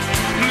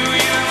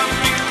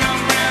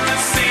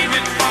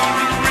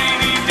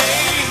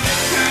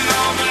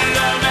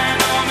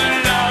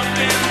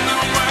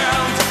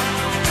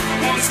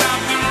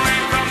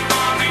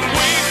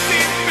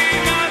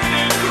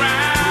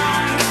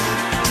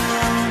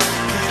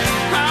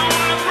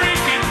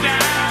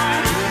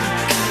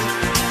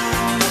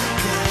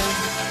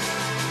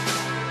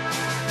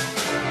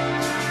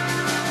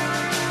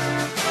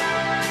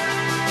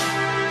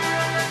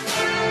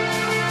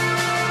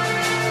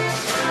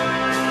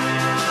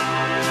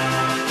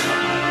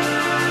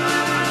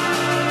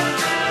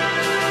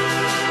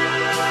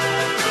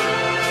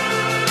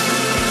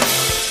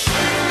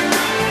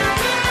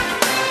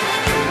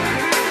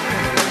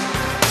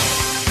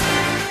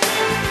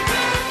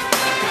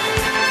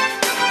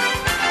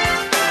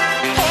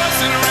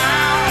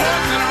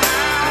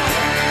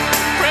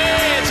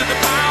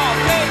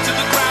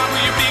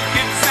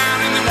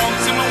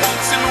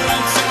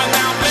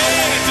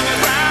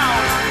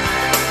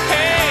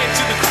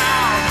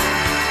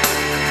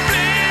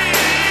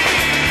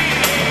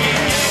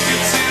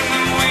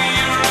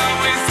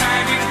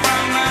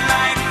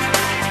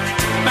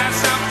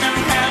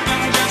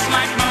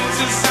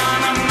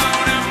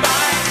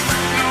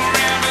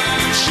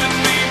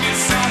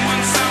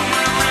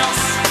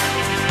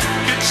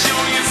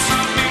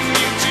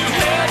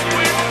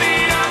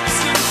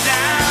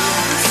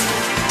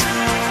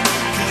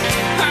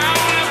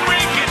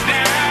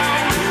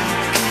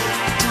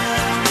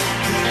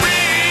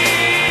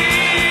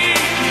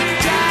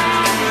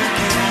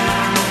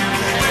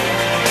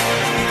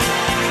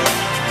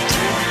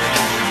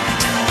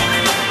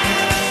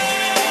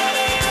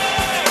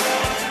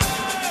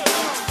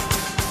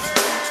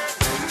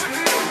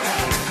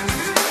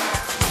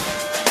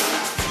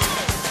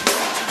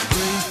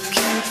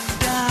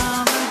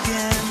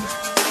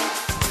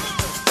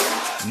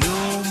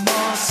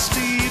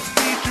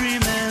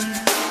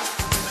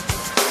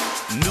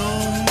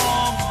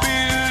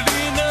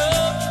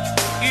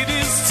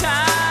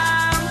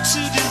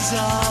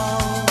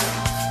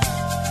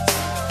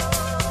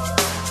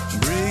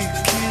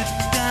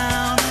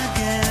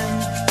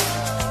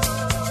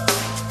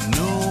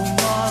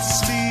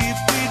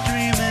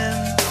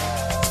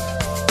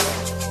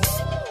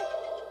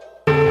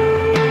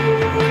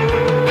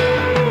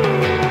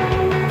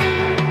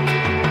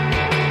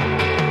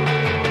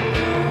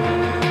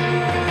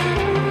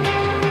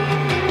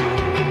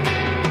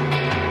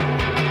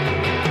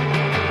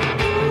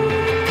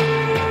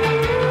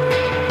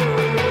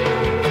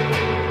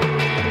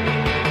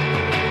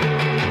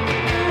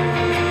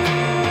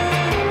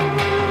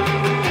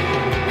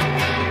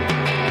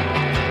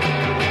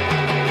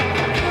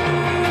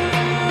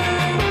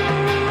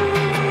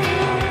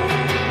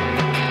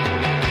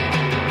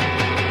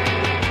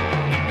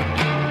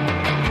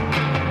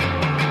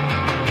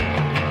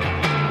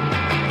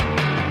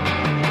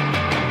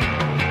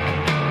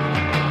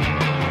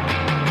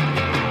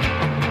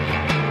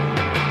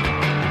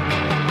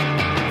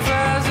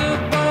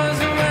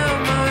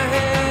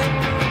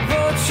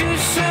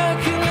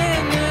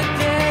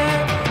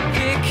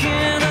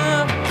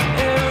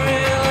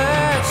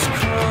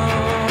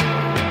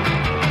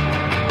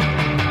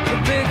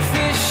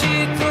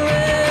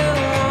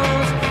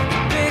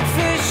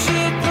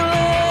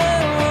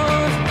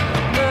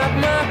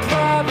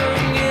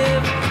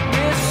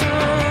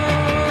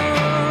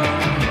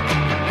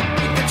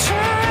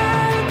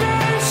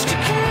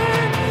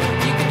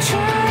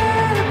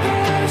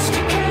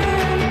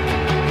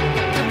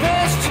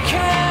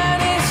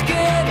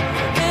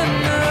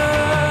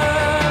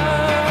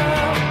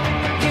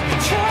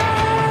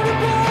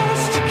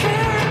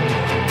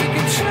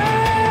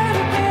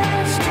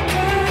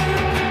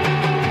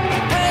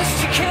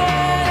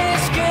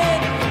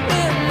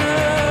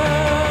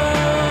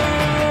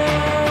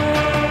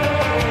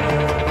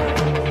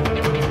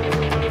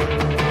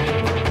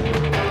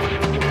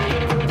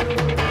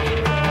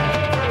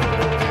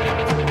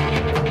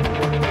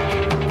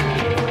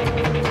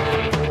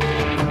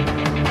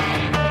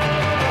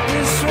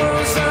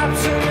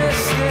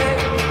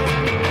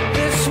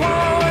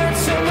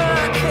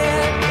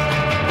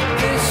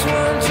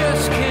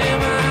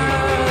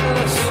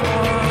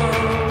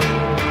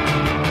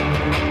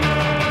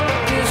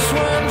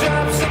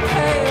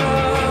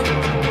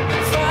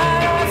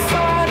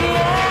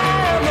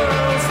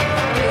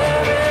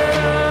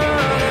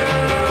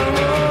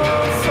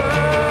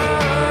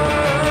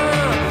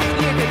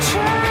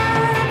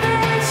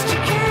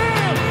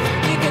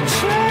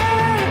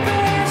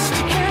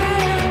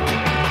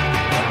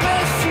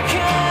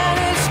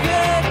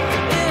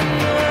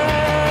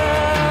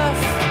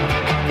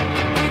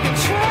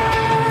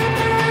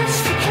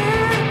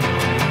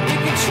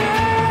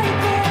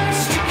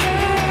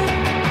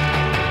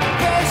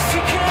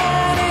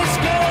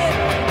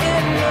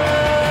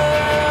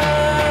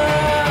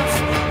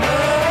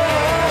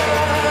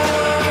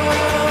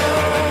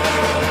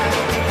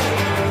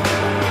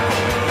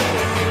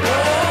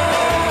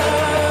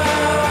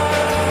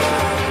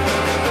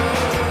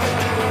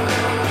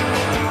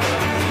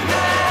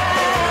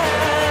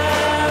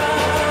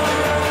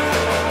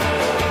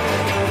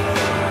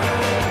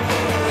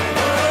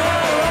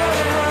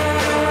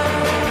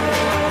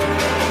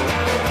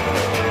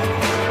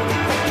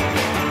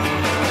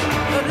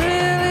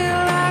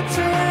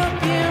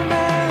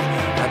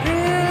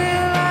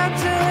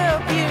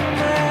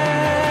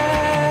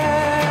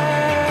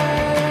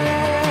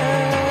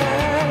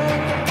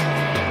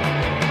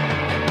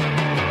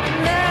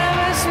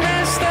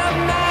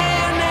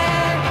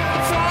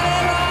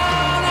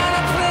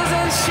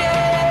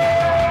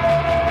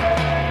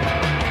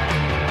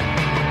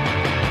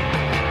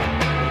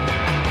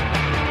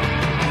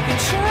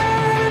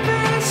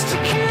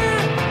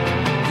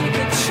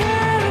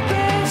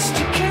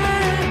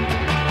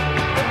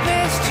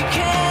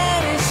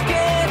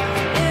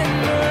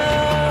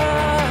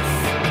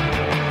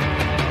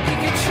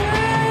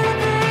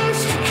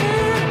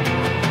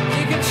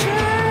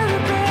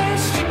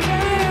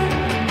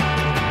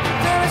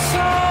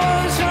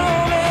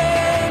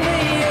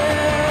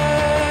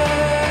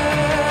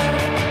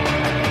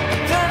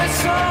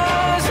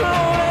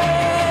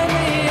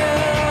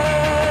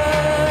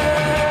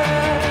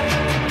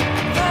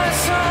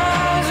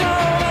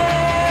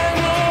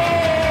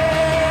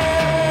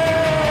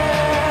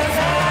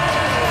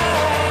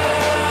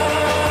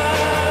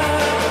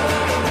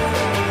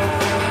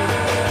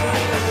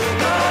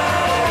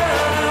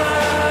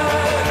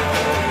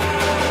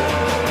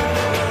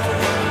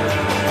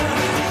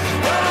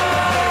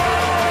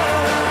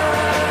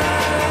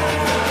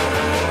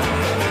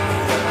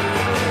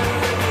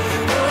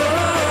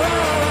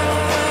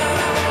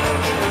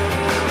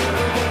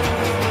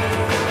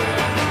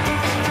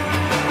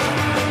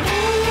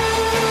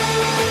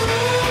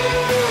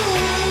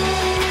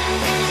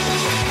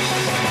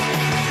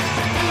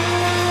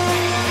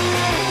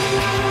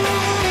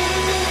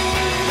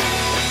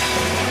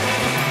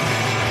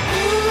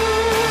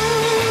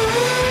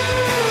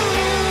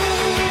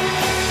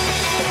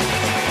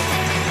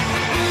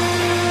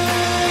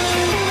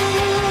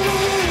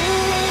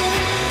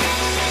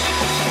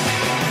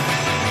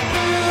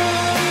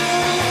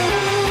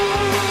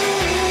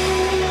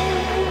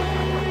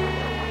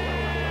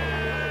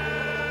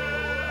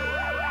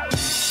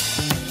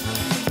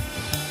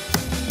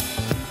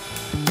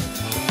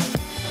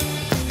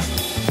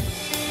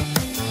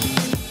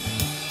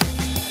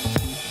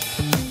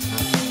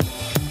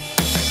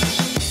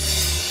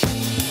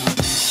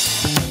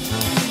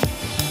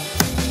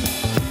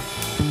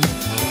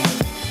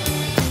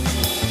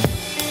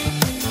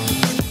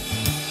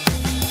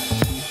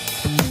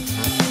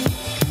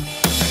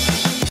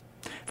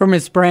 From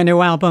his brand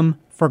new album,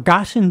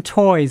 Forgotten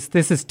Toys,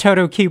 this is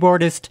Toto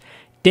keyboardist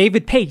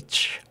David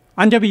Paich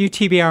on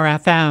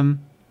WTBR FM.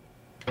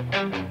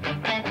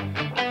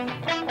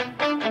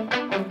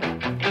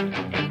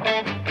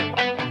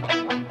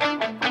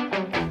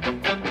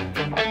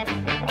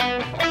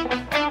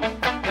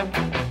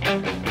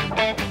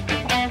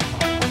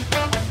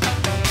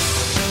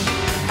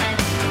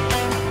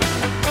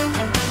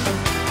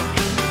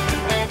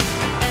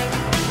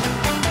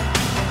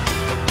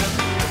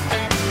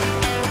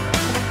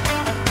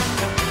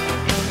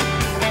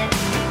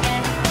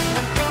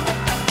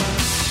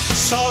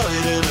 Saw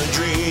it in a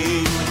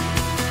dream.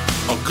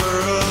 A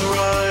girl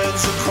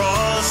rides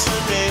across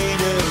her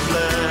native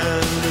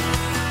land,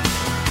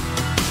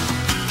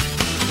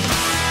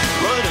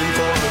 running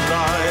for her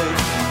life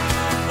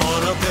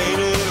on a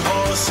painted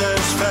horse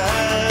as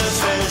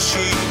fast as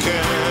she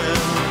can.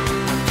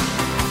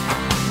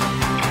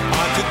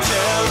 I could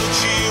tell that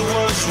she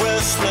was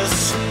restless.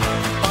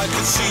 I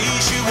could see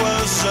she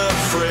was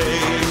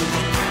afraid.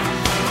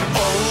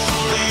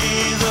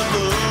 Only the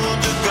moon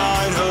to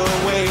guide her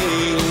way.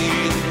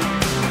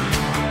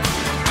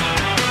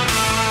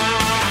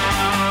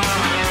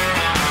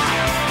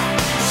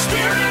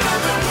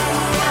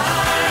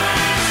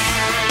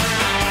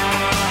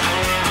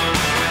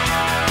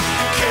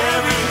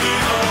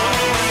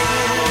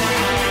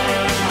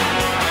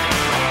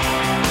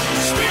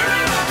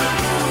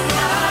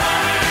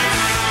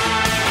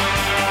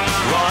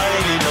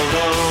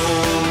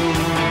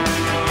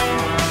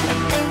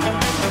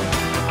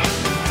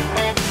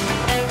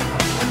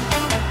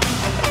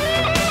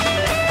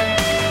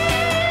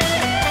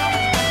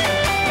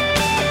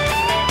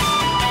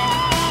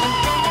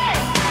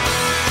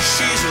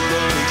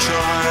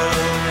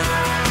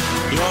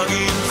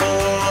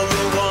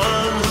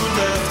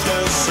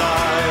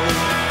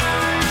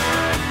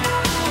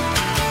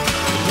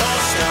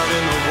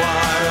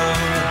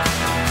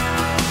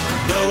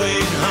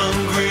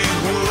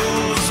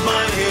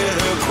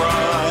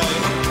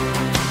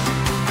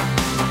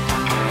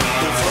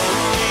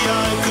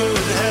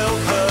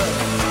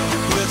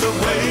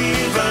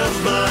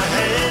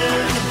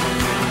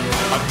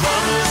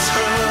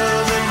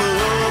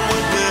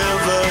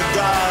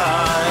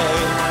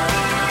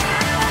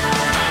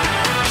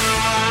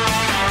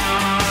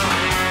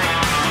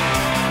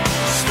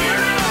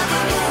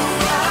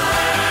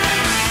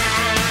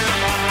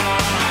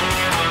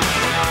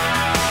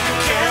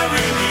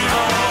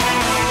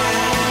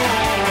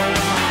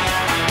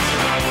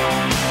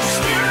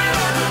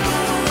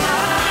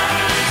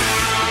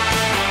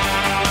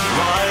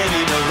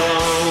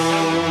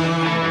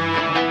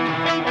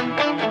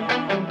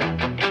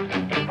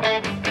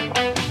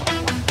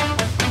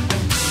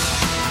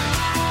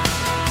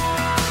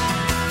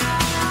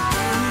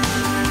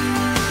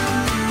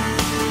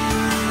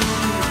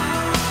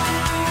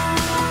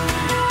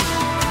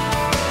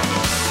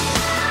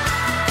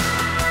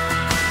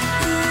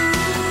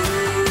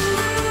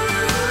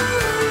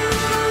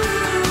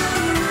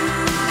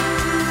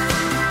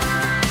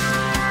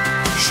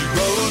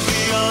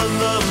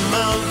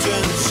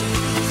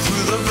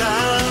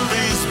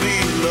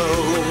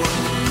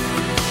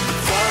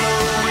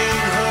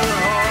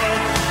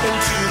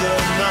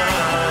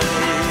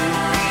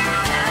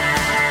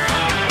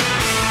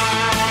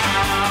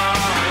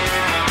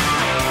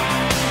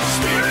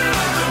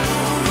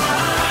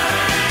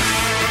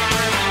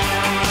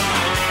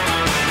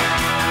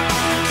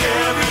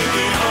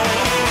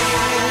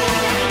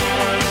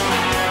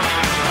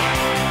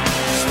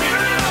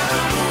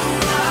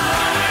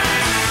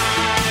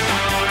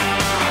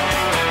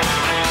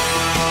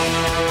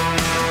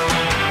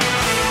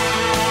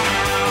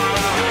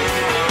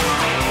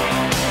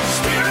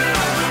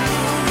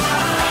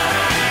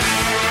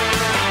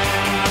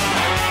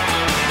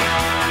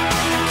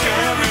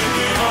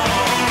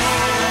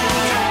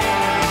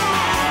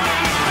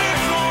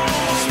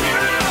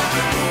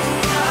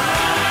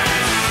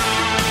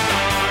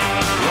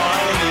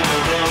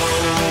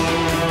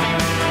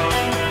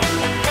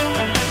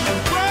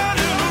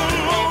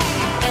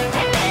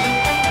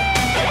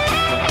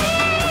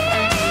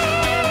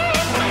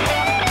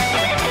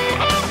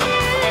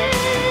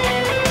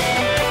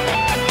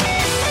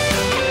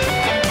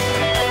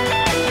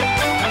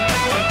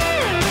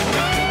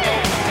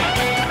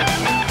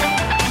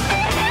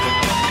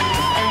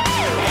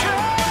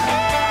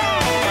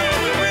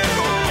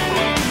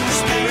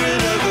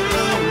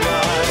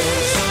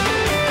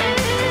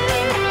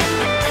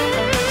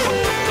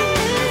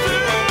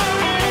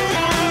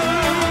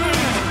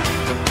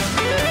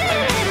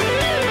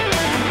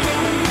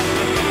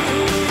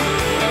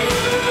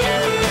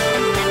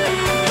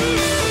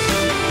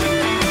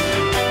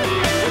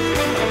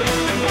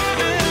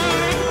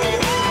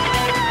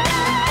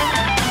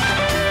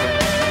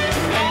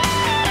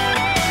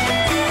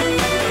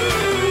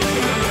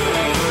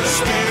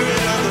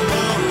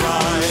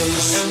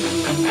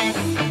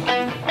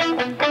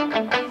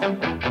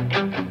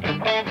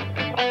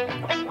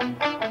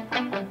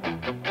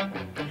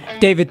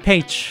 David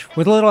Paich,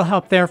 with a little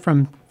help there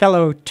from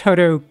fellow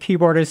Toto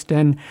keyboardist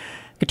and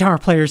guitar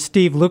player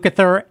Steve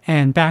Lukather,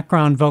 and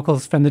background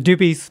vocals from the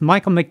Doobies,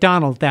 Michael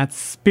McDonald. That's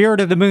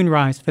Spirit of the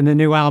Moonrise from the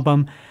new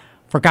album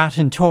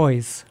Forgotten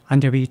Toys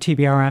on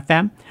WTBR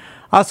FM.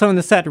 Also in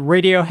the set,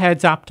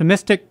 Radiohead's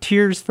Optimistic,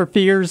 Tears for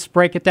Fears,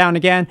 Break It Down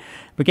Again.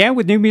 Began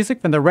with new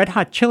music from the Red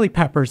Hot Chili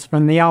Peppers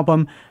from the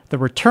album The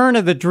Return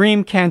of the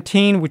Dream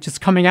Canteen, which is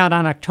coming out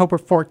on October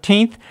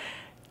 14th.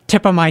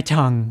 Tip of My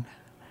Tongue.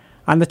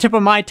 On the tip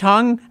of my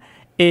tongue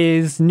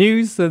is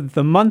news of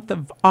the month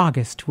of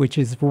August, which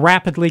is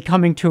rapidly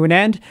coming to an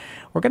end.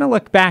 We're going to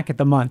look back at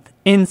the month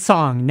in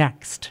song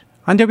next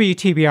on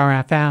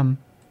WTBR FM.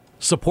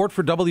 Support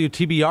for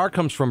WTBR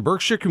comes from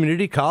Berkshire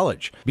Community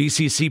College.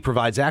 BCC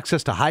provides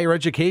access to higher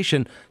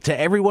education to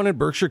everyone in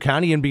Berkshire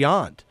County and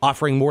beyond,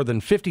 offering more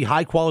than 50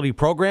 high-quality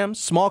programs,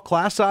 small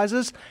class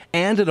sizes,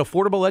 and an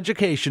affordable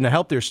education to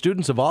help their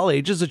students of all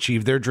ages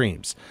achieve their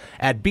dreams.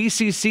 At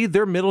BCC,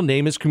 their middle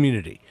name is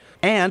community.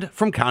 And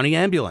from County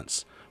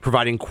Ambulance,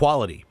 providing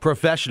quality,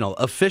 professional,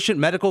 efficient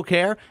medical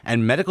care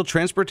and medical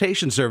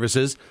transportation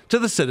services to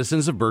the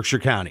citizens of Berkshire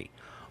County.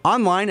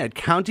 Online at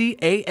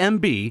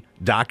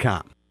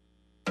countyamb.com.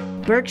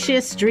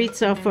 Berkshire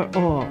streets are for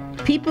all.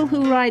 People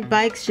who ride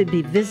bikes should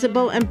be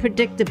visible and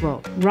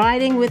predictable,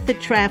 riding with the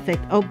traffic,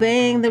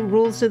 obeying the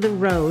rules of the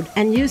road,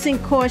 and using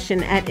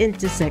caution at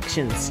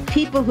intersections.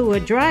 People who are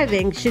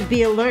driving should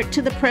be alert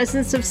to the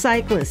presence of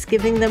cyclists,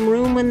 giving them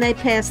room when they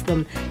pass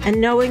them,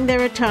 and knowing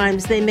there are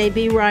times they may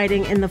be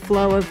riding in the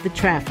flow of the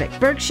traffic.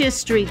 Berkshire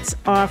streets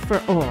are for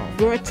all.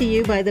 Brought to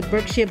you by the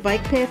Berkshire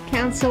Bike Path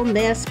Council,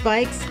 Mass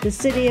Bikes, the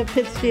City of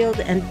Pittsfield,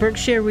 and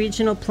Berkshire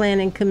Regional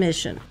Planning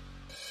Commission.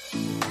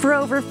 For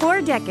over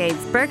 4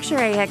 decades, Berkshire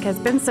AHEC has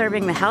been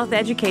serving the health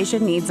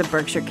education needs of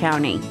Berkshire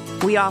County.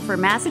 We offer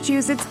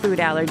Massachusetts food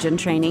allergen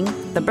training,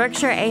 the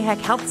Berkshire AHEC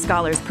Health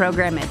Scholars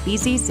Program at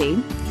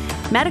BCC,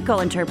 medical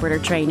interpreter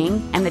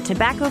training, and the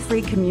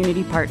Tobacco-Free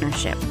Community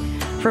Partnership.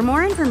 For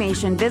more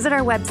information, visit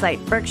our website,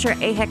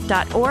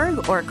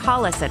 berkshireahec.org, or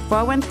call us at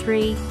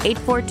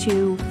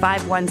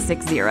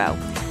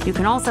 413-842-5160. You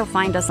can also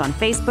find us on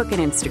Facebook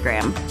and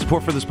Instagram.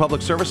 Support for this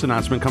public service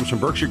announcement comes from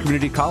Berkshire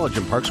Community College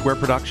and Park Square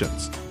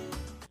Productions.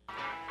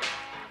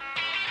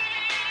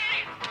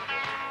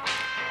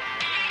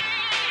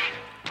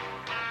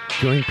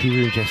 Join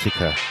Peter and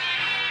Jessica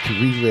to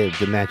relive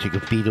the magic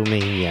of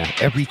Beatlemania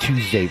every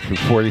Tuesday from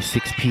 4 to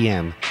 6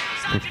 p.m.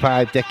 From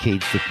 5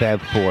 decades to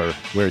Fab 4,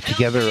 where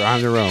Together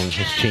on Their Own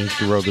has changed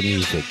the world of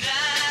music.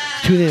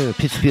 Tune in on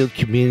Pittsfield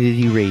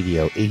Community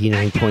Radio,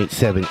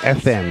 89.7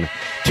 FM,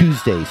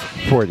 Tuesdays,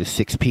 4 to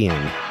 6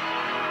 p.m.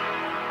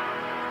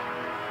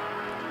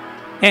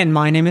 And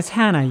my name is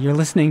Hannah. You're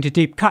listening to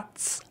Deep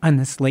Cuts on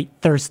this late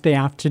Thursday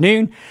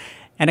afternoon.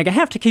 And I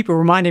have to keep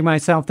reminding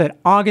myself that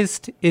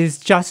August is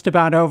just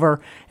about over.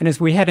 And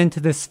as we head into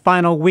this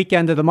final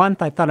weekend of the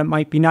month, I thought it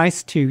might be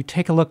nice to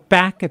take a look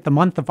back at the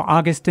month of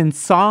August in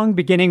song,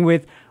 beginning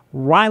with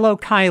Rilo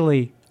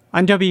Kiley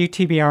on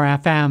WTBR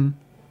FM.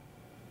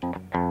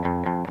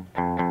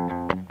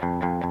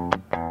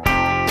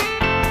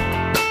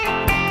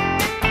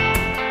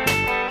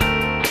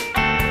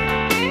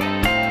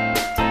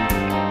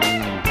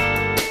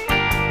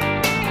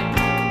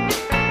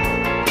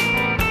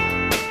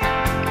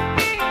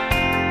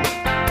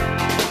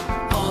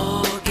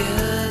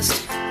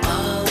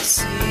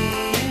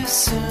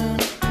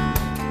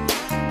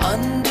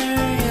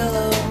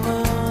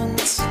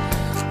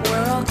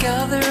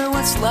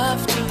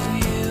 Left of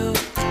you.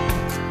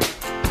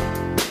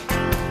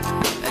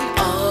 In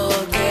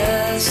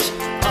August,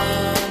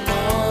 I'm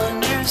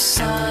on your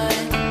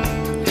side.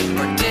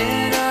 Or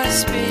did I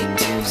speak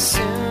too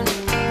soon?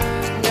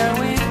 Now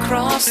we've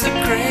crossed the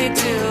great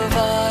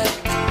divide.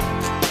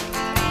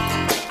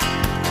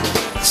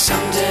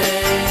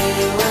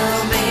 Someday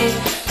we'll meet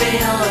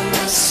beyond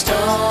the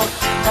storm.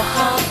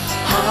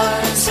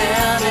 Hearts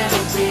and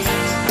it'll be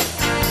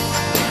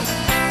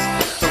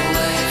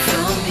away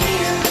from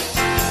here.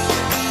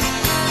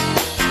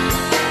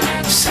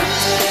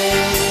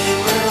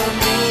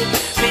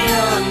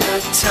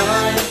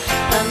 Time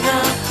and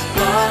the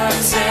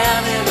bars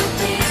and it'll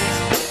be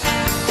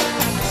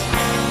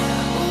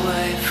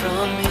away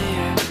from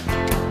here.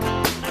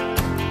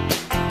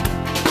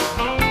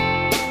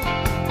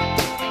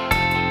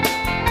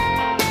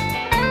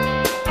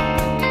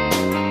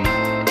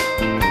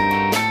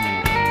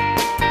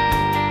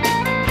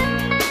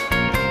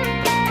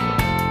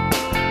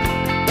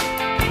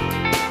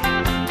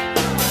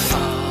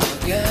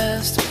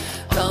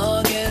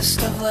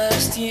 August of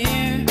last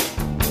year,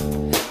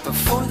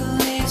 before the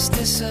leaves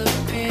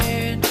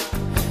disappeared,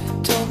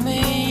 told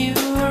me you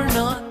were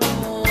not the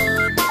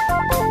one.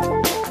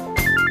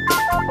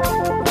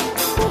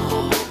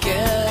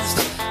 August,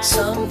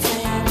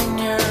 something in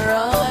your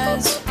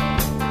eyes,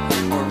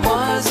 or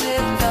was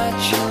it that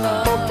you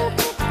lied?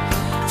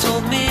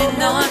 Told me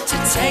not to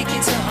take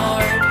it to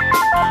heart.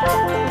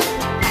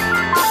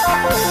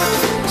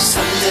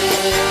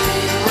 Someday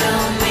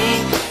we'll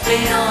meet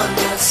beyond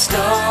the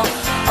storm.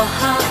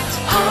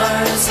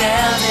 Hearts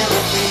and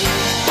it'll be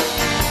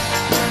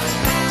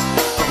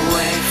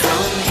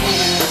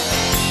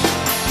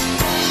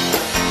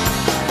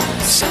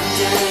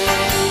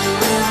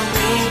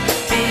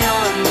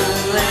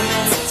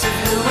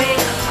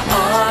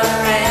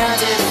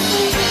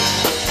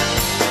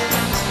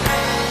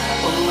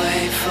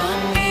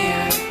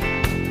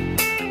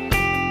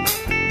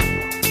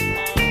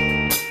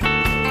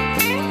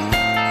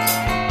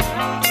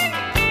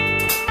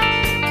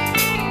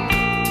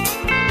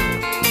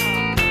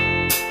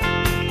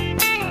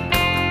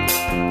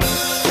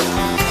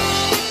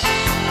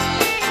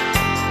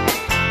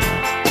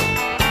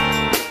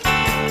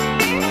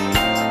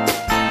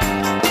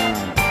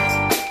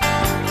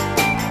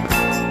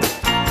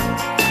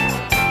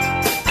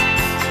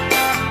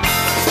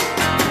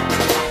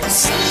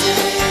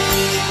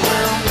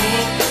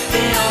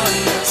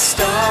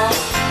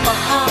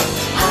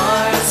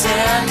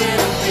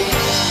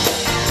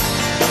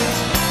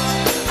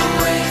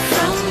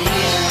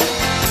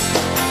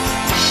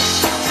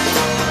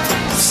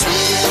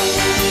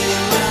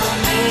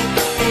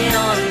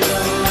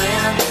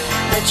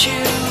want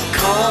you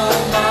call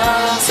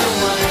miles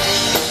away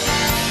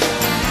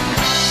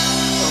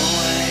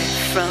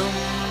from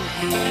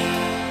here.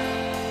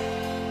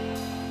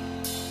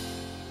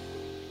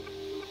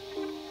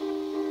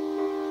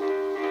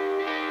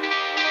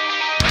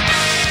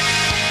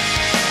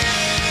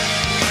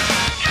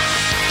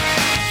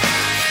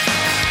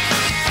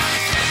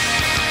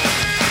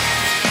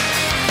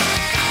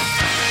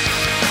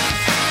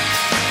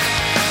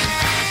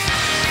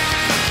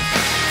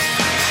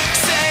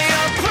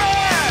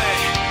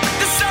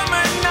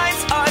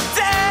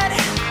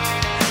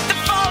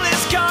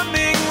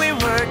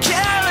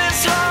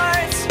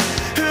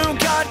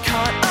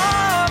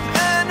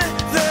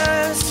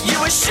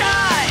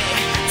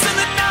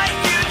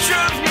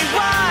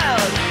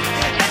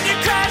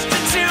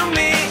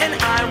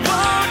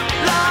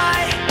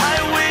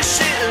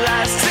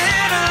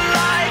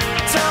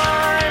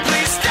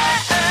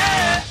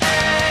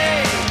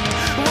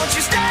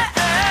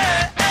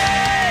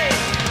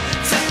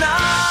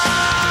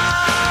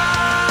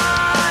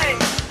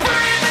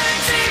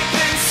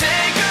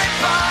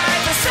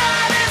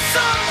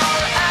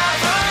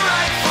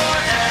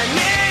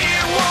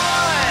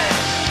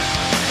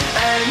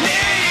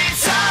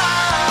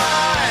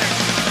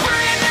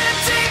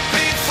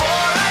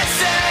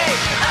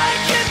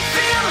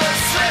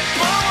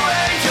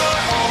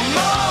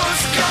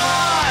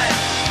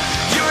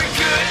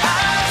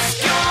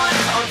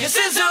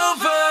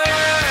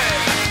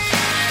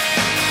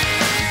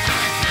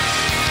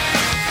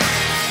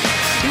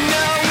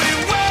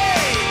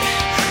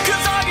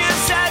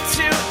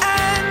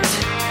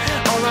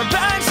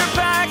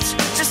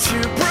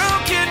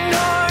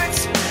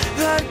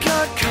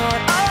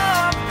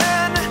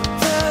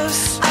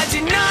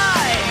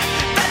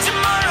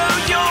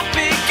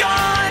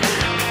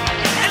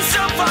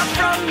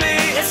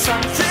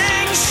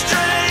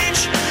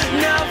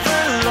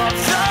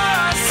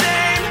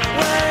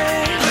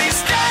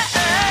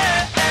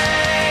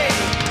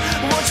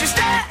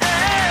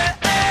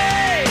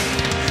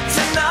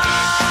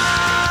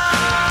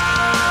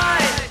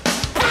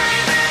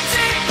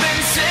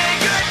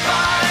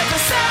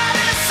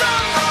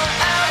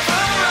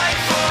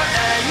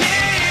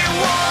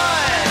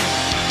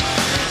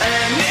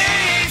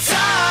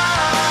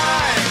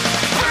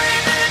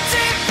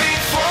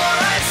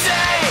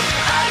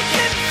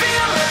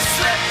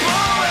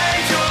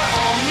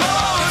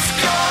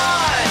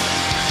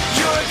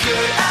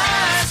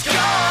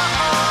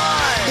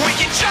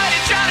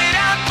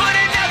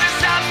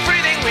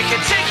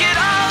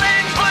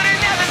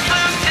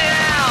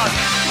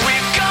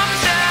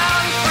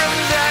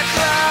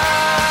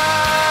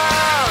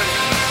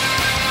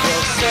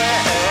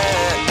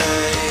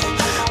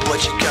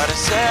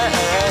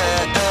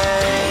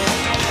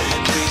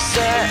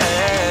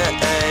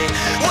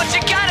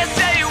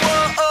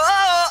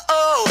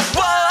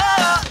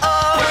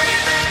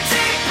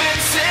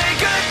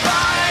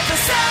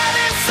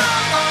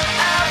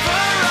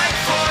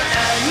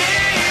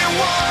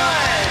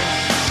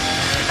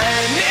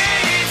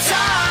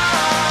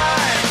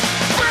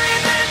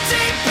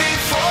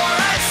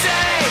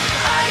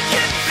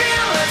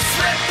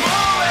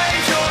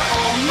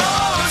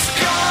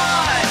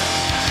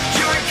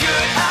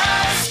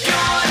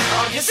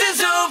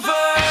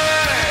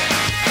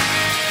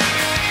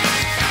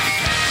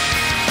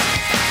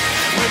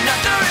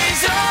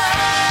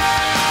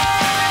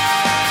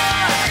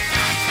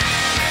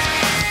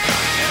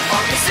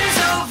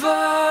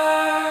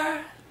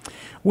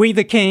 We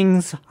the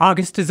Kings,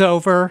 August is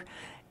over,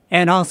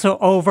 and also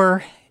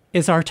over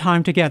is our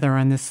time together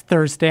on this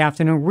Thursday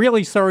afternoon.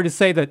 Really sorry to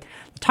say that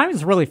the time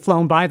has really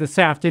flown by this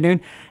afternoon,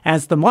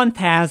 as the month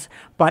has,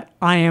 but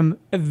I am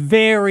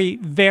very,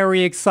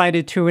 very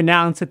excited to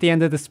announce at the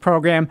end of this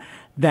program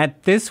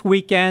that this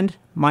weekend,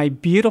 my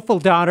beautiful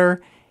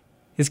daughter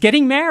is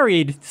getting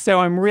married, so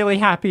I'm really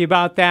happy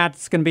about that.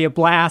 It's going to be a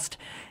blast,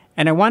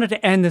 and I wanted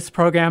to end this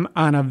program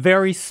on a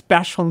very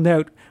special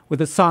note with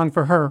a song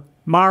for her.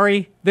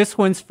 Mari, this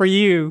one's for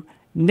you,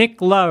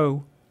 Nick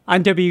Lowe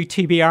on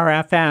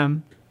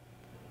WTBR-FM.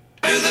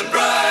 I knew the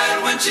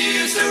bride when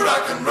she used to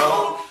rock and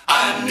roll.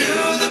 I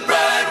knew the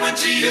bride when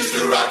she used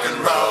to rock and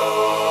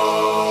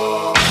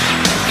roll.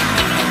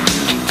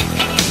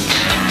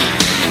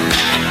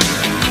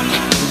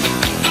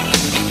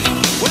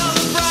 Well,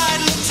 the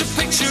bride looks a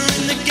picture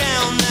in the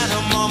gown that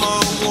her mama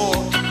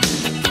wore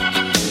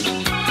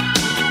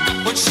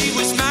when she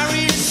was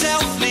married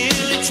herself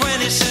nearly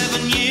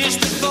 27 years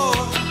before.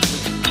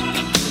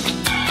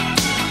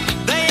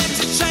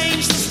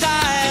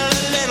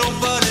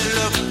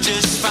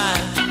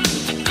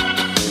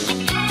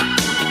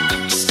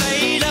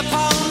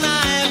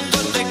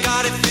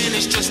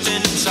 Just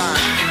in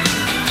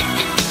time.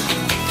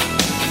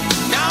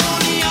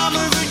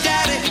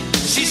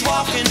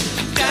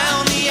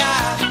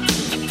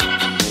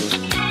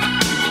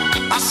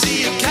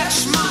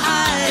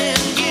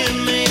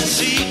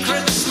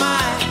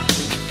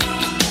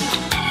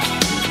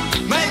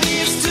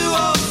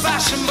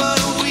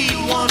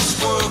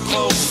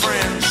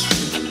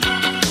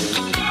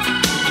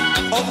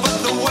 Oh, but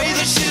the way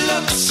that she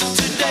looks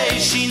today,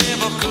 she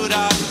never could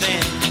have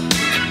been.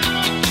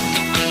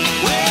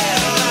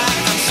 Well, I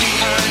can see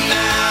her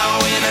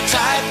now in a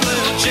tight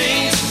blue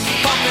jeans,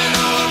 pumping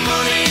all her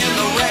money in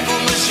the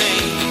record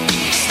machine,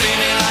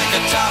 spinning like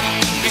a top.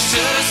 You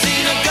should have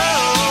seen her go.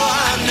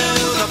 I knew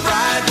the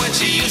bride when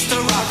she used to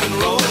rock and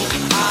roll.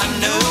 I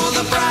knew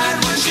the bride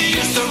when she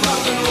used to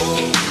rock and roll.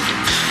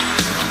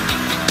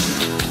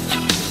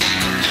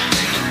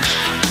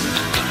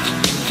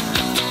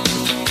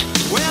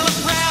 Well, a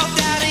proud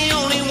daddy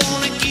only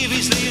wanna give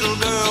his little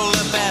girl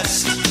the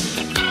best.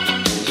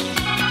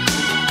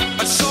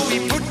 So he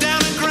put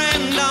down a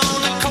grand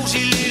on a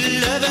cozy little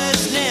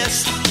lover's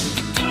nest.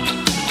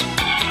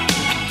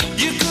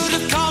 You could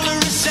have called a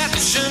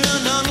reception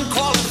an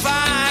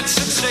unqualified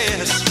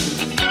success.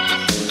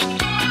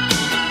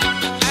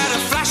 At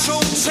a flash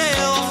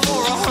hotel for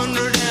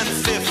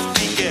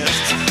 150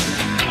 guests.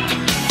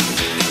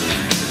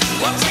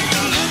 Well, take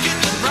a look at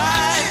the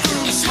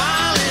bridegroom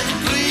smiling,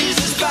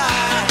 pleases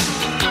by,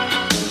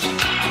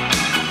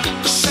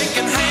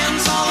 shaking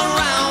hands all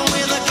around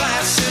with a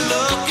glassy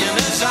look in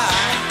his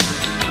eye.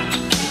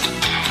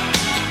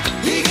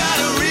 He got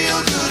a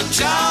real good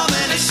job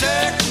and his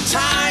shirt and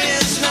tie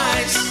is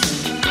nice.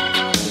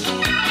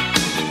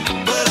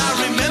 But I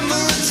remember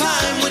a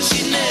time when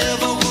she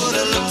never would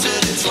have looked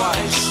at it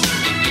twice.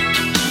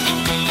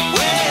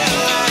 Well,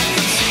 I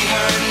can see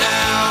her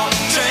now,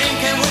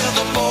 drinking with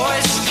the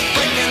boys,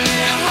 breaking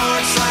their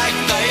hearts like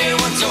they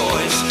were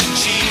toys.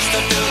 She used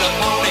to do the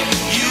pony,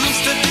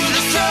 used to do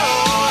the show.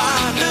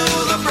 I knew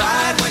the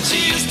bride when she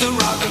used to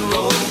rock and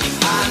roll.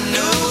 I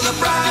knew the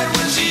bride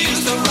when she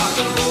used to rock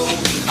and roll.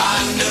 I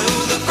knew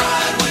the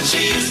bride when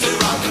she used to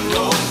rock and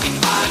roll.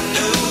 I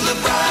knew the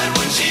bride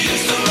when she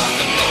used to rock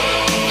and roll.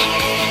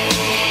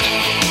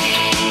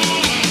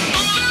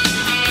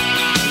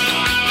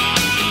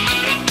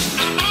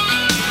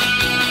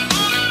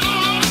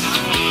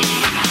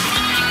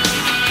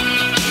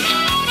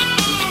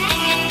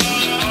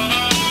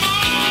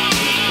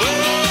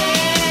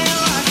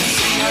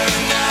 See her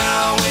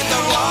now with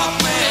the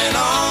Walkman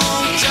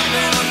on,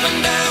 jumping up and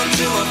down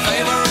to a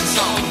favorite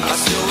song. I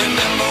still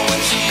remember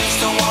when she used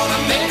to wanna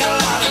make a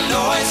lot of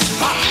noise,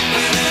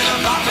 popping and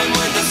bopping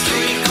with the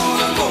street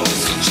corner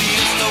boys. She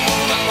used to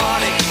wanna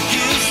party,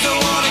 used to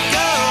wanna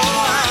go.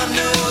 I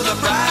knew the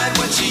bride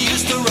when she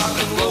used to rock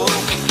and roll.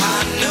 I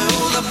knew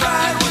the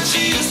bride when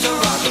she used to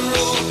rock and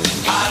roll.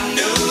 I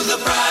knew the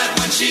bride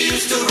when she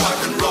used to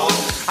rock and roll.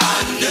 I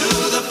knew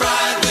the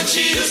bride when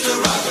she used to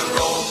rock and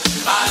roll.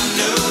 I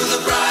knew the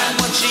bride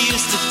when she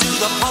used to do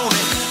the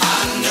pony. I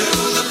knew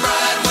the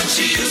bride when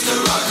she used to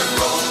rock and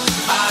roll.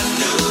 I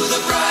knew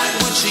the bride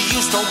when she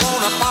used to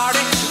wanna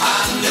party.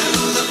 I knew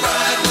the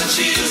bride when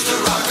she used to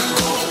rock and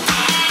roll.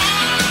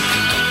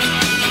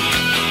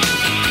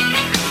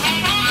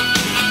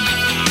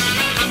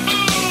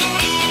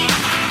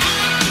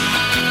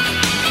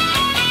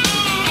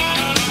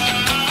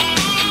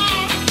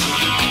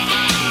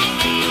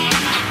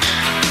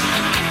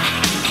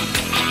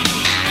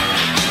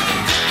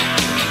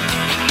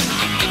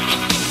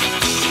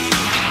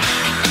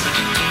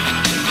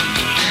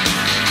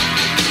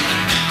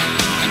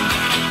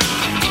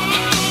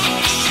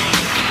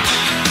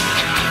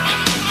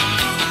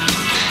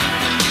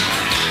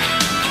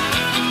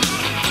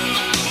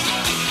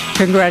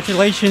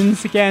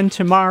 Congratulations again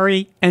to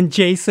Mari and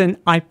Jason.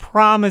 I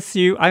promise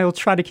you I will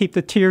try to keep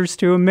the tears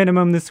to a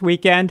minimum this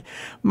weekend.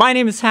 My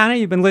name is Hannah.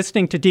 You've been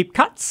listening to Deep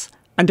Cuts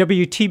on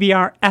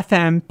WTBR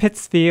FM,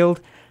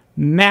 Pittsfield,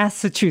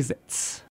 Massachusetts.